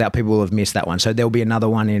time this comes out, people will have missed that one. So there'll be another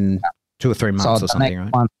one in 2 or 3 months or something,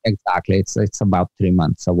 right? Month, exactly. It's about 3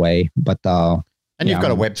 months away. But and you've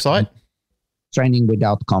got a website?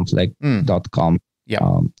 trainingwithoutconflict.com.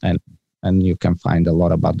 Yeah. And you can find a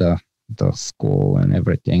lot about the school and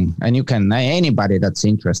everything. And you can, anybody that's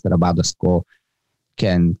interested about the school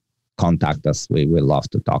can contact us. We love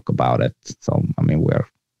to talk about it. So, I mean, we're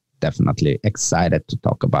definitely excited to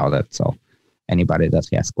talk about it. So anybody that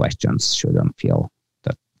has questions shouldn't feel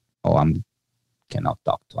that, I cannot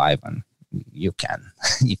talk to Ivan. You can,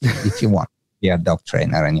 if you want. You're a dog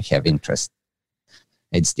trainer and you have interest.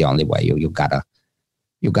 It's the only way. You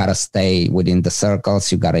gotta stay within the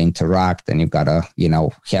circles. You gotta interact, and you gotta,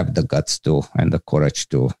 have the guts to and the courage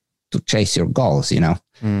to chase your goals.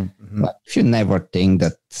 Mm-hmm. But if you never think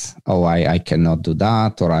that, I cannot do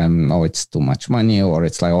that, or it's too much money, or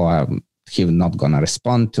it's like, he's not gonna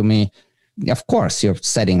respond to me. Of course, you're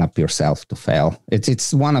setting up yourself to fail.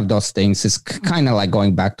 It's one of those things. It's kind of like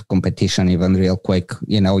going back to competition, even real quick.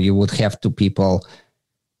 You would have two people,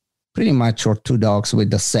 pretty much, or two dogs with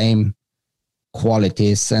the same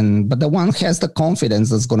qualities, but the one has the confidence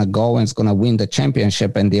that's going to go and is going to win the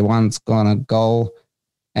championship, and the one's going to go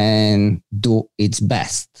and do its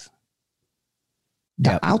best.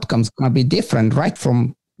 The outcome's going to be different right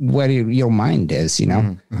from where your mind is,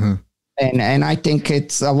 Mm-hmm. And I think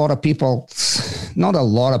it's a lot of people, not a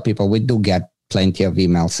lot of people, we do get plenty of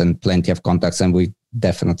emails and plenty of contacts, and we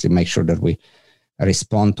definitely make sure that we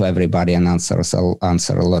respond to everybody and answer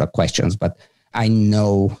a lot of questions. But I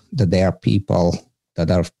know that there are people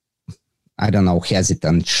that are, I don't know,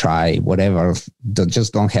 hesitant, shy, whatever, that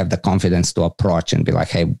just don't have the confidence to approach and be like,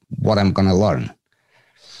 hey, what I'm going to learn.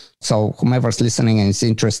 So whomever's listening and is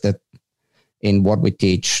interested in what we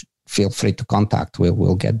teach, feel free to contact.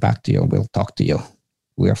 We'll get back to you. We'll talk to you.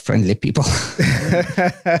 We are friendly people. On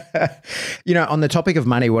the topic of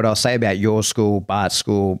money, what I'll say about your school, Bart's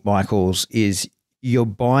school, Michael's, is you're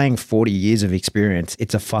buying 40 years of experience.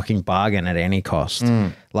 It's a fucking bargain at any cost.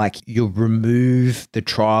 Like, you remove the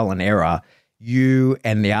trial and error. You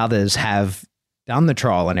and the others have done the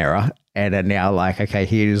trial and error and are now like, okay,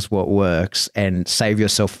 here's what works, and save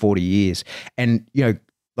yourself 40 years. And,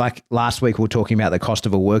 like last week, we were talking about the cost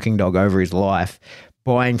of a working dog over his life.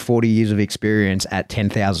 Buying 40 years of experience at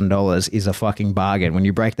 $10,000 is a fucking bargain. When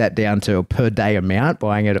you break that down to a per day amount,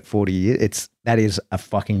 buying it at 40 years, that is a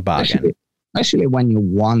fucking bargain. Especially when you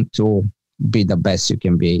want to be the best you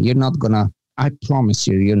can be. I promise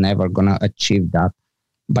you're never going to achieve that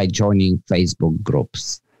by joining Facebook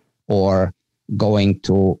groups or going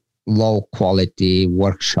to low quality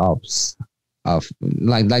workshops of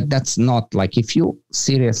like that's not like, if you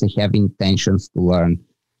seriously have intentions to learn,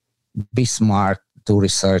 be smart, do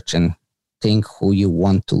research, and think who you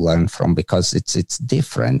want to learn from, because it's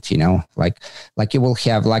different, like you will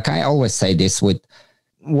have, like I always say this with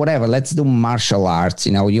whatever, let's do martial arts,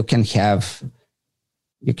 you can have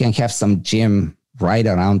some gym right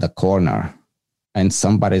around the corner and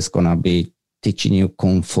somebody's going to be teaching you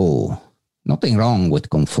Kung Fu. Nothing wrong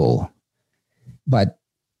with Kung Fu. But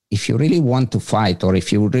if you really want to fight, or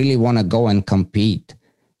if you really want to go and compete,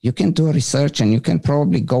 you can do research and you can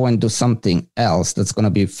probably go and do something else that's going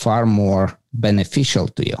to be far more beneficial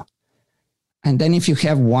to you. And then if you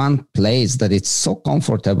have one place that it's so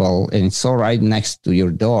comfortable and it's so right next to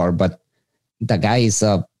your door, but the guy is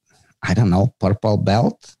purple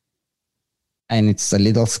belt, and it's a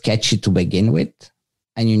little sketchy to begin with,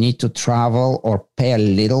 and you need to travel or pay a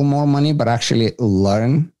little more money, but actually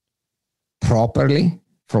learn properly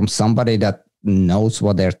from somebody that knows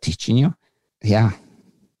what they're teaching you. Yeah.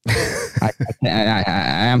 I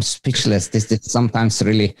am speechless. This sometimes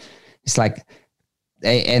really, it's like,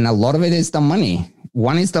 and a lot of it is the money.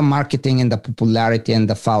 One is the marketing and the popularity and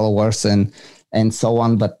the followers and so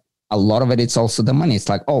on. But a lot of it's also the money. It's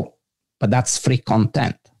like, but that's free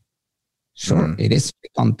content. Sure, It is free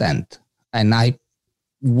content. And I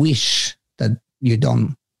wish that you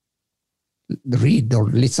don't read or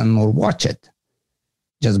listen or watch it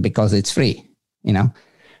just because it's free,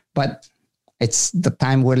 but it's the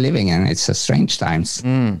time we're living in. It's a strange times.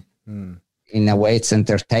 In a way, it's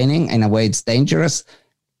entertaining. In a way, it's dangerous.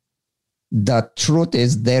 The truth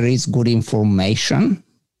is, there is good information,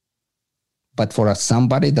 but for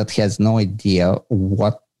somebody that has no idea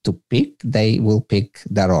what to pick, they will pick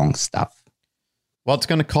the wrong stuff. Well, it's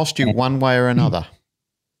going to cost you one way or another.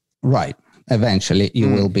 Right. Eventually, you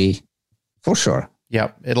will be, for sure.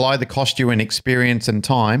 Yep. It'll either cost you in experience and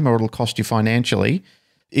time, or it'll cost you financially.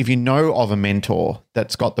 If you know of a mentor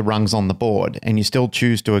that's got the rungs on the board and you still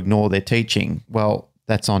choose to ignore their teaching, well,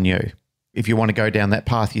 that's on you. If you want to go down that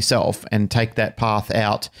path yourself and take that path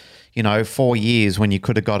out, 4 years when you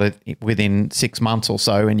could have got it within 6 months or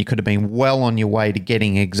so, and you could have been well on your way to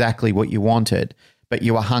getting exactly what you wanted, but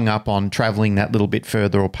you were hung up on traveling that little bit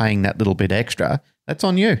further or paying that little bit extra, that's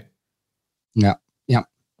on you. Yeah.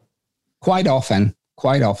 Quite often.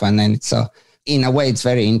 And it's in a way, it's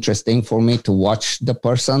very interesting for me to watch the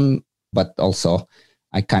person, but also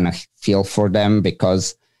I kind of feel for them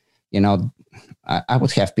because, I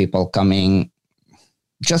would have people coming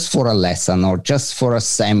just for a lesson or just for a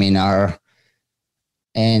seminar.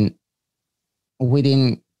 And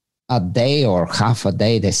within a day or half a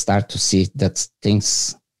day, they start to see that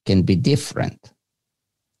things can be different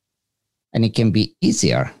and it can be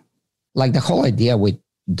easier. Like the whole idea with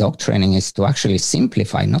dog training is to actually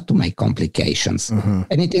simplify, not to make complications. Mm-hmm.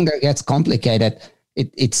 Anything that gets complicated,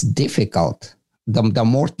 it's difficult. The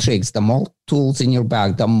more tricks, the more tools in your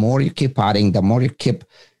bag, the more you keep adding, the more you keep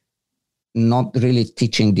not really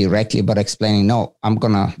teaching directly, but explaining, no, I'm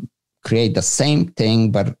going to create the same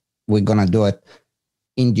thing, but we're going to do it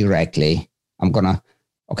indirectly. You're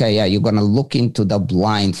going to look into the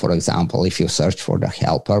blind, for example, if you search for the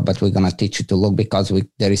helper, but we're going to teach you to look because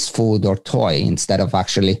there is food or toy instead of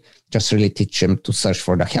actually just really teach them to search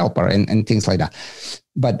for the helper and things like that.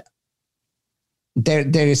 But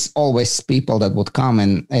there is always people that would come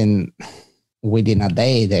and within a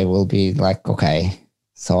day, they will be like, okay,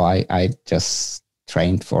 so I just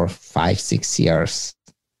trained for 5-6 years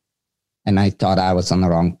and I thought I was on the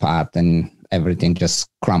wrong path and everything just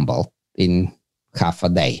crumbled in half a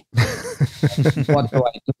day. What do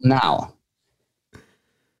I do now?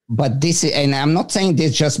 But and I'm not saying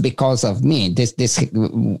this just because of me.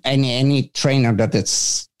 Any trainer that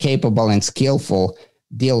is capable and skillful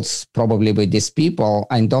deals probably with these people,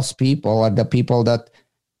 and those people are the people that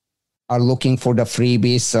are looking for the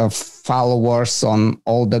freebies of followers on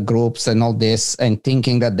all the groups and all this, and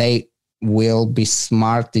thinking that they will be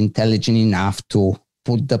smart, intelligent enough to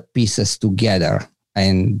put the pieces together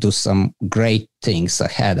and do some great things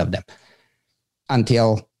ahead of them,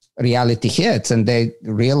 until reality hits and they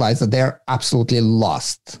realize that they're absolutely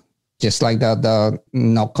lost. Just like the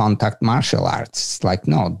no contact martial arts. It's like,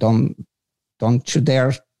 no, don't you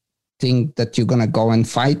dare think that you're going to go and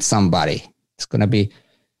fight somebody. It's going to be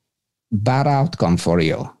bad outcome for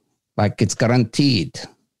you. Like, it's guaranteed.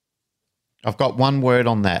 I've got one word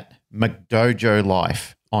on that. McDojo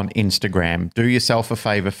Life on Instagram. Do yourself a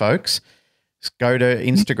favor, folks. Just go to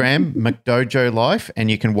Instagram, McDojo Life,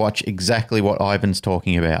 and you can watch exactly what Ivan's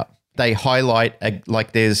talking about. They highlight,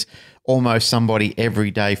 like there's almost somebody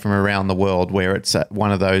every day from around the world where it's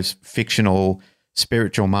one of those fictional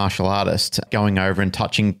spiritual martial artists going over and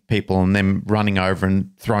touching people and them running over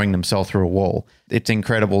and throwing themselves through a wall. It's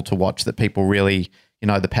incredible to watch that people really,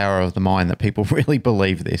 the power of the mind, that people really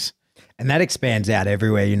believe this. And that expands out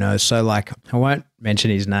everywhere, So like, I won't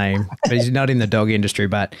mention his name, but he's not in the dog industry,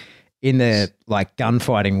 but in the like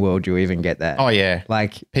gunfighting world, you even get that. Oh yeah.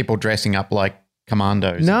 Like people dressing up like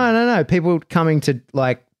commandos. No. People coming to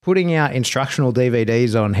like putting out instructional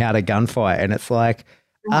DVDs on how to gunfight. And it's like,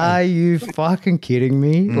 are you fucking kidding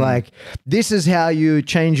me? Like, this is how you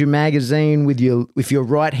change your magazine if you're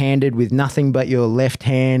right-handed with nothing but your left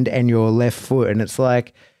hand and your left foot. And it's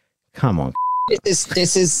like, come on. This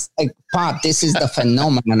is the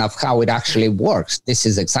phenomenon of how it actually works. This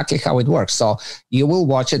is exactly how it works. So you will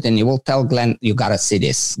watch it and you will tell Glenn, you got to see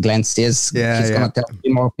this. Glenn sees, he's going to tell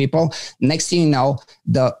more people. Next thing you know,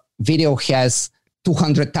 the video has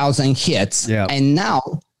 200,000 hits. Yeah. And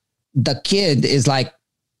now the kid is like,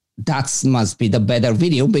 that must be the better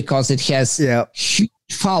video because it has huge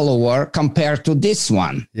follower compared to this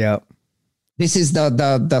one. Yeah. This is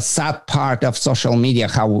the sad part of social media,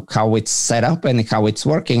 how it's set up and how it's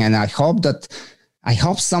working. And I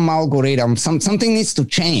hope some algorithm, something needs to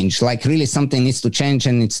change, like really something needs to change.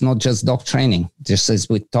 And it's not just dog training, just as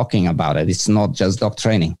we're talking about it. It's not just dog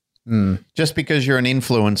training. Just because you're an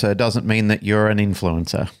influencer doesn't mean that you're an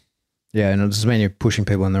influencer. Yeah, and it doesn't mean you're pushing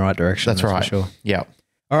people in the right direction. That's right. For sure. Yeah.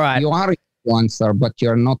 All right. You are an influencer, but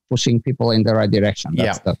you're not pushing people in the right direction.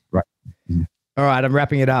 That's right. All right, I'm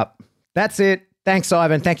wrapping it up. That's it. Thanks,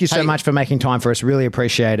 Ivan. Thank you so much for making time for us. Really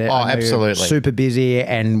appreciate it. Oh, absolutely. Super busy,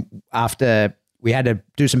 and after we had to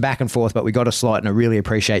do some back and forth, but we got a slot, and I really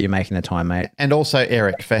appreciate you making the time, mate. And also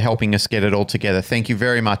Eric for helping us get it all together. Thank you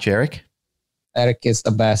very much, Eric. Eric is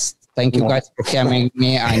the best. Thank you guys for having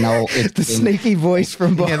me. I know it's the sneaky voice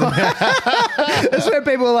from behind. That's where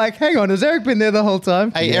people are like, hang on, has Eric been there the whole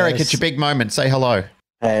time? Hey, yes. Eric, it's your big moment. Say hello.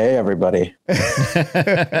 Hey, everybody.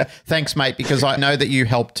 Thanks, mate, because I know that you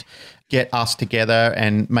helped get us together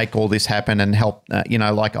and make all this happen and help,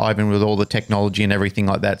 like Ivan with all the technology and everything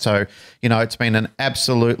like that. So, it's been an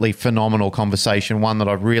absolutely phenomenal conversation, one that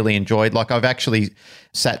I've really enjoyed. Like, I've actually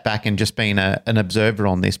sat back and just been an observer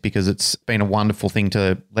on this because it's been a wonderful thing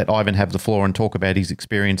to let Ivan have the floor and talk about his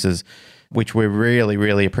experiences, which we're really,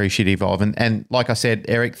 really appreciative of. And like I said,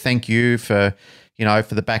 Eric, thank you for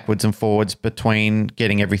the backwards and forwards between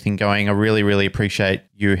getting everything going. I really, really appreciate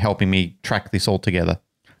you helping me track this all together.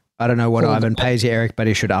 I don't know what Ivan pays you, Eric, but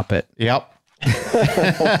he should up it. Yep.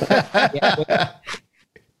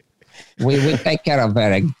 We take care of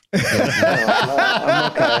Eric.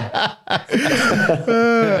 I'm okay.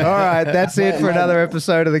 All right, that's it for another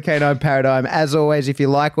episode of the Canine Paradigm. As always, if you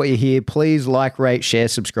like what you hear, please like, rate, share,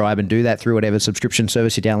 subscribe, and do that through whatever subscription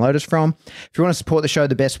service you download us from. If you want to support the show,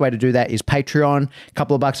 the best way to do that is Patreon. A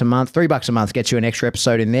couple of bucks a month, $3 a month gets you an extra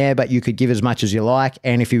episode in there, but you could give as much as you like.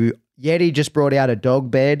 And if you Yeti just brought out a dog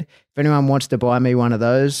bed. If anyone wants to buy me one of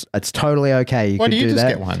those, it's totally okay. Why could do you do just that.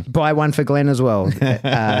 get one? Buy one for Glenn as well.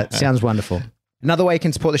 Sounds wonderful. Another way you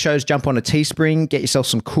can support the show is jump on a Teespring, get yourself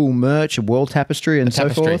some cool merch, a wall tapestry and so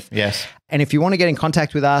forth. Yes. And if you want to get in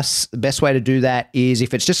contact with us, the best way to do that is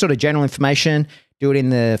if it's just sort of general information, do it in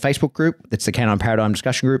the Facebook group. That's the Canine Paradigm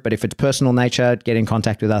discussion group. But if it's personal nature, get in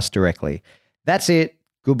contact with us directly. That's it.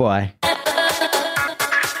 Goodbye.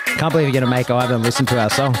 Can't believe you're going to make Ivan listen to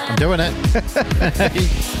our song. I'm doing it.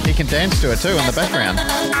 he can dance to it too in the background.